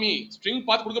path for me string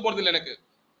பாத் கொடுக்க போறது இல்லை எனக்கு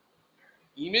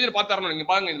இமேஜ் பார்த்து தரணும் நீங்க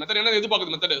பாருங்க இந்த மெத்தட் என்ன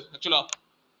எதிர்பார்க்குது மெத்தட் ஆக்சுவலா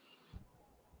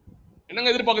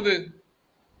என்னங்க எதிர்பார்க்குது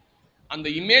அந்த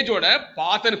இமேஜோட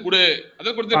பாத் கொடு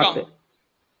அத கொடுத்துட்டான்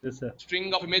string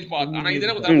of image path ஆனா இது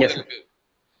என்ன தரப்போகுது எனக்கு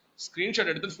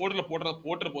ஸ்கிரீன்ஷாட் எடுத்து போட்டோல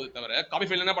போட்ற போது தவிர காப்பி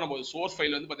ஃபைல் என்ன பண்ண போகுது சோர்ஸ்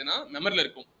ஃபைல் வந்து பாத்தீங்கன்னா மெமரியில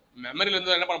இருக்கும் மெமரியில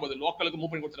இருந்து என்ன பண்ண போகுது லோக்கலுக்கு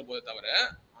மூவ் பண்ணி கொடுத்துற போது தவிர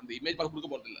அந்த இமேஜ் பாத் கொடுக்க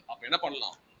போறது இல்ல அப்ப என்ன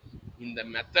பண்ணலாம் இந்த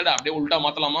மெத்தட அப்படியே உல்டா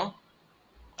மாத்தலாமா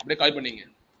அப்படியே காப்பி பண்ணீங்க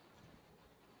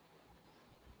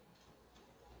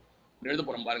எழுத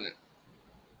போறோம் பாருங்க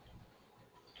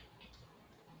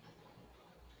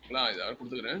இதை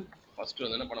கொடுத்துக்கிறேன் ஃபர்ஸ்ட்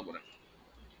வந்து என்ன பண்ண போறேன்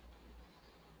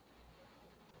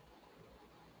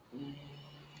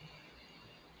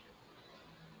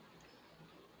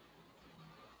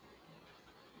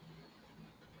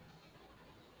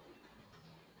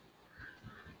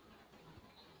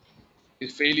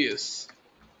is failures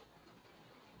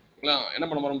என்ன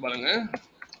பண்ண போறோம் பாருங்க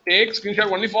take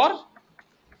screenshot only for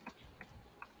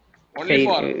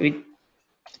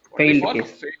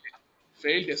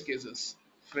failed test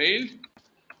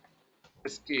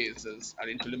cases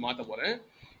அப்படின்னு சொல்லி மாத்த போறேன்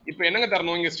இப்போ என்னங்க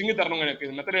தரணும் இங்க ஸ்ட்ரிங் தரணும் எனக்கு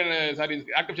இந்த மெத்தட் சாரி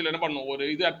ஆக்டிவ் ஷெல் என்ன பண்ணனும் ஒரு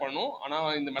இது ஆட் பண்ணனும் ஆனா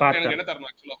இந்த மெத்தட் எனக்கு என்ன தரணும்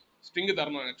ஆக்சுவலா ஸ்ட்ரிங்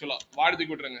தரணும் ஆக்சுவலா வாடி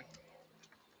தூக்கி விட்டுருங்க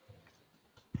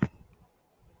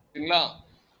சரிங்களா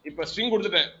இப்போ ஸ்ட்ரிங்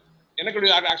கொடுத்துட்டேன்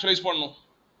எனக்கு ஆக்சுவலைஸ் பண்ணனும்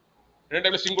ரெண்டு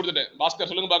டைப்ல ஸ்ட்ரிங் கொடுத்துட்டேன்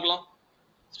பாஸ்கர் சொல்லுங்க பார்க்கலாம்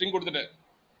ஸ்ட்ரிங் கொடுத்துட்டேன்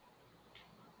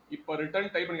இப்போ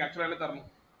ரிட்டர்ன் டைப் எனக்கு ஆக்சுவலா என்ன தரணும்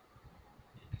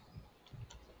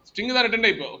ஸ்ட்ரிங் தான் ரிட்டர்ன்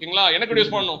டைப் ஓகேங்களா எனக்கு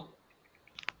யூஸ் பண்ணனும்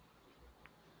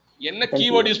என்ன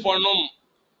கீவேர்ட் யூஸ் பண்ணனும்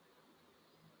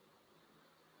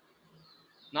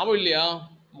ஞாபகம் இல்லையா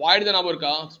வாய்டு தான் ஞாபகம்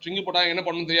இருக்கா? ஸ்ட்ரிங் போட்டா என்ன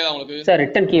பண்ணணும் தெரியாதா உங்களுக்கு? Sir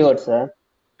return keyword sir.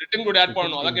 Return code add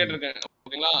பண்ணணும். அதான் கேட்டிருக்கேன்.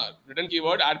 ஓகேங்களா? ரிட்டன்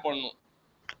கீவேர்ட் ஆட் பண்ணணும்.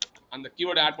 அந்த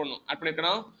கீவேர்ட் ஆட் பண்ணணும். ஆட்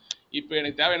பண்ணிருக்கேனா இப்போ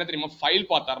எனக்கு தேவை என்ன தெரியுமா? ஃபைல்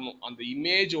பாத் தரணும். அந்த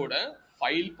இமேஜோட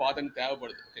ஃபைல் பாத் எனக்கு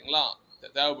தேவைப்படுது. ஓகேங்களா?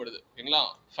 தேவைப்படுது. ஓகேங்களா?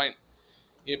 ஃபைன்.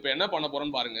 இப்போ என்ன பண்ண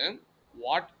போறோம்னு பாருங்க.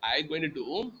 What I going to to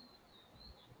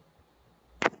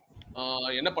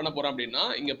என்ன பண்ண போறோம் அப்படின்னா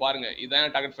இங்க பாருங்க,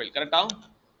 இதான் டார்கெட் ஃபைல். கரெக்டா?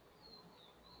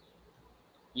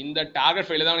 இந்த டார்கெட்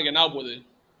ஃபைல தான் எனக்கு என்ன ஆக போகுது?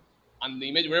 அந்த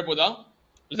இமேஜ் விழ போதா?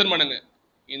 லிசன் பண்ணுங்க.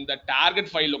 இந்த டார்கெட்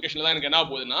ஃபைல் லொகேஷன்ல தான் எனக்கு என்ன ஆக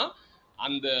போகுதுன்னா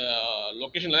அந்த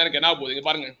லொகேஷன்ல தான் எனக்கு என்ன ஆக போகுது? இங்க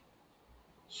பாருங்க,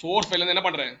 சோர்ஸ் ஃபைல்ல இருந்து என்ன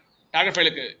பண்றேன்? டார்கெட்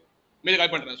ஃபைலுக்கு இமேஜ்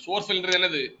காப்பி பண்றேன். சோர்ஸ் ஃபைல்ன்றது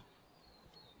என்னது?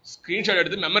 ஸ்கிரீன்ஷாட்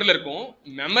எடுத்து மெமரியில் இருக்கும்.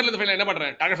 மெமரியில் இந்த ஃபைல் என்ன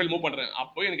பண்றேன்? டார்கெட் ஃபைல் மூவ் பண்றேன்.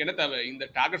 அப்போ எனக்கு என்ன தேவை? இந்த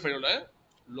டார்கெட் ஃபைலோட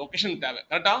லொகேஷன் தேவை.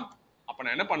 கரெக்டா? அப்ப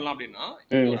நான் என்ன பண்ணலாம் அப்படின்னா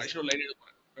ஒரு அடிஷனல் லைன் எழுத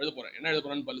போறேன். என்ன எழுத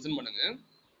போறேன்னு லிசன் பண்ணுங்க.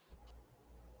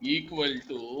 ஈக்குவல்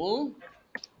டு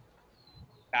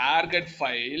டார்கெட்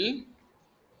ஃபைல்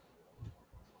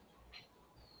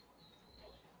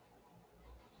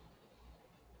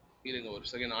இருங்க ஒரு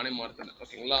செகண்ட், நானே மார்த்தேன்.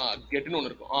 ஓகேங்களா? கெட்னு ஒன்று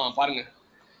இருக்கும். பாருங்க,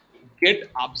 get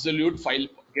absolute file,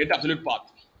 get absolute பாத்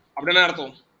அப்படின்னா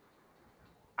அர்த்தம்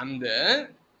அந்த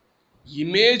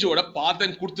இமேஜோட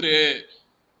பாத்தன் கொடுத்துரு,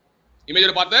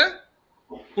 இமேஜோட பாத்த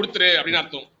கொடுத்துரு அப்படின்னு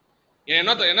அர்த்தம்.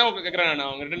 என்ன கேட்கறேன்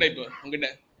நான் உங்க ரிட்டன் டைப் உங்ககிட்ட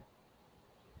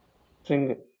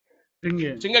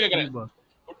ஸ்ட்ரிங் கேட்கறேன்,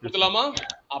 கொடுத்துலாமா?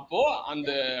 அப்போ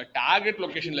அந்த டார்கெட்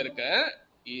லொகேஷன்ல இருக்க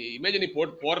இமேஜ் நீ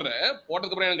போட்டதுக்கு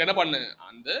அப்புறம் எனக்கு என்ன பண்ணு?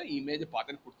 அந்த இமேஜ்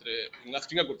பாத்தன் கொடுத்துரு,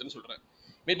 ஸ்ட்ரிங்கா கொடுத்துன்னு சொல்றேன்.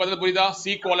 இமேஜ் பார்த்தது புரியுதா?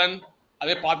 சி கோலன்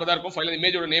அதே பார்த்ததா இருக்கும். ஃபைல்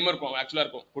இமேஜோட நேம் இருக்கும், ஆக்சுவலா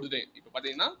இருக்கும், கொடுத்துட்டேன். இப்போ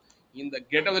பாத்தீங்கன்னா இந்த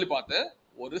கெட் வந்து பார்த்து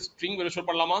ஒரு ஸ்ட்ரிங் வேல்யூ ஸ்டோர்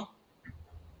பண்ணலாமா?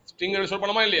 ஸ்ட்ரிங் வேல்யூ ஸ்டோர்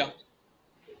பண்ணலாமா இல்லையா?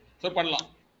 ஸ்டோர் பண்ணலாம்.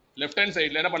 லெஃப்ட் ஹேண்ட்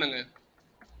சைடுல என்ன பண்ணுங்க,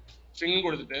 ஸ்ட்ரிங்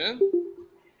கொடுத்துட்டு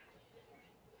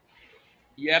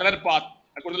எரர் பாத்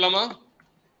கொடுத்துடலாமா?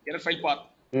 எரர் ஃபைல் பாத்,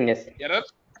 எரர்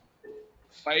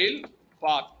ஃபைல்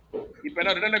பாத். இப்போ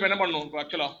என்ன ரிட்டர்ன் டைப் என்ன பண்ணணும்? இப்போ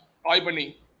ஆக்சுவலா காப்பி பண்ணி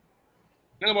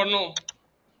என்ன பண்ணணும்?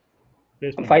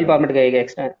 ஃபைல் ஃபார்மேட்டுக்கு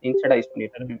எக்ஸ்ட்ரா இன்ஸ்டெட் யூஸ்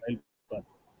பண்ணிட்டேன்.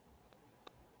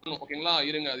 ஓகேங்களா?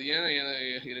 இருங்க, அது ஏன்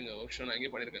இருங்க ஒரு விஷயம் நான்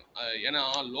எங்கே பண்ணியிருக்கேன். ஏன்னா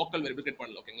லோக்கல் வேரியபிள் கிரியேட்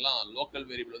பண்ணல. ஓகேங்களா? லோக்கல்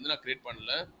வேரியபிள் வந்து நான் கிரியேட்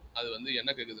பண்ணல. அது வந்து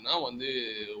என்ன கேட்குதுன்னா வந்து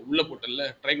உள்ள போட்டல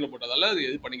ட்ரைக்குள்ள போட்டதால அது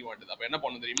எது பண்ணிக்க மாட்டேது. அப்போ என்ன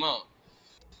பண்ணணும் தெரியுமா?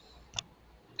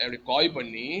 அப்படி காப்பி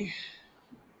பண்ணி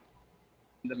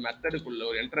இந்த மெத்தடுக்குள்ள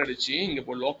ஒரு என்டர் அடிச்சு இங்க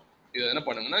போ இதை என்ன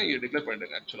பண்ணுங்கன்னா இது டிக்ளேர்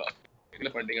பண்ணிடுங்க. ஆக்சுவலா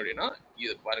டிக்ளேர் பண்ணிட்டீங்க அப்படின்னா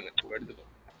இது பாருங்க எடுத்துக்கோ.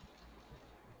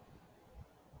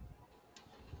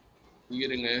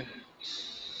 இருங்க,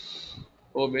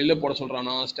 வெளில போட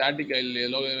சொல்றானா? Static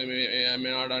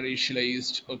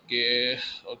initialised. Okay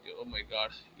okay. Oh my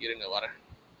God, இருங்க வரேன்.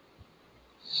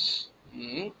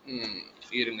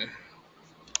 இருங்க,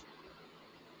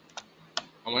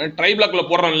 அவன் ட்ரை பிளாக்ல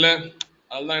போடுறான்ல,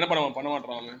 அதுதான் என்ன பண்ண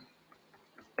மாட்டான், அவன்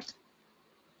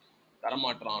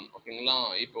தரமாட்டான். ஓகேங்களா?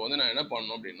 இப்போ வந்து நான் என்ன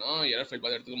பண்ணணும் அப்படின்னா எரர் ஃபைல்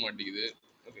பார்த்து எடுத்துக்க மாட்டேங்குது.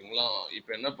 ஓகேங்களா? இப்போ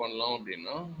என்ன பண்ணலாம்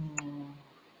அப்படின்னா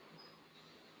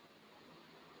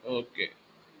ஓகே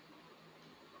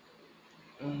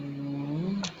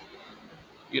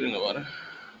இருங்க வரேன்.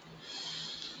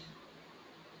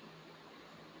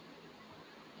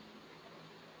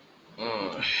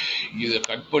 இதை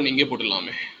கட் பண்ணி இங்கே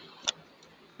போட்டுடலாமே.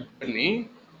 கட் பண்ணி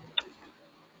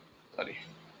சாரி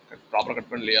ப்ராப்பரா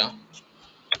கட் பண்ணலையா?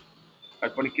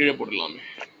 கட் பண்ணி கீழே போட்டுடலாமே.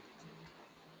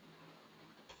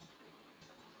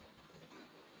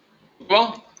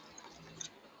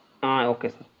 Okay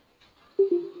sir.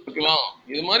 ஓகேவா?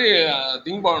 இது மாதிரி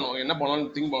திங்க் பண்ணணும், என்ன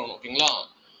பண்ணணும் திங்க் பண்ணணும். ஓகேங்களா?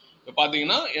 இப்போ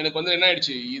பார்த்தீங்கன்னா எனக்கு வந்து என்ன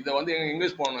ஆயிடுச்சு, இதை வந்து எங்க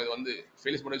யூஸ் பண்ணணும்? இது வந்து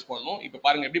ஃபெயிலிஸ் பண்ண யூஸ் பண்ணணும். இப்போ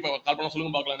பாருங்க எப்படி கால் பண்ணலாம்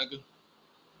சொல்லுங்க பார்க்கலாம். எனக்கு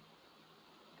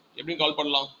எப்படி கால்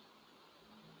பண்ணலாம்?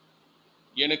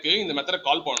 எனக்கு இந்த மெத்தடை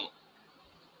கால் பண்ணணும்.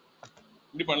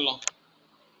 எப்படி பண்ணலாம்?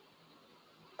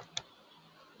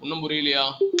 ஒன்றும் புரியலையா?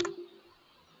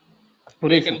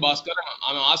 Bhaskar,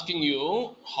 I'm asking you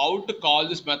how to call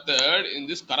this method in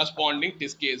this corresponding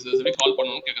test cases. எப்படி கால்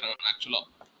பண்ணனும் கேக்குறாங்க. ஆக்சுவலா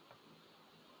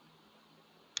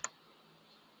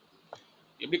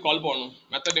எப்படி கால் பண்ணனும்?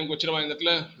 மெத்தட் நேம் வச்சிரவா இந்த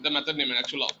இடத்துல, இந்த மெத்தட் நேம்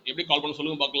ஆக்சுவலா எப்படி கால் பண்ணனும்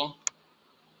சொல்லுங்க பார்க்கலாம்.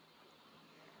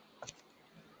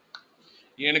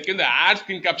 எனக்கு இந்த add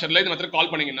string captureல இந்த மெத்தட்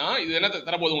கால் பண்ணீங்கன்னா இது என்ன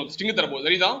தர போகுது? உங்களுக்கு ஸ்ட்ரிங் தர போகுது.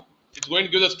 சரிதா? It's going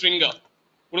to give the string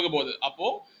கொடுக்க போகுது. அப்போ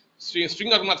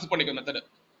ஸ்ட்ரிங் ஆர்குமென்ட் அக்செப்ட் பண்ணிக்க மெத்தட்.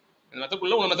 இந்த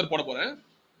மெத்தட்க்குள்ள ஒரு மெத்தட் போட போறேன்.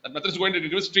 that method is going to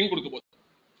give string கொடுக்க போகுது.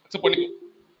 அக்செப்ட் பண்ணிக்கோ.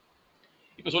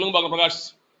 இப்போ சொல்லுங்க பார்க்கலாம் Prakash,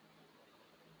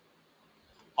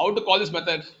 how to call this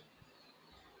method?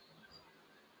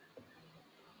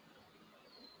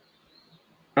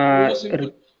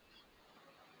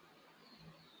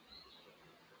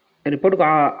 ரிப்போர்ட்டுக்கு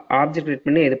object create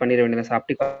பண்ணி இது பண்ணிட வேண்டியது சார்.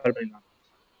 அப்படி கால் பண்ணிடலாம்.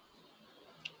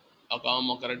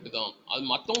 ஆமா கரெக்ட் தான். அது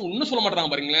மத்தவங்க இன்னும் சொல்ல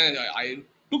மாட்டாங்க பாருங்களேன். I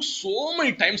took so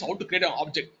many times how to create an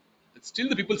object. Still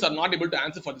the people are not able to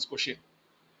answer for this question.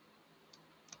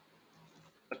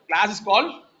 The class is called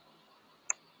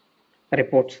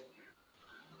reports.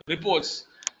 reports.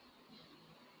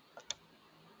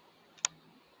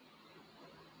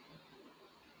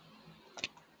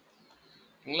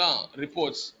 ஓகேங்களா?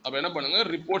 reports. அப்ப என்ன பண்ணுங்க,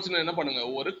 reportsனா என்ன பண்ணுங்க,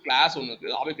 ஒரு கிளாஸ் ஒண்ணுக்கு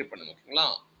ஆப்ஜெக்ட் கிரியேட் பண்ணுங்க. ஓகேங்களா?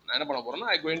 நான் என்ன பண்ண போறேன்னா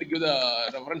I going to give the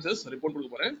references report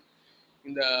கொடுக்க போறேன்.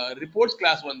 இந்த reports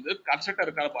class வந்து கன்ஸ்ட்ரக்டர்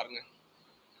இருக்கா பாருங்க.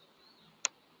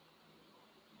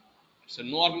 So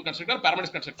no argument constructor,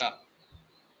 parameter constructor.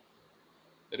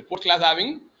 The report class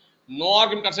having no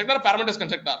argument constructor, parameter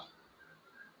constructor.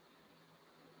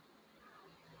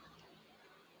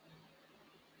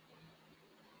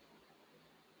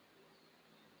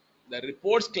 The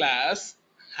reports class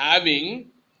having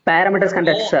parameters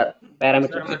constructor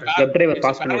parameter WebDriver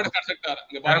pass parameter பண்ணிருக்கோம். constructor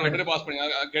இங்க பாருங்க WebDriver pass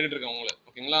பண்ணுங்க. கேட்டிட்டு இருக்கேன் உங்களை.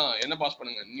 ஓகேங்களா? என்ன பாஸ்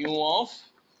பண்ணுங்க, new of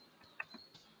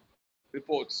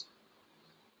reports.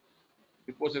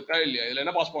 reports இருக்கா இல்லையா? இதுல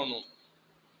என்ன பாஸ் பண்ணனும்?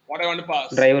 what I want to pass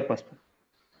driver pass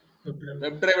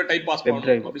WebDriver type pass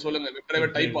பண்ணனும். அப்படி சொல்லுங்க, WebDriver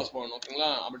type பாஸ் பண்ணனும். ஓகேங்களா?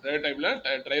 அப்ப driver typeல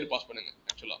driver பாஸ் பண்ணுங்க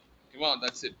ஆக்சுவலா. ஓகேவா?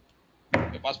 that's it.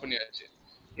 இங்க பாஸ் பண்ணியாச்சு.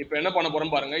 இப்போ என்ன பண்ண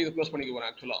போறோம் பாருங்க, இது க்ளோஸ் பண்ணிக்க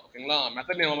போறேன் ஆக்சுவலா. ஓகேங்களா?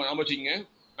 மெத்தட் நேம் ஞாபகம் வச்சுக்கங்க.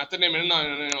 மெத்தட் நேம் என்ன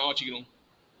ஞாபகம் வச்சுக்கணும்?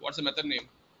 What's the method name?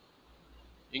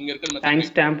 இங்க இருக்க method time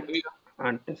stamp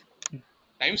and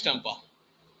time ஸ்டாம்பா?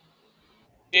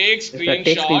 take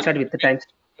screenshot with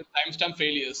time stamp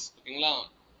failures. ஓகேங்களா?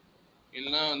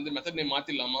 இல்லனா வந்து மெத்தட் நேம்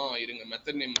மாத்திடலாமா? இருங்க,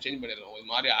 மெத்தட் நேம் சேஞ்ச் பண்ணிடுறோம். ஒரு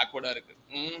மாதிரி ஆக்வர்டா இருக்கு.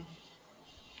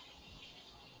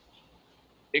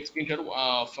 take screenshot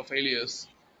for failures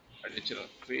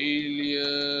அடிச்சிரோம்.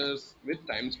 failures with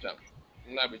time stamp.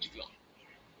 நல்லா வெச்சுக்கலாம்.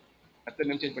 மெத்தட்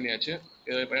நேம் சேஞ்ச் பண்ணியாச்சு.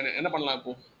 இப்போ என்ன பண்ணலாம்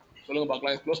இப்போ சொல்லுங்க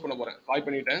பார்க்கலாம். க்ளோஸ் பண்ண போறேன். காப்பி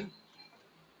பண்ணிட்டேன்.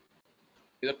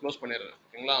 இதை க்ளோஸ் பண்ணிடுறேன்.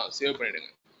 ஓகேங்களா? சேவ் பண்ணிடுங்க.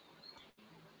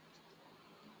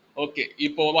 ஓகே,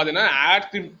 இப்போ பார்த்தீங்கன்னா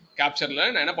ஆக்டிவ் கேப்சர்ல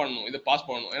நான் என்ன பண்ணணும், இதை பாஸ்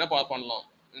பண்ணணும். என்ன பாஸ் பண்ணலாம்?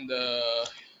 இந்த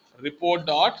ரிப்போர்ட்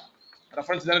டாட்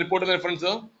ரெஃபரன்ஸ் தான். ரிப்போர்ட் தான் ரெஃபரன்ஸ்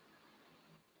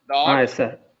டாட்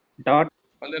sir dot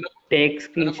வந்து என்ன take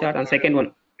screenshot and second one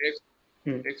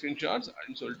take screenshots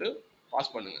அப்படின்னு சொல்லிட்டு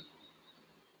பாஸ் பண்ணுங்க.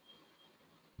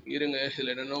 இருங்க,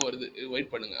 இதுல என்னென்ன வருது,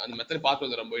 வெயிட் பண்ணுங்க. அந்த மெத்தட் பார்த்து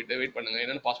வந்துடுறேன். போயிட்டு வெயிட் பண்ணுங்க,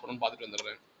 என்னென்ன பாஸ் பண்ணணும்னு பார்த்துட்டு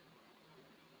வந்துடுறேன்.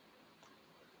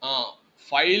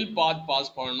 ஃபைல் பாத்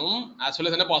பாஸ் பண்ணணும். as well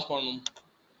as என்ன பாஸ் பண்ணணும்?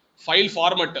 File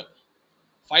format.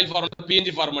 File format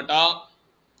PNG ஃபார்மட்டா?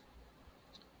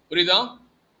 புரியுதா?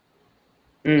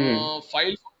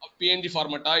 ஃபைல் PNG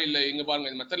ஃபார்மட்டா இல்ல இங்க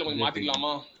பாருங்க, இந்த மெத்தட்ல கொஞ்சம்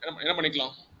மாத்திக்கலாமா? என்ன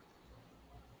பண்ணிக்கலாம்?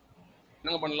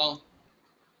 என்னங்க பண்ணலாம்?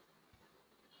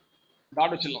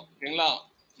 டாட் வச்சிடலாம். ஓகேங்களா?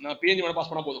 நான் PNG மட்டும் பாஸ்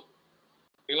பண்ணா போதும்.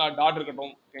 ஓகேங்களா? டாட்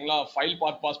இருக்கட்டும். ஓகேங்களா? ஃபைல்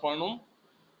பாத் பாஸ் பண்ணணும்.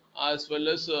 as well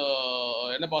as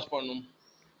என்ன பாஸ் பண்ணணும்?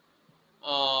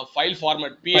 ஃபைல்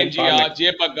ஃபார்மட் PNG-ஆ,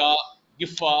 JPEG-ஆ,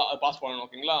 GIF-ஆ அது பாஸ் பண்ணணும்.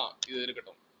 ஓகேங்களா? இது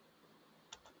இருக்கட்டும்.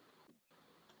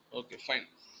 Okay fine.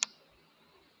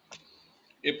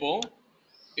 இப்போ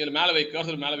இதுல மேல வை,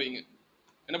 கர்சர் மேல வைங்க.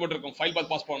 என்ன போட்டுருக்கோம்? ஃபைல்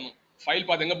பாத் பாஸ் பண்ணணும். ஃபைல்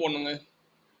பாத் எங்க போடணுங்க?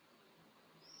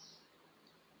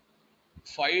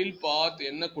 ஃபைல் பாத்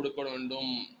என்ன கொடுக்க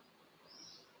வேண்டும்?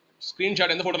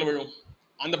 ஸ்கிரீன்ஷாட் எந்த போட்டோல விழும்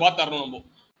அந்த பாத் தரணும். நம்ம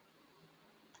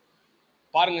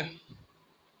பாருங்க,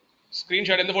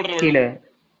 ஸ்கிரீன்ஷாட் எந்த போட்டோல விழும்?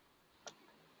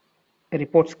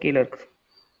 ரிப்போர்ட்ஸ் கீழ இருக்கு.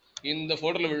 இந்த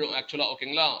ஃபோல்டர்ல விழும் ஆக்சுவலா.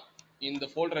 ஓகேங்களா? இந்த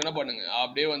ஃபோல்டர் என்ன பண்ணுங்க,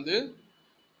 அப்படியே வந்து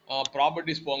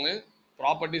ப்ராப்பர்ட்டிஸ் போங்க.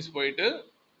 ப்ராப்பர்ட்டிஸ் போயிட்டு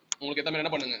உங்களுக்கு ஏத்த மாதிரி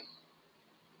என்ன பண்ணுங்க,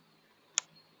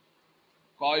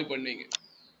 காப்பி பண்ணீங்க.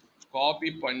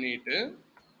 காப்பி பண்ணிட்டு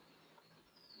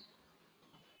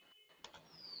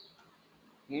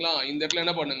இந்த இடத்துல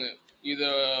என்ன பண்ணுங்க,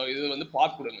 இது வந்து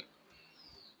பாத் கொடுங்க.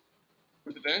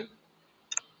 கொடுத்துட்டேன்.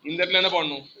 இந்த இடத்துல என்ன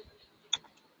பண்ணணும்?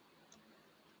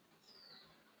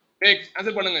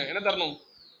 ஆன்சர் பண்ணுங்க. என்ன தரணும்?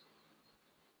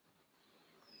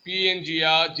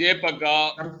 PNG-ஆ, JPEG-ஆ,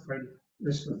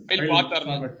 ஃபைல் பாத்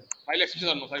தரணும். ஃபைல்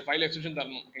எக்ஸ்டென்ஷன் தரணும். சாரி, ஃபைல் எக்ஸ்டென்ஷன்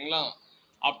தரணும். ஓகேங்களா?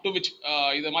 அப் டு விச்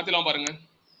இதை மாத்திடலாம் பாருங்க.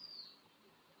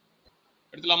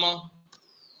 எடுத்துலாமா?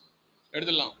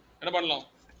 எடுத்துடலாம். என்ன பண்ணலாம்?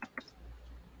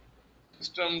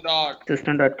 system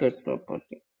dot get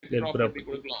property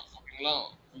கொடுக்கலாம். ஓகேங்களா?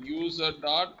 user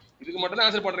dot இதுக்கு மட்டும் தான்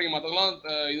ஆன்சர் பண்றீங்க, மத்ததெல்லாம்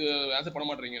இது ஆன்சர் பண்ண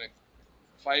மாட்டீங்க. எனக்கு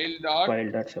file dot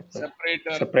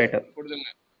separator கொடுத்துங்க.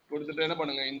 கொடுத்துட்டு என்ன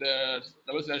பண்ணுங்க, இந்த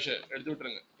டபுள் ஸ்லாஷ் எடுத்து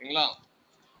விட்டுருங்க. ஓகேங்களா?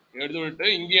 எடுத்து விட்டு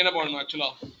இங்கே என்ன பண்ணணும் ஆக்சுவலா?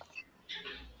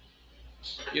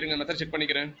 இருங்க, மெத்தட் செக்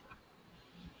பண்ணிக்கிறேன்.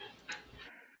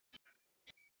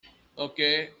 ஓகே,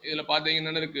 இதுல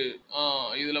பாத்தீங்கன்னா என்ன இருக்கு?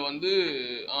 இதுல வந்து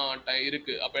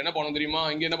இருக்கு. அப்ப என்ன பண்ணணும் தெரியுமா?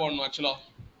 இங்க என்ன பண்ணணும் ஆக்சுவலா?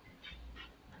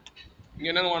 இங்க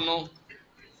என்ன பண்ணணும்?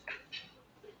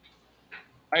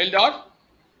 File dot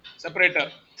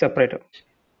separator separator.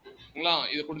 சரிங்களா?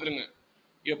 இதை கொடுத்துருங்க.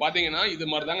 இப்போ பார்த்தீங்கன்னா இது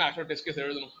மாதிரி தாங்க ஆக்சுவலாக டெஸ்ட் கேஸ்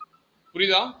எழுதணும்.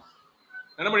 புரியுதா?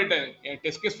 என்ன பண்ணிட்டேன், என்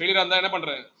டெஸ்ட் கேஸ் ஃபெயிலியர் இருந்தால் என்ன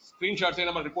பண்ணுறேன், ஸ்க்ரீன்ஷாட்ஸை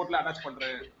நம்ம ரிப்போர்ட்டில் அட்டாச்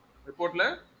பண்ணுறேன். வெயிட்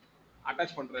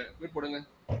போடுங்க.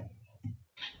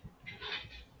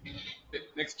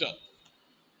 நெக்ஸ்ட்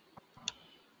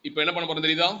இப்போ என்ன பண்ண போறேன்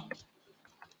தெரியுதா?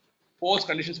 போஸ்ட்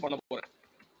கண்டிஷன்ஸ் பண்ண போறேன்.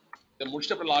 இதை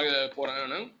முடிச்சுட்டு அப்புறம் போறேன்.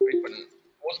 வெயிட் பண்ணுங்க.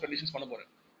 போஸ்ட் கண்டிஷன்ஸ் பண்ண போறேன்.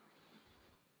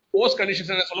 போஸ்ட்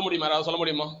கண்டிஷன்ஸ் என்ன சொல்ல முடியுமா? யாராவது சொல்ல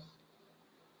முடியுமா?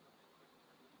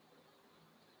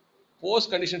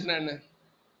 போஸ்ட் கண்டிஷன்ஸ்னா என்ன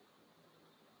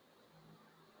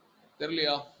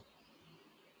தெரியலையா?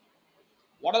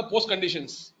 What are the post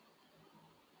conditions?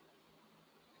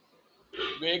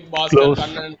 Wake, Bhaskar,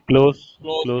 Kannan, close,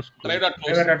 driver dot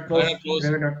close,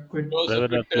 driver dot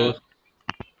quit.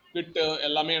 quit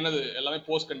எல்லாமே என்னது, எல்லாமே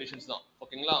போஸ்ட் கண்டிஷன்ஸ் தான்.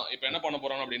 ஓகேங்களா? இப்போ என்ன பண்ண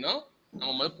போறோம் அப்படின்னா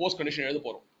நம்ம வந்து போஸ்ட் கண்டிஷன் எழுத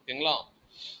போறோம். ஓகேங்களா?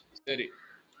 சரி,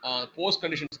 போஸ்ட்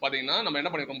கண்டிஷன்ஸ் பார்த்தீங்கன்னா நம்ம என்ன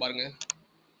பண்ணிருக்கோம் பாருங்க.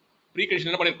 ப்ரீ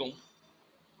கண்டிஷன் என்ன பண்ணிருக்கோம்,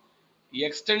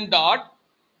 எக்ஸ்டெண்ட் டாட்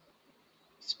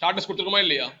ஸ்டார்டஸ் கொடுத்துருக்கோமா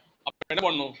இல்லையா? அப்போ என்ன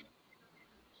பண்ணணும்,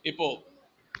 இப்போ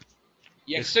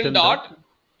எக்ஸ்டெண்ட் டாட்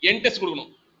என் டெஸ்ட்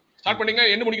கொடுக்கணும். ஸ்டார்ட் பண்ணீங்க,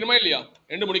 எண்டு முடிக்கணுமா இல்லையா?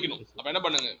 எண்டு முடிக்கணும். அப்ப என்ன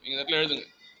பண்ணுங்க, நீங்க இடத்துல எழுதுங்க.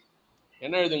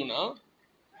 என்ன எழுதுங்கன்னா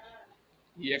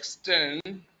எக்ஸ்டெண்ட்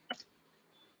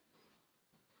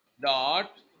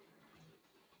டாட்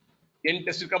என்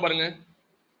டெஸ்ட் இருக்கா பாருங்க.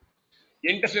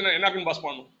 என் டெஸ்ட் என்ன ஆர்குமெண்ட் பாஸ்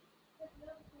பண்ணணும்.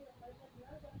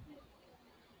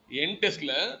 என்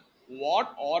டெஸ்ட்ல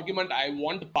what argument I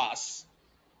want pass.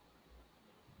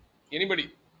 Anybody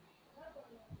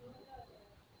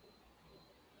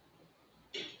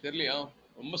தெரியலையா?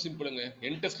 ரொம்ப சிம்பிளுங்க.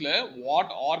 என் டெஸ்ட்ல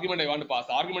what argument I want pass.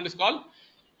 Argument is call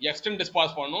extend test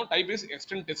pass பண்ணணும். Type is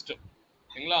extend test.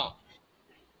 சரிங்களா?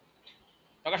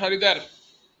 பிரகாஷ் ஹரிதர்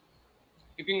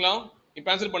இருக்கீங்களா? இப்ப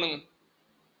ஆன்சர் பண்ணுங்க.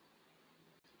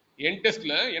 என்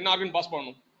டெஸ்ட்ல என்ன ஆர்குமெண்ட் பாஸ்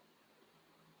பண்ணணும்?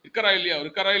 இருக்காரா இல்லையா?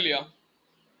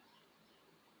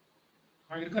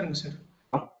 இருக்காருங்க சார்.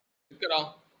 இருக்கறா?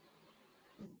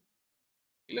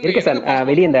 இருக்கு சார்.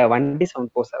 வெளிய இந்த வண்டி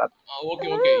சவுண்ட் போ சார். ஓகே.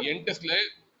 என்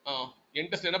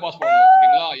டெஸ்ட்ல என்ன பாஸ் பண்ணணும்?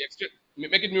 ஓகேங்களா?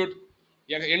 Make it mute.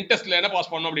 என் டெஸ்ட்ல என்ன பாஸ்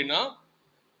பண்ணணும் அப்படின்னா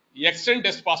எக்ஸ்டெண்ட்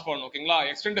டெஸ்ட் பாஸ் பண்ணணும். ஓகேங்களா?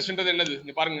 எக்ஸ்டெண்ட் டெஸ்ட்ன்றது என்னது,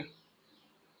 இங்க பாருங்க.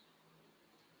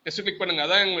 டெஸ்ட் கிளிக் பண்ணுங்க.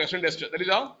 அதான் எங்க எக்ஸ்டெண்ட் டெஸ்ட்.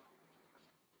 தெரியுதா?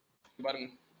 பாருங்க.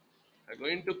 I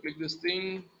going to click this thing.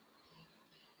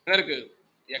 என்ன இருக்கு?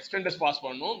 எக்ஸ்டெண்ட் டெஸ்ட் பாஸ்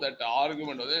பண்ணணும். தட்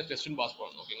ஆர்குமெண்ட் வந்து டெஸ்ட் பாஸ்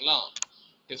பண்ணணும். ஓகேங்களா?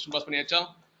 டெஸ்ட் பாஸ் பண்ணியாச்சா?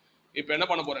 இப்போ என்ன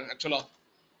பண்ண போறேன், ஆக்சுவலா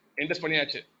என் டெஸ்ட்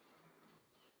பண்ணியாச்சு.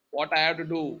 What I have to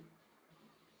two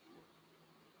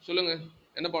சொல்லுங்க.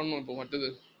 என்ன பண்ணணும் இப்போ? அடுத்தது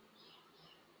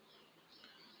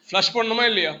ஃப்ளஷ் பண்ணணுமா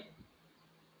இல்லையா?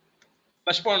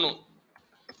 ஃப்ளஷ் பண்ணணும்.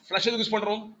 ஃப்ளஷ் எதுக்கு யூஸ்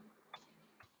பண்றோம்?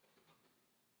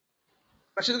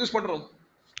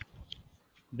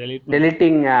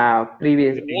 deleting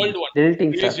previous old one, deleting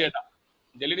previous sir. data.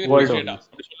 Deleting the previous data.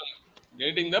 அப்படி சொல்லுங்க.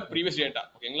 Deleting the previous data.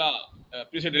 ஓகேங்களா?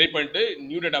 previous data delete பண்ணிட்டு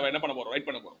நியூ டேட்டாவை என்ன பண்ண போறோம்? ரைட்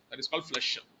பண்ண போறோம். that is called flush.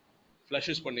 flush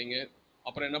use பண்ணீங்க.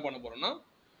 அப்புறம் என்ன பண்ண போறோம்னா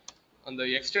அந்த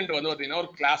எக்ஸ்டெண்ட் வந்து பாத்தீங்கன்னா ஒரு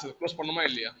கிளாஸ் க்ளோஸ் பண்ணணுமா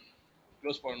இல்லையா?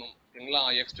 க்ளோஸ் பண்ணணும். ஓகேங்களா?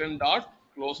 எக்ஸ்டெண்ட் டாட்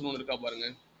க்ளோஸ்னு ஒன்று இருக்கா பாருங்க.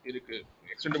 இருக்கு.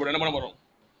 எக்ஸ்டெண்ட் போட்டு என்ன பண்ண போறோம்?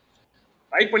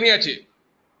 ரைட் பண்ணியாச்சு.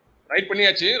 ரைட்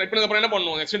பண்ணதுக்கு அப்புறம் என்ன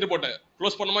பண்ணணும்? எக்ஸ்டெண்ட் போட்டு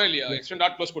க்ளோஸ் பண்ணுமா இல்லையா? எக்ஸ்டெண்ட்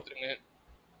டாட் க்ளோஸ் கொடுத்துருங்க.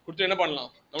 கொடுத்து என்ன பண்ணலாம்,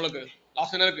 நம்மளுக்கு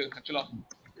லாஸ்ட் என்ன இருக்கு ஆக்சுவலா?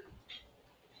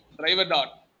 driver dot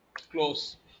close.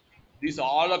 These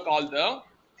all are called the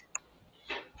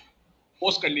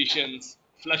post conditions.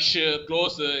 Flush,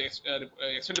 close,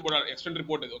 extend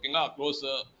report இது ஓகேங்களா? க்ளோஸ்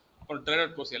அப்புறம் driver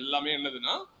close எல்லாமே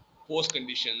என்னதுன்னா போஸ்ட்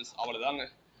கண்டிஷன்ஸ். அவ்வளவுதாங்க.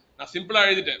 நான் சிம்பிளா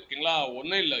எழுதிட்டேன். ஓகேங்களா?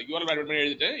 ஒன்றும் இல்லை, யூஆர்எல் ஆட் பண்ணி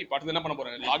எழுதிட்டேன். இப்போ அடுத்து என்ன பண்ண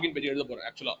போறேன், லாகின் பேஜ் எழுத போறேன்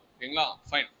ஆக்சுவலா. ஓகேங்களா?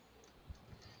 ஃபைன்.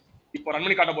 இப்போ ரன்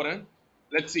பண்ணி காட்ட போறேன்.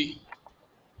 Let's see.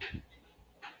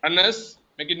 run as,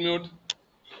 make it mute.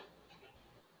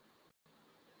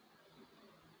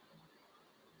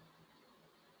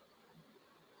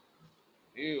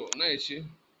 ஐயோ என்ன ஆயிடுச்சு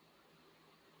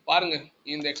பாருங்க.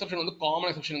 இந்த எக்ஸெப்ஷன் வந்து காமன்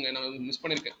எக்ஸெப்ஷனுங்க. நான் மிஸ்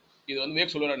பண்ணிருக்கேன். இது வந்து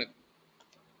வேக் சொல்லுறேன் எனக்கு.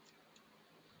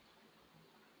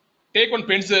 Take one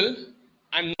pencil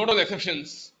and note down the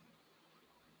exceptions.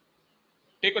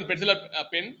 Take one pencil or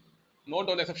pen, note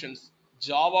down the exceptions.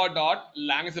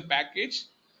 Java.lang is a package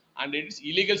and it is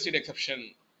illegal state exception.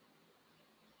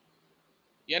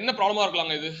 என்ன ப்ராப்ளமா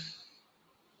இருக்கலாங்க இது?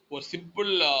 ஒரு சிம்பிள்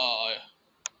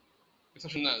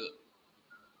எக்ஸெப்ஷன் தான் இது.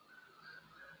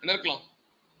 என்ன இருக்கலாம்?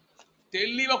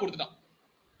 தெளிவா கொடுத்துட்டான்.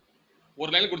 ஒரு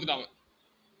லைன் கொடுத்துட்டாங்க.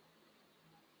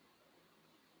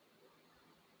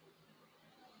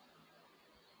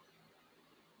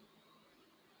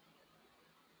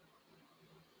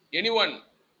 Anyone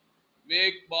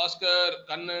Wake, Bhaskar,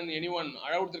 Kannan, anyone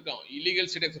அழ கொடுத்திருக்கான் illegal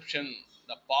state exception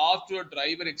the path to a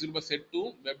driver executable set to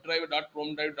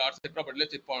webdriver.chromedriver.set properly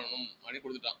check பண்ணணும் அப்படி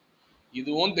கொடுத்துட்டான்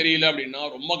இதுவும் தெரியல அப்படின்னா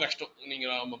ரொம்ப கஷ்டம் நீங்க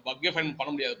பக்கே ஃபைண்ட் பண்ண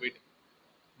முடியாது போயிட்டு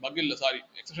பக் இல்ல சாரி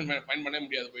எக்ஸெப்ஷன் ஃபைண்ட் பண்ணவே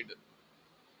முடியாது போயிட்டு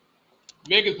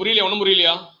வேக் புரியலையா ஒன்றும்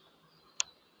புரியலையா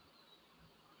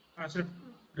sir.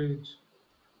 Please.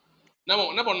 என்ன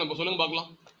பண்ணணும் இப்போ சொல்லுங்க பார்க்கலாம்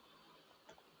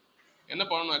என்ன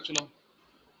பண்ணணும் ஆக்சுவலா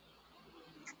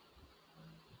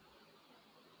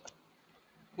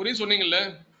புரிய சொன்னீங்கல்ல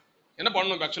என்ன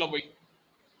பண்ணணும் ஆக்சுவலா போய்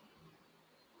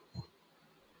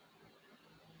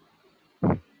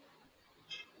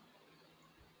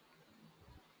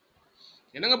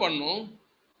என்னங்க பண்ணணும்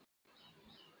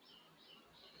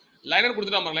லைனர்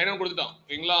கொடுத்துட்டான்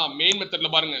ஓகேங்களா மெயின் மெத்தட்ல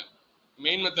பாருங்க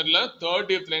மெயின் மெத்தட்ல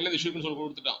 30th லைன்ல இஷ்யூ சொல்லி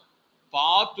கொடுத்துட்டான்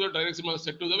path to direct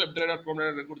set to the web driver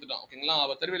program கொடுத்துட்டான் ஓகேங்களா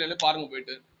அவ தெரியல பாருங்க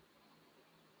போயிட்டு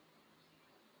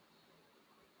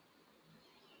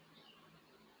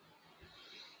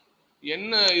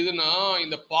என்ன இதுனா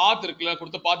இந்த பாத் இருக்குல்ல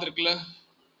கொடுத்த பாத் இருக்குல்ல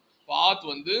பாத்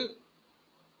வந்து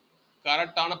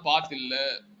கரெக்டான பாத் இல்ல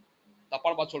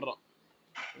தப்பான பாத் சொல்றான்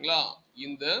ஓகேங்களா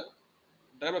இந்த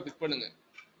டிரைவர் கிளிக் பண்ணுங்க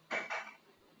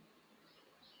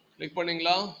கிளிக்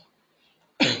பண்ணீங்களா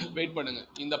வெயிட் பண்ணுங்க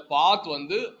இந்த பாத்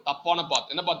வந்து தப்பான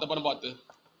பாத் என்ன பாத் தப்பான பாத்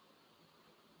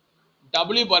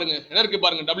W பாருங்க என்ன இருக்கு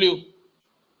பாருங்க W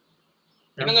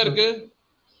என்னங்க இருக்கு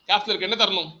கேப்ஸ்ல இருக்கு என்ன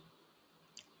தரணும்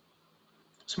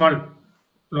Small.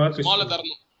 Lower case. ஸ்மால்ல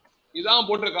தரணும் இதான்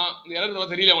போட்டிருக்கான் இந்த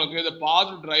எரர் தெரியல உங்களுக்கு the path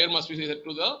driver must be set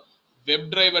to the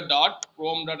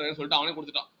webdriver.chrome.driver சொல்லிட்டு அவனே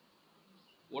கொடுத்துட்டான்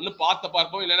ஒன்னு பாத் தப்பா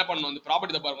இருக்கும் இல்ல என்ன பண்ணணும் இந்த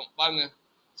ப்ராப்பர்ட்டி தப்பா இருக்கும் பாருங்க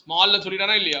ஸ்மால்ல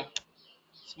சொல்லிட்டானா இல்லையா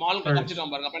ஸ்மால்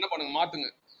காமிச்சிட்டான் பாருங்க அப்ப என்ன பண்ணுங்க மாத்துங்க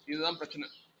இதுதான் பிரச்சனை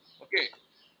okay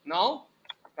now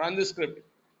run the script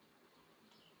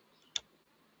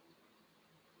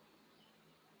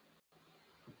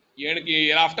எனக்கு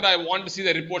after I want to see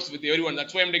the reports with everyone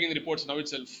that's why I'm taking the reports now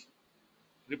itself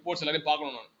reports எல்லாரையும்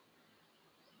பார்க்கணும் நான்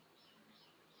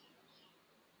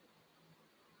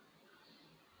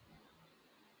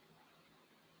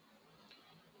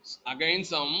again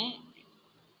some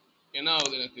என்ன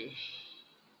ஆகுது எனக்கு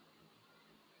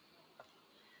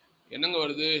என்னங்க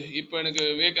வருது இப்போ எனக்கு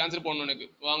வேக் ஆன்சர் பண்ணணும் எனக்கு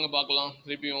வாங்க பார்க்கலாம்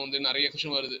திருப்பியும் வந்து நிறைய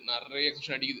எக்ஸெப்ஷன் வருது நிறைய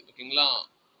எக்ஸெப்ஷன் அடிக்குது ஓகேங்களா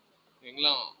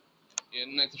ஓகேங்களா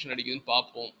என்ன எக்ஸெப்ஷன் அடிக்குதுன்னு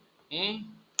பார்ப்போம்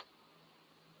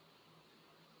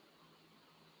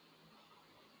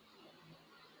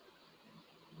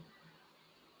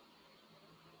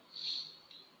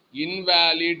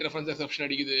இன்வேலிட் ரெஃபரன்ஸ் எக்ஸெப்ஷன்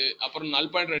அடிக்குது அப்புறம்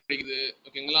நல் பாயிண்டர் அடிக்குது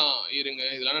ஓகேங்களா இருங்க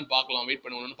இதெல்லாம் நான் பார்க்கலாம் வெயிட்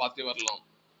பண்ணுவோம்னு பார்த்தே வரலாம்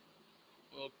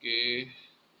ஓகே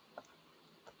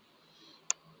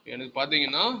எனக்கு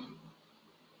பார்த்தீங்கன்னா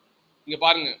இங்க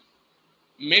பாருங்க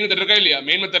மெயின் மெத்தட் இருக்கா இல்லையா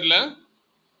மெயின் மெத்தட்ல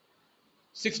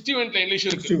 61 லைன்ல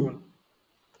இஷ்யூ இருக்கு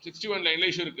 61 லைன்ல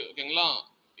இஷ்யூ இருக்கு ஓகேங்களா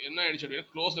என்ன ஆயிடுச்சு அப்படின்னா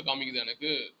க்ளோஸ்ல காமிக்குது எனக்கு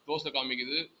க்ளோஸ்ல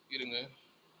காமிக்குது இருங்க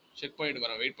செக் பண்ணிட்டு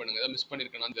வரேன் வெயிட் பண்ணுங்க ஏதாவது மிஸ்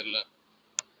பண்ணிருக்கேனான்னு தெரியல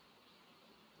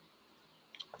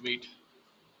wait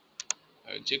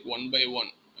I will check one by one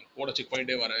கோட செக்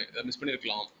பண்ணிட்டே வரேன் ஏதாவது மிஸ்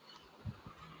பண்ணிருக்கலாம்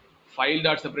ஃபைல்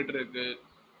டாட் செப்பரேட்டர் இருக்கு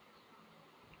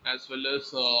as well as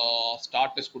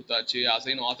start test கொடுத்தாச்சு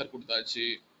assign author கொடுத்தாச்சு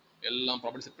எல்லாம்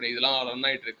ப்ராப்பர்ட்டி செட் பண்ணி இதெல்லாம் ரன்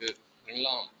ஆயிட்டு இருக்கு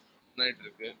எல்லாம் ரன் ஆயிட்டு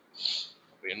இருக்கு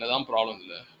அப்ப என்னதான் ப்ராப்ளம்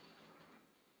இல்ல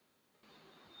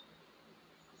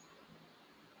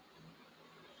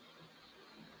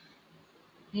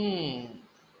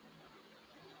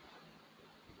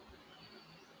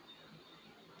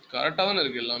கரெக்டா தானே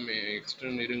இருக்கு எல்லாமே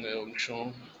எக்ஸ்டர்ன் இருங்க ஒரு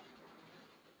நிமிஷம்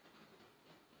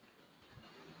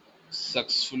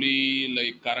successfully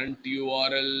like current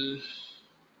URL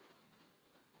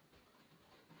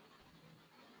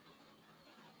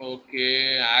okay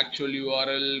actual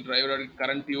URL driver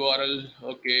current URL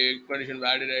okay condition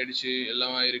valid ஆயிடுச்சு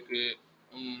எல்லாம் இருக்கு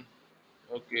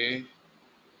ஓகே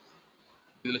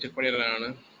இதுல செக் பண்ணிடுறேன்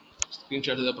நான்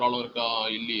ஸ்கிரீன்ஷாட் ஏதாவது ப்ராப்ளம் இருக்கா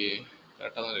இல்லையே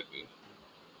கரெக்டாக தான் இருக்கு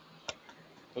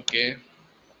okay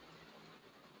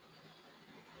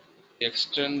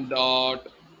extend dot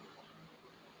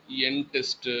end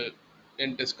test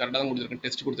கரெக்டாக தான் கொடுத்துருக்கேன்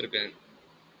டெஸ்ட் கொடுத்துருக்கேன்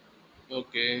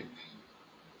ஓகே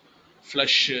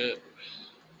ஃப்ளஷ்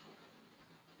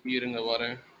இருங்க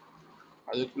வரேன்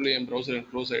அதுக்குள்ளே என் ப்ரௌசர்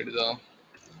க்ளோஸ் ஆயிடுதா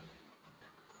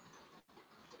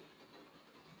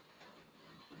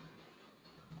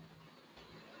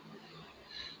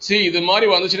சரி இது மாதிரி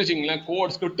வந்துச்சுன்னு வச்சுங்களேன்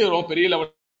கோட் ஸ்கிரிப்ட் ரொம்ப பெரிய லெவல்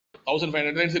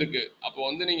 1500 லைன்ஸ் இருக்கு அப்போ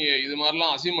வந்து நீங்க இது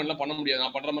மாதிரிலாம் அசைன்மெண்ட்லாம் பண்ண முடியாது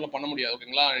நான் பண்ற மாதிரிலாம் பண்ண முடியாது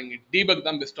ஓகேங்களா நீங்க டீபக்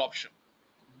தான் பெஸ்ட் ஆப்ஷன்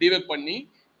டீபக் பண்ணி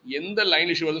எந்த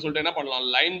லைன் இஷ்யூ வருதுன்னு சொல்லிட்டு என்ன பண்ணலாம்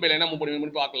லைன் பை லைனா மூவ்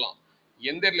பண்ணி பார்க்கலாம்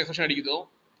எந்த இடத்துல எக்ஸெப்ஷன் அடிக்குதோ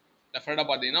டெஃபினட்டா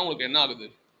பார்த்தீங்கன்னா உங்களுக்கு என்ன ஆகுது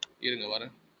இருங்க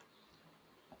வரேன்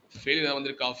ஃபெயிலியர்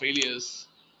வந்திருக்கா ஃபெயிலியர்ஸ்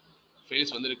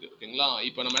ஃபெயில்ஸ் வந்திருக்கு ஓகேங்களா.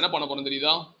 இப்போ நம்ம என்ன பண்ண போறோம்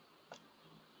தெரியுதா?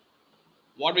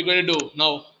 What we going to to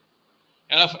நவ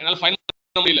என்னால ஃபைண்ட்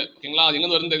பண்ண முடியல ஓகேங்களா. அது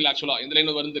எங்க வருதுன்னு தெரியல ஆக்சுவலா, எந்த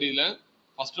லைன் வருதுன்னு தெரியல.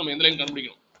 ஃபர்ஸ்ட் நம்ம எந்த லைன்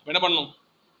கண்டுபிடிக்கணும். இப்போ என்ன பண்ணணும்?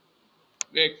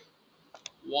 Wait,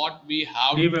 what we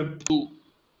have Debug. to do.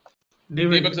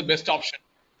 Debug. Debug is the best option.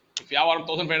 If you have around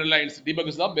 1500 lines, debug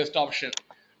is the best option.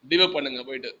 Debug பண்ணுங்க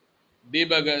போயிட்டு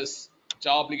debuggers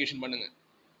ஜாவா அப்ளிகேஷன் பண்ணுங்க.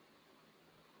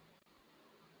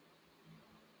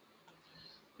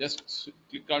 Just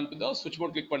click on to the ஸ்விட்ச்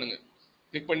board click பண்ணுங்க.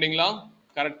 Click பண்ணிட்டீங்களா?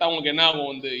 கரெக்டா உங்களுக்கு என்ன ஆகும்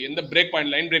வந்து எந்த break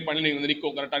point line break point நீங்க வந்து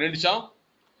நிற்கும். கரெக்டா நின்றுச்சா?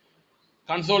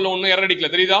 கன்சோல்ல ஒன்றும் எரர்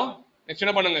அடிக்கல தெரியுதா? நெக்ஸ்ட்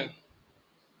என்ன பண்ணுங்க?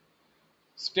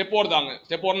 ஸ்டெப் ஓவர் தாங்க.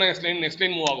 ஸ்டெப் ஓவர்னா நெக்ஸ்ட்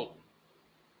லைன் மூவ் ஆகும்.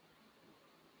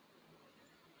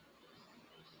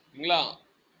 சரிங்களா?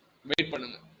 வெயிட்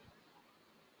பண்ணுங்க.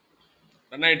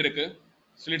 ரன் ஆயிட்டு இருக்கு.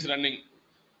 Still it's running.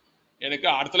 எனக்கு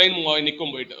அடுத்த லைன்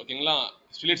நிற்கும் போயிட்டு ஓகேங்களா.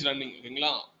 ஸ்டில் இட்ஸ் ரன்னிங்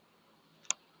ஓகேங்களா.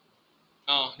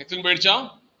 நெக்ஸ்ட் லைன் போயிடுச்சா?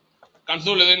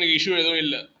 கன்சோல் எதுவும் எனக்கு இஷ்யூ எதுவும்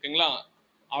இல்லை ஓகேங்களா.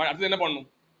 அடுத்து என்ன பண்ணணும்?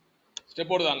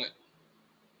 ஸ்டெப் ஓவர் தாங்க.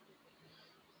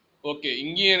 ஓகே,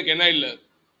 இங்கேயும் எனக்கு என்ன இல்லை,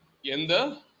 எந்த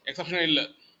எக்ஸப்ஷனும் இல்லை.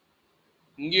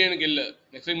 இங்கேயும் எனக்கு இல்லை.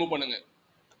 நெக்ஸ்ட் லைன் மூவ் பண்ணுங்க.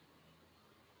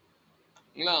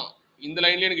 இந்த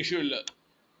லைன்லயே எனக்கு இஷ்யூ இல்லை.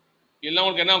 எல்லாம்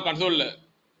உங்களுக்கு என்ன கன்சோல் இல்லை,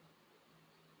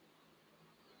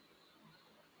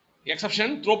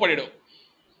 எக்ஸப்ஷன் த்ரோ பண்ணிடும்.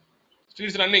 Still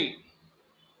it's running.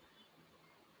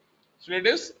 Still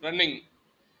it is running.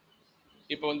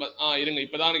 இப்போ வந்து இருங்க,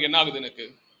 இப்போதான் எனக்கு என்ன ஆகுது, எனக்கு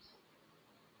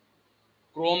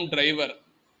குரோம் டிரைவர்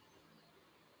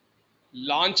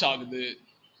லான்ச் ஆகுது.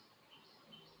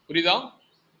 புரியுதா?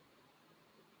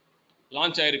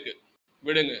 லான்ச் ஆயிருக்கு.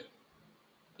 விடுங்க.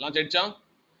 லான்ச் ஆயிடுச்சா?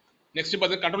 நெக்ஸ்ட்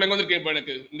பார்த்து கண்ட்ரோல் எங்க வந்திருக்கு? இப்போ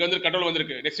எனக்கு இங்க வந்து கண்ட்ரோல்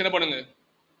வந்திருக்கு. நெக்ஸ்ட் என்ன பண்ணுங்க?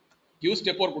 யூஸ்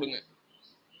ஸ்டெப் ஓவர் கொடுங்க.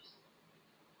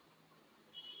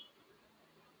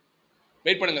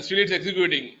 வெயிட் பண்ணுங்க. Still it's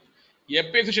executing.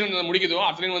 எப்போ எக்ஸிக்யூஷன் முடிக்குதோ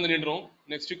அடுத்த லைன் வந்து நின்றோம்.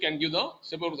 Next can give the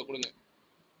step over கொடுங்க.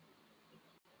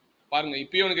 பாருங்க,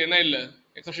 இப்பயும் எனக்கு என்ன இல்லை,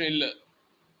 எக்ஸப்ஷன் இல்லை.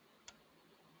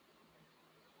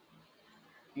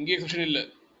 இங்கே எக்ஸப்ஷன் இல்லை.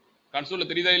 கன்சோல்ல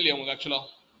தெரியுதா இல்லையா உங்களுக்கு? ஆக்சுவலா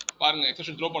பாருங்க,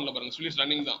 எக்ஸப்ஷன் த்ரோ பண்ணல பாருங்க. ஸ்டில் இட்ஸ்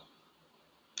ரன்னிங் தான்.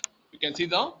 You can see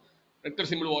the rectangle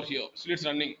symbol over here. Still it's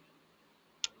running.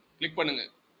 Click பண்ணுங்க.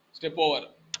 Step over.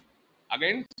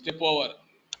 Again step over.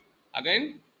 Again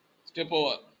step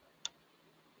over.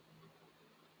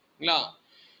 இல்ல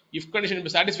if condition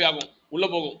இப்ப satisfy ஆகும், உள்ள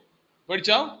போகும்.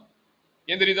 போயிடுச்சா?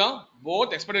 ஏன் தெரியுதா?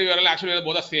 both expected URL actual URL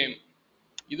both are same.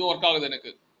 இது ஒர்க் ஆகுது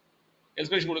எனக்கு. else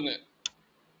condition கொடுங்க.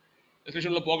 else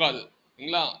condition உள்ள போகாது.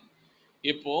 இல்லைங்களா?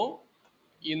 இப்போ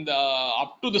இந்த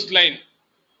up to this line,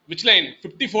 which line?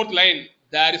 54th line.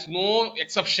 There is no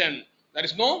exception. There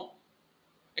is no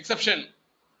exception.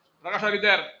 Prakash, are you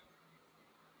there?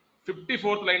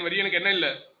 54th line வரி எனக்கு என்ன இல்ல,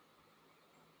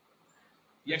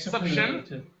 எக்ஸெப்ஷன்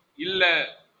இல்ல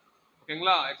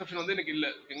ஓகேங்களா. எக்ஸெப்ஷன் வந்து எனக்கு இல்ல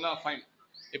ஓகேங்களா. ஃபைன்.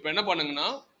 இப்போ என்ன பண்ணுங்கன்னா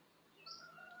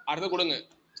அடுத்து கொடுங்க,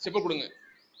 ஸ்டெப் கொடுங்க.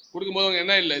 கொடுக்கும்போது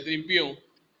என்ன இல்ல, இது இப்பயும்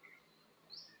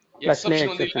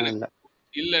எக்ஸெப்ஷன் வந்து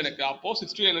இல்ல எனக்கு. அப்போ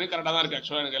 60 லைன் வரைக்கும் கரெக்டா தான் இருக்கு.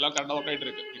 ஆக்சுவலா எனக்கு எல்லாம் கரெக்டா ஒர்க் ஆயிட்டு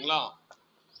இருக்கு ஓகேங்களா.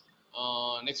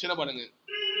 நெக்ஸ்ட் என்ன பண்ணுங்க?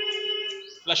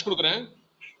 ஃப்ளஷ் கொடுக்குறேன்.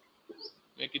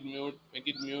 Make it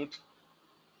mute.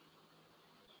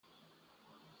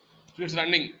 It's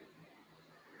running.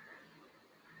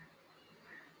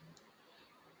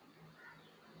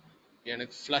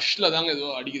 எனக்கு ஃப்ளஷ்ல தாங்க ஏதோ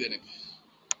அடிக்குது எனக்கு.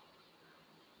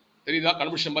 தெரியுதா?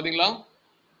 கண்டுபிடிச்சேன் பாத்தீங்களா?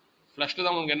 ஃப்ளஷ்ல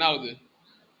தான் உங்களுக்கு என்ன ஆகுது,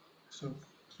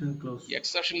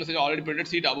 exception message already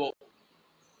printed seat above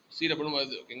seat அப்படின்னு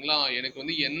வருது ஓகேங்களா. எனக்கு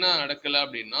வந்து என்ன நடக்கல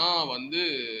அப்படின்னா வந்து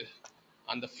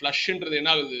அந்த ஃப்ளஷ்ன்றது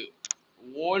என்ன ஆகுது,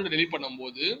 ஓல்டு டெலிட்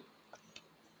பண்ணும்போது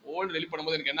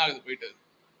எனக்கு என்ன ஆகுது, போயிட்டு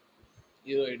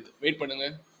இது ஆயிடுது. வெயிட் பண்ணுங்க.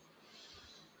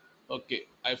 Okay,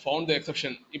 I found the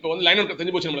exception. இப்போ வந்து லைன்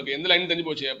தெரிஞ்சு போச்சு நம்மளுக்கு, எந்த லைன் தெரிஞ்சு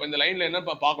போச்சு. அப்போ இந்த லைன்ல என்ன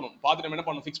பார்க்கணும், பார்த்துட்டு நம்ம என்ன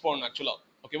பண்ணணும், ஃபிக்ஸ் பண்ணணும் ஆக்சுவலா.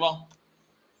 ஓகேவா?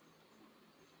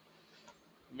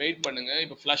 வெயிட் பண்ணுங்க.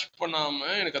 இப்போ ஃப்ளஷ் பண்ணாம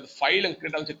எனக்கு அது ஃபைல் அங்க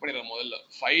கிரியேட் ஆகுது செக் பண்ணிடலாம். முதல்ல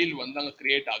ஃபைல் வந்து அங்க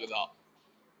கிரியேட் ஆகுதா,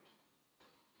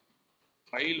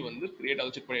 ஃபைல் வந்து கிரியேட்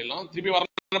ஆகுது செக் பண்ணிடலாம். திருப்பி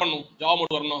வரணும், என்ன பண்ணணும், ஜாவா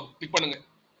மோட் வரணும். கிளிக் பண்ணுங்க,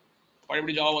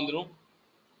 பழையபடி ஜாவா வந்துடும்.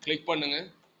 கிளிக் பண்ணுங்க.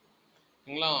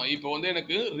 சரிங்களா? இப்போ வந்து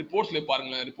எனக்கு ரிப்போர்ட்ஸ்ல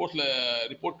பாருங்களேன்,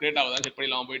 ரிப்போர்ட் கிரியேட் ஆகுதா செக்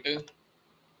பண்ணிடலாம். போயிட்டு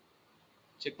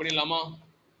செக் பண்ணிடலாமா?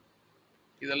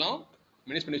 இதெல்லாம்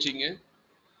மினிஸ் பண்ணி வச்சுக்கிங்க.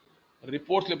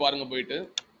 ரிப்போர்ட்ஸ்ல பாருங்க, போயிட்டு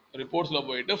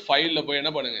ஃபைல்ல போய்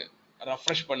என்ன பண்ணுங்க,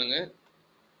 ரெஃப்ரெஷ் பண்ணுங்க.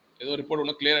 ஏதோ ரிப்போர்ட்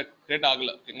ஒன்றும் கிரியேட்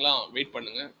ஆகல ஓகேங்களா. வெயிட்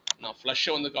பண்ணுங்க, நான்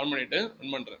ஃப்ளஷை வந்து கால் பண்ணிட்டு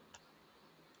ரன் பண்றேன்.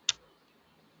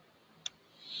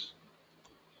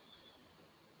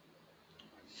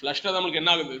 ஃப்ளஷ்ல நம்மளுக்கு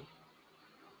என்ன ஆகுது,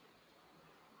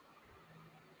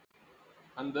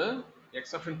 அந்த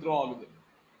எக்ஸப்ஷன் த்ரோ ஆகுது.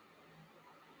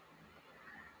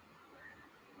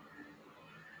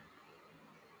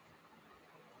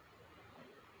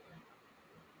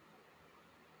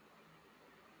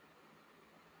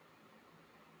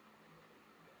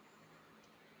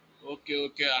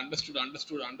 Okay understood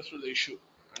the issue.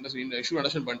 இந்த இஷ்யூ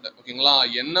அண்டர்ஸ்டாண்ட் பண்ணிட்டேன். ஓகேங்களா?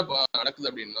 என்ன நடக்குது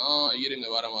அப்படின்னா, இருங்க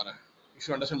வரேன்.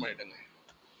 இஷ்யூ அண்டர்ஸ்டாண்ட் பண்ணிட்டேங்க.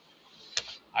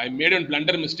 I made a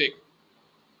blunder mistake.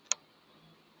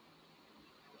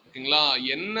 ஓகேங்களா?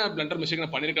 என்ன blunder mistake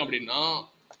நான் பண்ணிருக்கேன் அப்படின்னா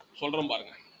சொல்றேன்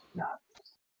பாருங்க.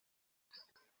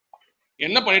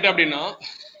 என்ன பண்ணிட்டேன் அப்படின்னா,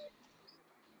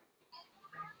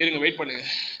 இருங்க வெயிட் பண்ணுங்க.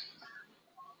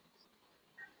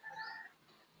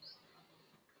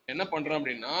 என்ன பண்றேன்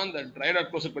அப்படின்னா, இந்த டிரைவர்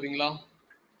க்ளோசர் பாத்தீங்களா?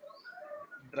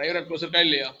 டிரைவர் க்ளோசர் இருக்கா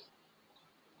இல்லையா?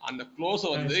 அந்த க்ளோஸை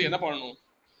வந்து என்ன பண்ணணும்?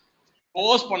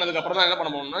 க்ளோஸ் பண்ணதுக்கு அப்புறம் தான் என்ன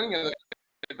பண்ண போகணும்னா, நீங்க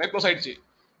டிரைவ் க்ளோஸ் ஆயிடுச்சு.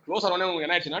 க்ளோஸ் ஆனோடனே உங்களுக்கு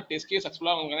என்ன ஆயிடுச்சுன்னா, டெஸ்ட் கேஸ்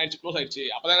சக்சஸ்ஃபுல்லா உங்களுக்கு என்ன ஆயிடுச்சு? க்ளோஸ் ஆயிடுச்சு.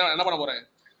 அப்பதான் என்ன பண்ண போறேன்?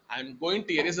 I am going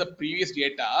to erase the previous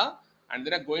data and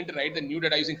then I'm going to write the new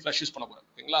data using flush use பண்ண போறேன்.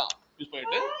 ஓகேங்களா? யூஸ்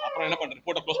பண்ணிட்டு அப்புறம் என்ன பண்றேன்?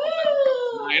 ரிப்போர்ட்டை க்ளோஸ் பண்றேன்.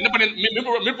 நான் என்ன பண்ணி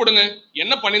மீட் போடுங்க.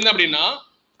 என்ன பண்ணிருந்தேன் அப்படின்னா,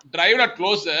 டிரைவர் டாட்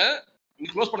க்ளோஸ்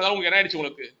நீங்க க்ளோஸ் பண்ணதால உங்களுக்கு என்ன ஆயிடுச்சு?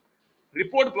 உங்களுக்கு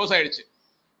ரிப்போர்ட் க்ளோஸ் ஆயிடுச்சு.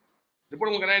 ரிப்போர்ட்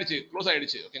உங்களுக்கு என்ன ஆயிடுச்சு? க்ளோஸ்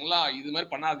ஆயிடுச்சு. ஓகேங்களா? இது மாதிரி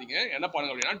பண்ணாதீங்க. என்ன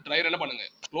பண்ணுங்க அப்படின்னா, டிரைவர் என்ன பண்ணுங்க?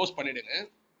 க்ளோஸ் பண்ணிடுங்க.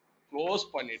 க்ளோஸ்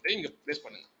பண்ணிட்டு இங்க பிளேஸ்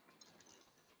பண்ணுங்க.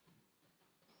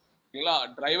 ஓகேங்களா?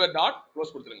 டிரைவர் டாட்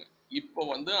க்ளோஸ் கொடுத்துருங்க. இப்போ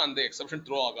வந்து அந்த எக்ஸெப்ஷன்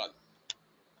த்ரோ ஆகாது.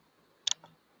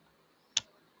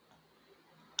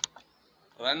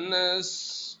 Run as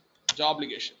job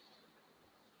application.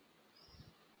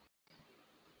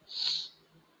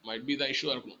 Might be the issue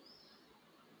இருக்கும்.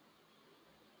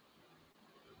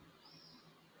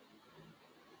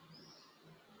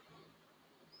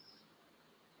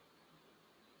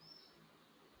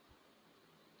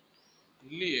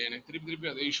 இல்லையே, எனக்கு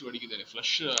திருப்பி அதே இஷ்யூ அடிக்குது.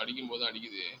 ஃப்ளஷ் அடிக்கும் போது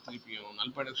அடிக்குது திருப்பியும்.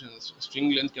 நல் production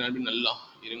string length can be நல்லா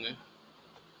இருங்க.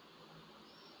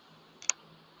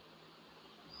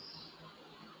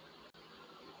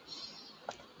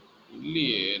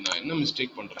 இல்லையே, நான் என்ன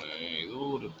மிஸ்டேக் பண்றேன்? ஏதோ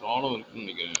ஒரு ப்ராப்ளம் இருக்குன்னு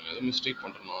நினைக்கிறேன். ஏதோ மிஸ்டேக்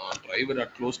பண்றேன்னா, டிரைவர்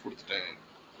டாட் க்ளோஸ் கொடுத்துட்டேன்,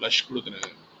 ஃப்ளஷ்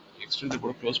கொடுக்குறேன், எக்ஸ்டெண்டட்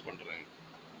கூட க்ளோஸ் பண்றேன்.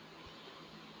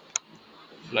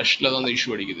 ஃப்ளஷ்ல தான் அந்த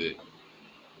இஷ்யூ அடிக்குது.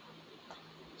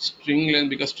 String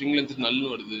length because string length நல்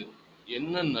வருது.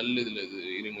 என்ன நல் இதுல இது?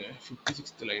 இருங்க,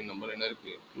 56th லைன் நம்பர் என்ன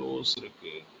இருக்கு? க்ளோஸ்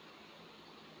இருக்கு.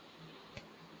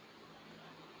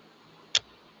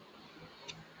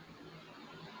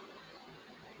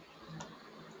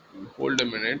 Hold a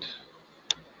minute.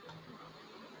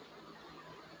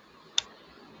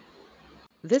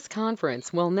 This conference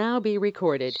will now be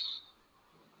recorded.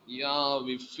 Yeah,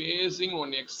 we're facing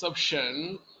one exception.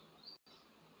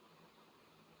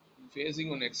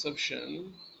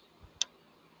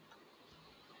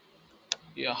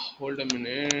 Yeah, hold a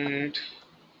minute.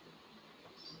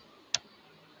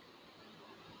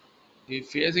 We're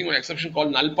facing one exception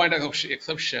called null pointer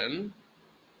exception.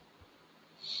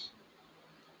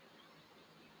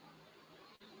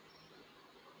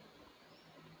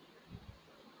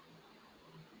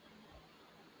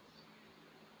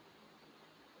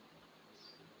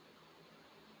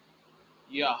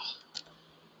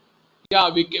 Yeah,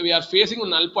 we are facing a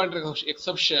null pointer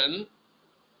exception.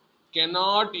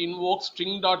 Cannot invoke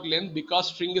string.length because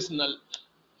string is null.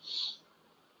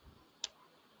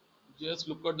 Just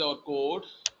look at our code.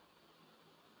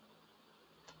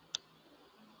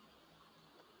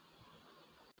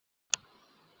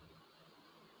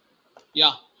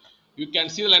 Yeah, you can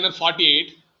see the liner 48.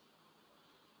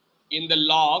 In the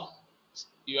log,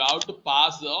 you have to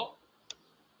pass the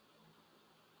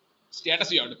status.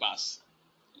 You have to pass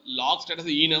log status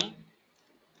enum.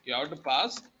 You have to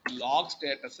pass log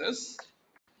statuses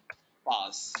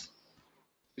pass.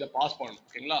 இத pass பண்ணணும்.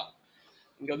 ஓகேங்களா?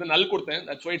 இங்க வந்து null கொடுத்தேன்.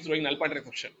 That's why it's throwing null pointer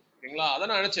exception. ஓகேங்களா? அத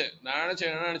நான்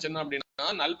நினைச்சேன் அப்படின்னா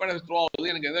null pointer throw ஆகுது.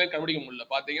 எனக்கு எதுவும் கண்டுபிடிக்க முடியல.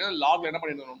 பாத்தீங்கன்னா logல என்ன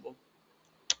பண்ணிருந்தோம்?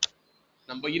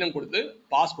 நம்ம enum கொடுத்து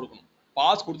பாஸ் கொடுக்கணும்.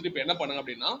 பாஸ் கொடுத்துட்டு இப்போ என்ன பண்ணுங்க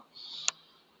அப்படின்னா,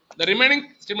 the remaining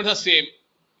statements are same.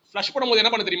 Flush பண்ணும்போது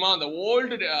என்ன பண்ண தெரியுமா? அந்த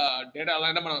ஓல்டு டேட்டா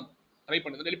எல்லாம் என்ன பண்ண ட்ரை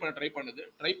பண்ணுது, டெலிட் பண்ண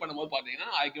ட்ரை பண்ணும்போது பாத்தீங்கன்னா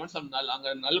ஐ கிவன் சம் நல், அங்க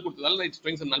நல் கொடுத்ததால இட்ஸ்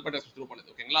ட்ரைங் சம் நல் பாயிண்ட் த்ரூ பண்ணுது.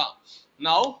 ஓகேங்களா?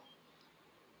 நவ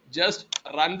ஜஸ்ட்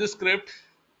ரன் தி ஸ்கிரிப்ட்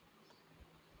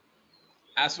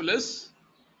as well as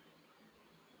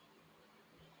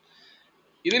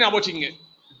இது ஞாபகம் வச்சுக்கங்க,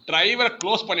 டிரைவரை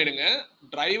க்ளோஸ் பண்ணிடுங்க.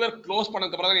 டிரைவர் க்ளோஸ்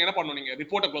பண்ணதுக்கு அப்புறம் தான் என்ன பண்ணணும்? நீங்க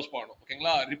ரிப்போர்ட்டை க்ளோஸ் பண்ணணும்.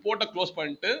 ஓகேங்களா? ரிப்போர்ட்டை க்ளோஸ்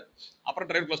பண்ணிட்டு அப்புறம்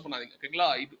டிரைவர் க்ளோஸ் பண்ணாதீங்க. ஓகேங்களா?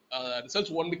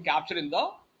 Results won't be captured in the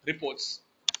reports.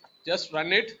 Just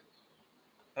run it.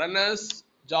 Run as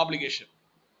job application.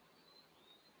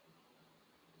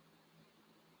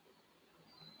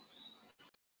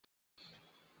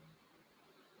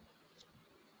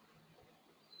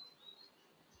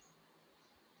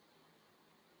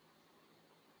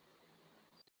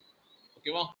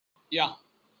 Okay, wow. Yeah,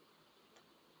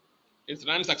 it's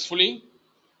run successfully.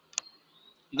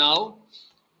 Now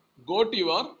go to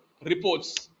your reports.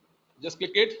 Just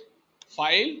click it,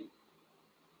 file,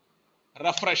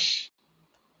 refresh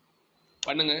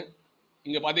பண்ணுங்க.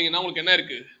 இங்க பாத்தீங்கன்னா உங்களுக்கு என்ன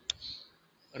இருக்கு,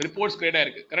 reports create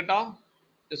ஆயிருக்கு. கரெக்டா?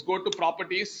 Just go to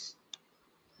properties,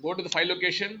 go to the file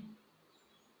location,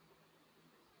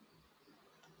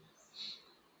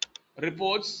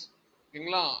 reports.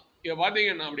 ஓகேங்களா? இங்க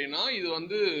பாத்தீங்கன்னா அப்படின்னா இது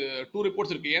வந்து 2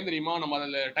 reports இருக்கு. ஏன் தெரியுமா? நம்ம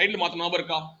அதுல டைட்டில் மாத்தணும், ஞாபகம்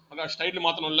இருக்கா? பிரகாஷ் டைட்டில்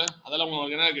மாத்தணும்ல, அதெல்லாம்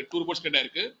உங்களுக்கு என்ன இருக்கு, 2 reports கிட்ட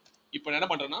இருக்கு. இப்போ நான் என்ன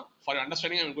பண்றேன்னா, for your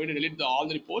understanding I am going to delete all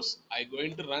the reports. I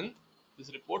going to run this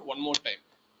report one more time.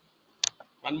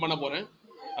 Run பண்ண போறேன்.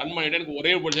 ரன் பண்ணிட்டு எனக்கு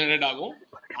ஒரே report generate ஆகும்.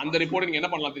 அந்த ரிப்போர்ட் நீங்க என்ன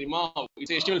பண்ணலாம் தெரியுமா?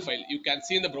 It's a HTML file. You can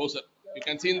see in the browser. You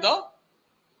can see in the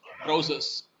browsers.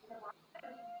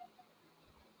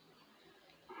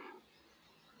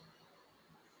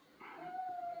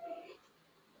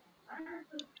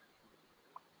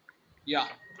 Yeah.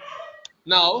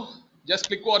 Now just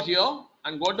click over here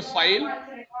and go to file,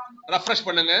 refresh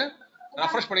பண்ணுங்க.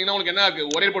 refresh பண்ணீங்கன்னா உங்களுக்கு என்ன இருக்கு,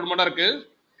 ஒரே ரிப்போர்ட் மட்டும் இருக்கு.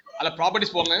 அதுல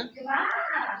ப்ராப்பர்ட்டிஸ் போங்க,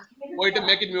 போயிட்டு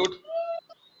make it mute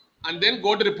and then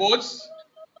go to reports,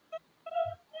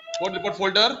 go to report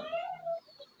folder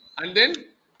and then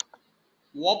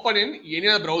open in any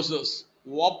other browsers.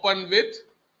 Open with,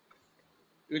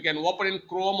 you can open in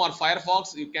Chrome or Firefox,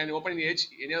 you can open in Edge,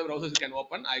 any other browsers you can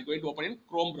open. I going to open in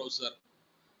Chrome browser.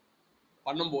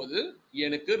 பண்ணும்போது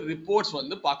எனக்கு reports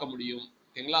வந்து பார்க்க முடியும்.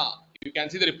 ஓகேங்களா? you can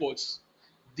see the reports.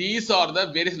 These are the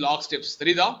various log steps.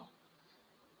 தெரியுதா?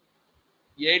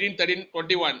 18 13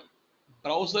 21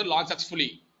 browser launch successfully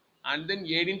and then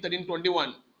 18 13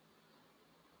 21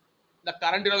 the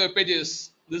current URL web page is,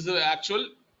 this is the actual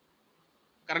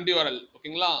current URL.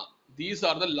 ஓகேங்களா? These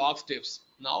are the log steps.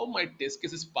 Now my test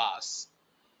case is pass.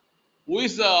 Who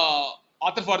is the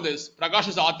author for this? Prakash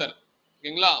is the author.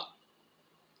 ஓகேங்களா?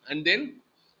 And then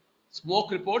smoke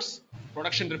reports,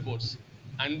 production reports.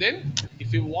 And then if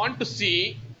you want to see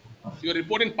your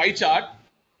report in pie chart,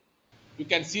 you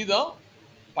can see the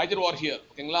pie chart over here.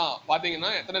 ஓகேங்களா? பாத்தீங்கன்னா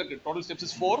எத்தனை இருக்கு, total steps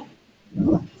is 4,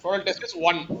 total test is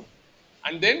 1.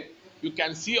 And then you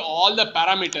can see all the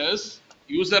parameters,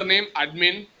 username,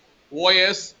 admin,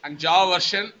 OS and Java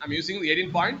version. I'm using the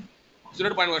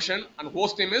 18.0 version and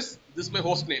host name is, this is my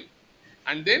host name.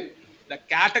 And then the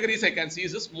categories I can see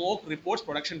is the smoke reports,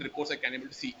 production reports I can able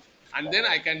to see. And then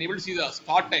I can able to see the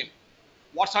start time.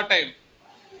 What start time?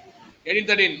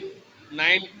 18:13,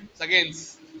 9 seconds,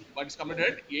 but it's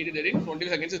completed. 18:13, 20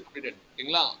 seconds is completed.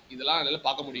 ஓகேங்களா? இதெல்லாம் என்னால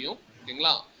பார்க்க முடியும்.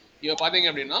 ஓகேங்களா? இப்போ பாத்தீங்க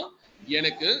அப்படின்னா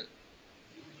எனக்கு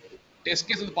டெஸ்ட்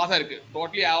கேஸ் வந்து பாஸ் ஆயிருக்கு.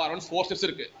 டோட்டலி அரௌண்ட் 4 ஸ்டெப்ஸ்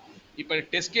இருக்கு. இப்போ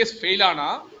டெஸ்ட் கேஸ் ஃபெயில் ஆனா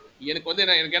எனக்கு வந்து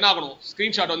எனக்கு என்ன ஆகணும்,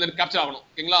 ஸ்கிரீன்ஷாட் வந்து எனக்கு கேப்சர் ஆகணும்.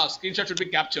 ஓகேங்களா? Screenshot should be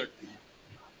captured.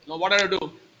 Now what do I do?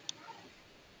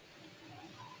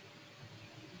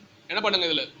 என்ன பண்ணுங்க,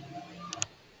 இதுல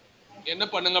என்ன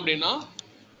பண்ணுங்க அப்படின்னா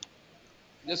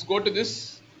just go to this,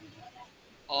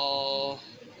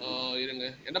 இருங்க,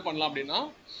 என்ன பண்ணலாம் அப்படின்னா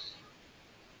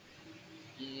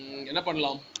என்ன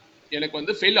பண்ணலாம், எனக்கு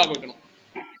வந்து ஃபெயில் ஆக வைக்கணும்.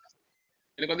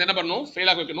 எனக்கு வந்து என்ன பண்ணணும்,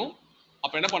 ஃபெயில் ஆக வைக்கணும்.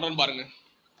 அப்ப என்ன பண்றேன்னு பாருங்க.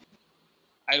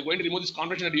 I am going to remove this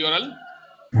conversion URL.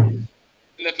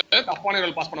 இந்த இடத்துல தப்பான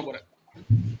URL பாஸ் பண்ண போறேன்.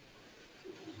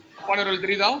 தப்பான URL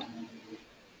தெரியுதா?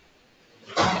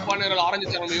 தப்பான URL ஆரஞ்சு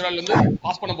சேனல் URL வந்து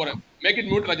பாஸ் பண்ண போறேன். மேக்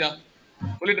இட் மியூட் ராஜா.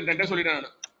 சொல்லிட்டேன், 10 டைம் சொல்லிட்டேன்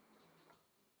நான்.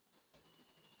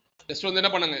 ஜஸ்ட் வந்து என்ன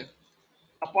பண்ணுங்க,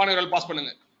 தப்பான URL பாஸ்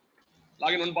பண்ணுங்க.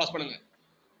 லாகின் ஒன் பாஸ் பண்ணுங்க.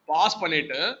 பாஸ்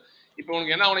பண்ணிட்டு இப்போ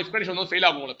உங்களுக்கு என்ன ஆகும், இஃப் கண்டிஷன் வந்து ஃபெயில்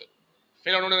ஆகும். உங்களுக்கு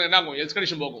ஃபெயில் ஆகணும்னு என்ன ஆகும், எல்ஸ்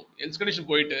கண்டிஷன் போகும். எல்ஸ் கண்டிஷன்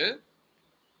போயிட்டு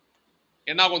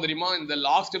என்ன ஆகும் தெரியுமா, இந்த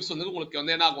லாஸ்ட் ஸ்டெப்ஸ் வந்து உங்களுக்கு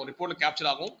வந்து என்ன ஆகும், ரிப்போர்ட்ல கேப்சர்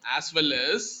ஆகும். as well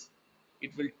as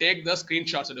it will take the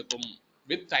screenshots எடுக்கும்,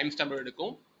 with time stamp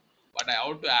எடுக்கும். but I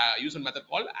have to use a method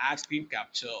called add screen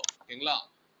capture. ஓகேங்களா?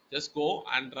 just go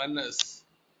and run as.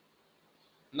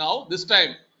 now this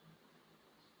time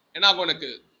என்ன ஆகும்,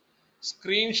 எனக்கு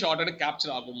screenshot and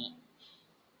capture ஆகும்.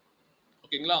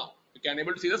 ஓகேங்களா? you can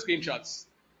able to see the screenshots.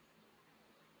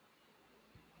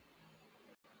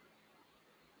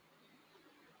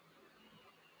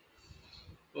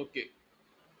 okay,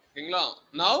 ஓகேங்களா?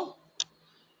 now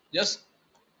just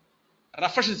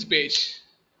refresh this page.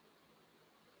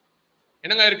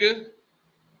 என்னங்க இருக்கு,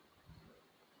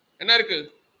 என்ன இருக்கு,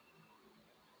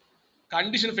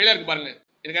 கண்டிஷன் ஃபெயிலா இருக்கு பாருங்க.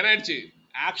 எனக்கு என்ன ஆயிடுச்சு,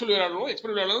 ஆக்சுவல் விளையாடணும்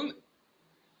எக்ஸ்பெக்ட் விளையாடணும்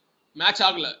மேட்ச்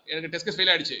ஆகல. எனக்கு டெஸ்ட் கேஸ்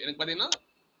ஃபெயில் ஆயிடுச்சு. எனக்கு பாத்தீங்கன்னா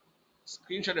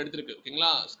ஸ்கிரீன்ஷாட் எடுத்திருக்கு.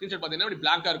 ஓகேங்களா? ஸ்கிரீன்ஷாட் பாத்தீங்கன்னா இப்படி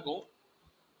பிளாங்கா இருக்கும்.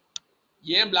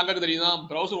 ஏன் பிளாங்கா தெரியுதா,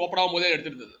 ப்ரௌசர் ஓப்பன் ஆகும் போதே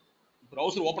எடுத்துருந்தது.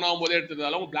 ப்ரௌசர் ஓப்பன் ஆகும் போதே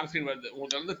எடுத்ததால உங்களுக்கு பிளாங்க் ஸ்கிரீன் வருது.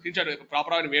 உங்களுக்கு வந்து ஸ்கிரீன்ஷாட்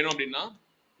ப்ராப்பரா வேணும் அப்படின்னா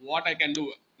what I can do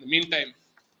in the meantime,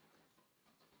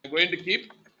 I'm going to keep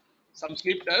some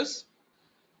script as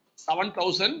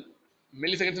 7000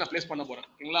 milliseconds நான் பிளேஸ் பண்ண போறேன்.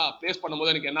 ஓகேங்களா? பிளேஸ்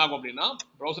பண்ணும்போது எனக்கு என்ன ஆகும் அப்படின்னா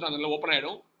ப்ரௌசர் அந்த ஓப்பன்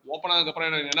ஆயிடும். ஓப்பன் ஆனதுக்கு அப்புறம்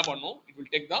எனக்கு என்ன பண்ணும், it will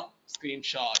take the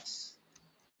screenshots.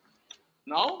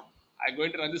 now I'm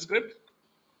going to run the script.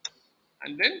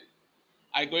 and then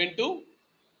I'm going to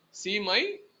see my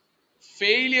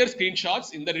failure screenshots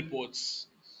in the reports.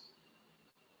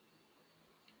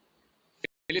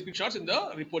 Failure screenshots in the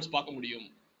reports பார்க்க முடியும்.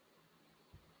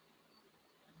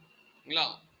 இல்லா?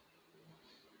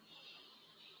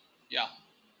 Yeah.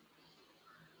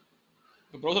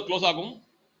 The browser close ஆகும்.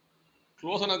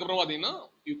 Close ஆனதுக்கு அப்புறம் பாத்தீங்கன்னா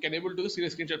you can able to see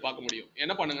screenshot பார்க்க முடியும்.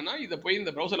 என்ன பண்ணுங்கன்னா இத போய்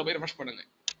இந்த browserல போய் refresh பண்ணுங்க.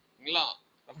 இல்லா?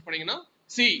 refresh பண்ணீங்கன்னா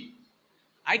see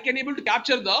I can able to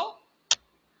capture the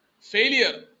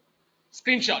failure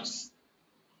screenshots.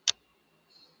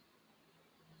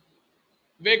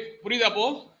 Wake புரியுதா அப்போ?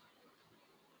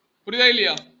 புரியுதா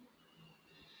இல்லையா?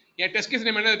 என் டெஸ்ட் கேஸ்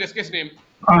நேம் என்ன? Test case name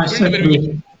build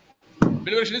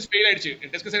verification is fail ஆயிடுச்சு.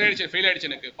 என் டெஸ்ட் கேஸ் என்ன ஆயிடுச்சு? ஃபெயில் ஆயிடுச்சு.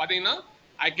 எனக்கு பாத்தீங்கன்னா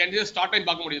I can just start time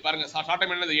பார்க்க முடியுது. பாருங்க ஸ்டார்ட்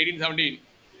டைம் என்னது 18:17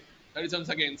 37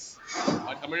 seconds.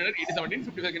 கம்ப்ளீட்டட் 18:17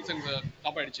 50 seconds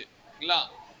ஸ்டாப் ஆயிடுச்சு. இல்ல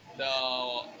the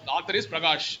author is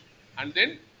Prakash and then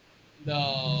the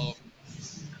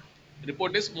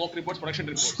report is smoke reports production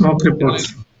reports. Smoke reports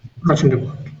production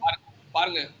report.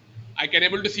 பாருங்க I can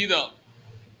able to see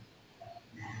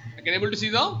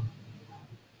the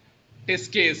test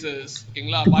cases.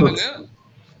 ஓகேங்களா? பாருங்க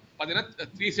பாத்தீங்கன்னா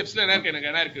 3 ஸ்டெப்ஸ்ல என்ன இருக்கு? எனக்கு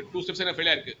என்ன இருக்கு? 2 ஸ்டெப்ஸ் என்ன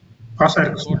ஃபெயில் ஆயிருக்கு. Pass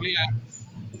ஆயிருக்கு.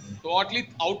 Totally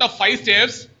out of 5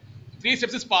 steps 3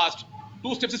 steps is passed,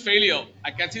 2 steps is failure.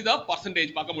 I can see the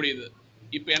percentage பார்க்க முடியுது.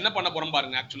 இப்போ என்ன பண்ண போறோம்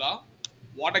பாருங்க. actually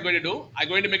what I'm going to do, I'm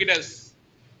going to make it as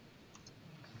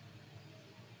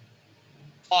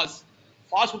false.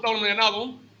 false கொடுத்தா உங்களுக்கு என்ன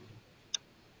ஆகும்?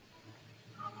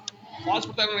 false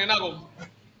கொடுத்தா உங்களுக்கு என்ன ஆகும்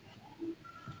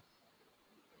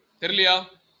தெரியலையா?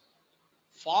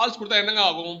 false கொடுத்தா என்னங்க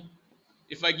ஆகும்?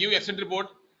 if I give extend report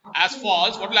as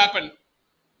false, what will happen?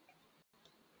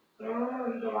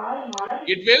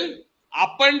 It will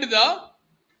append the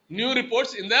new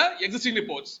reports in the existing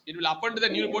reports. It will append the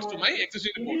new reports to my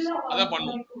existing reports. அத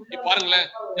பண்ணும். இப்போ பாருங்களே,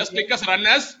 just click as run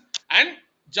as and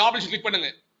job list click பண்ணுங்க.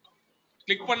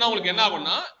 click பண்ணா உங்களுக்கு என்ன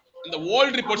ஆகும்னா இந்த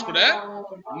old reports கூட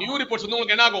new reports வந்து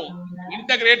உங்களுக்கு என்ன ஆகும்?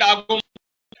 integrate ஆகும்.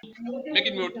 make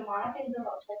it mute.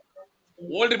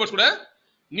 old reports கூட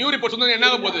new reports வந்து என்ன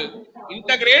ஆக போகுது?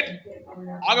 integrate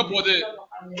ஆக போகுது.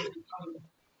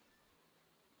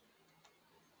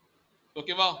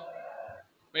 ஓகேவா?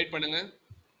 வெயிட் பண்ணுங்க.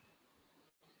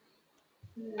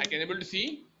 I can able to see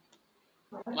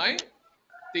my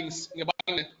things. இங்க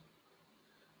பாருங்க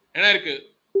என்ன இருக்கு?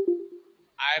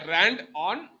 I ran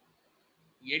on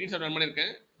 18 ரன்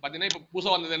பண்ணிருக்கேன். பாத்தீங்கன்னா இப்போ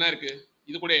புதுசா வந்தது என்ன இருக்கு?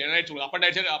 இது கூட என்ன ஆயிடுச்சு? அப்பண்ட்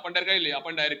ஆயிடுச்சு. அப்பண்ட் இருக்கா இல்லையா?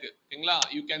 அப்பண்ட் ஆயிருக்கு. ஓகேங்களா?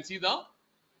 you can see the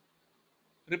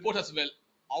report as well.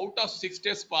 out of 6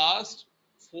 tests passed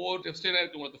 4 tests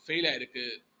இருக்கு உங்களுக்கு ஃபெயில் ஆயிருக்கு.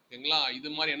 ஓகேங்களா? இது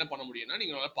மாதிரி என்ன பண்ண முடியும்னா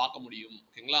நீங்க பார்க்க முடியும்.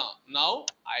 ஓகேங்களா? now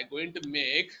I going to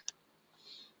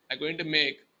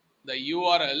make the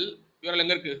URL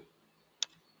எங்க இருக்கு?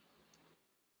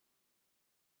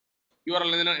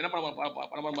 URL என்ன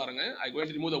பண்ண பாருங்க. I going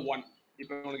to remove the one.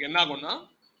 இப்போ உங்களுக்கு என்ன ஆகும்னா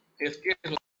test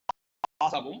case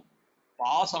பாஸ் ஆகும்.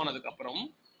 பாஸ் ஆனதுக்கு அப்புறம்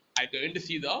I going to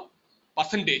see the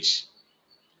percentage.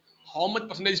 How much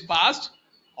percentage is passed?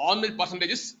 How much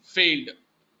percentage is failed?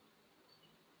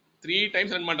 3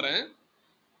 times run பண்றேன்.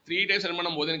 3 times run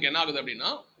பண்ணும்போது எனக்கு என்ன ஆகுது அப்படின்னா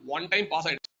 1 time பாஸ்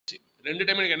ஆயிடுச்சு. 2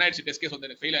 time எனக்கு என்ன ஆயிடுச்சு? டெஸ்ட் கேஸ் வந்து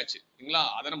எனக்கு ஃபெயில் ஆச்சு. சரிங்களா?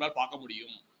 அத நம்மளால பார்க்க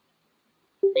முடியும்.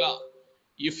 சரிங்களா?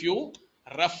 if you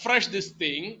refresh this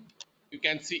thing you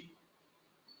can see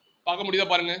பார்க்க முடியுதா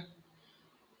பாருங்க.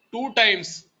 2 times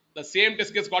the same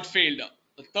test case got failed.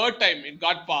 The third time it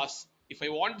got passed. If I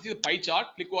want to see the pie chart,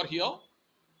 click over here.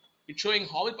 It's showing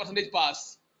how much percentage pass.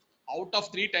 Out of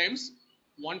 3 times,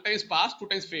 1 times pass, 2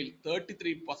 times fail.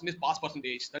 33% is pass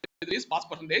percentage. 33 is pass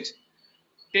percentage.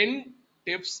 10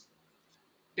 tips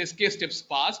test case steps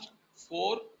passed.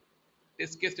 4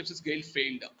 test case steps is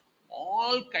failed.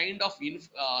 All kind of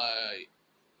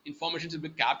information will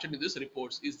be captured in this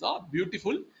reports. Is the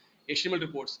beautiful HTML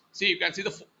reports. See, you can see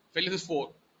the failures is 4,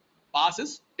 pass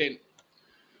is 10.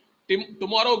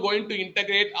 Tomorrow going to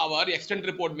integrate our extend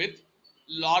report with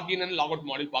login and logout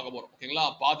module பார்க்க போறோம். ஓகேங்களா?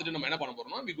 பார்த்துட்டு நம்ம என்ன பண்ண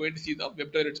போறோம்னா we going to see the web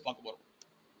directories பார்க்க போறோம்.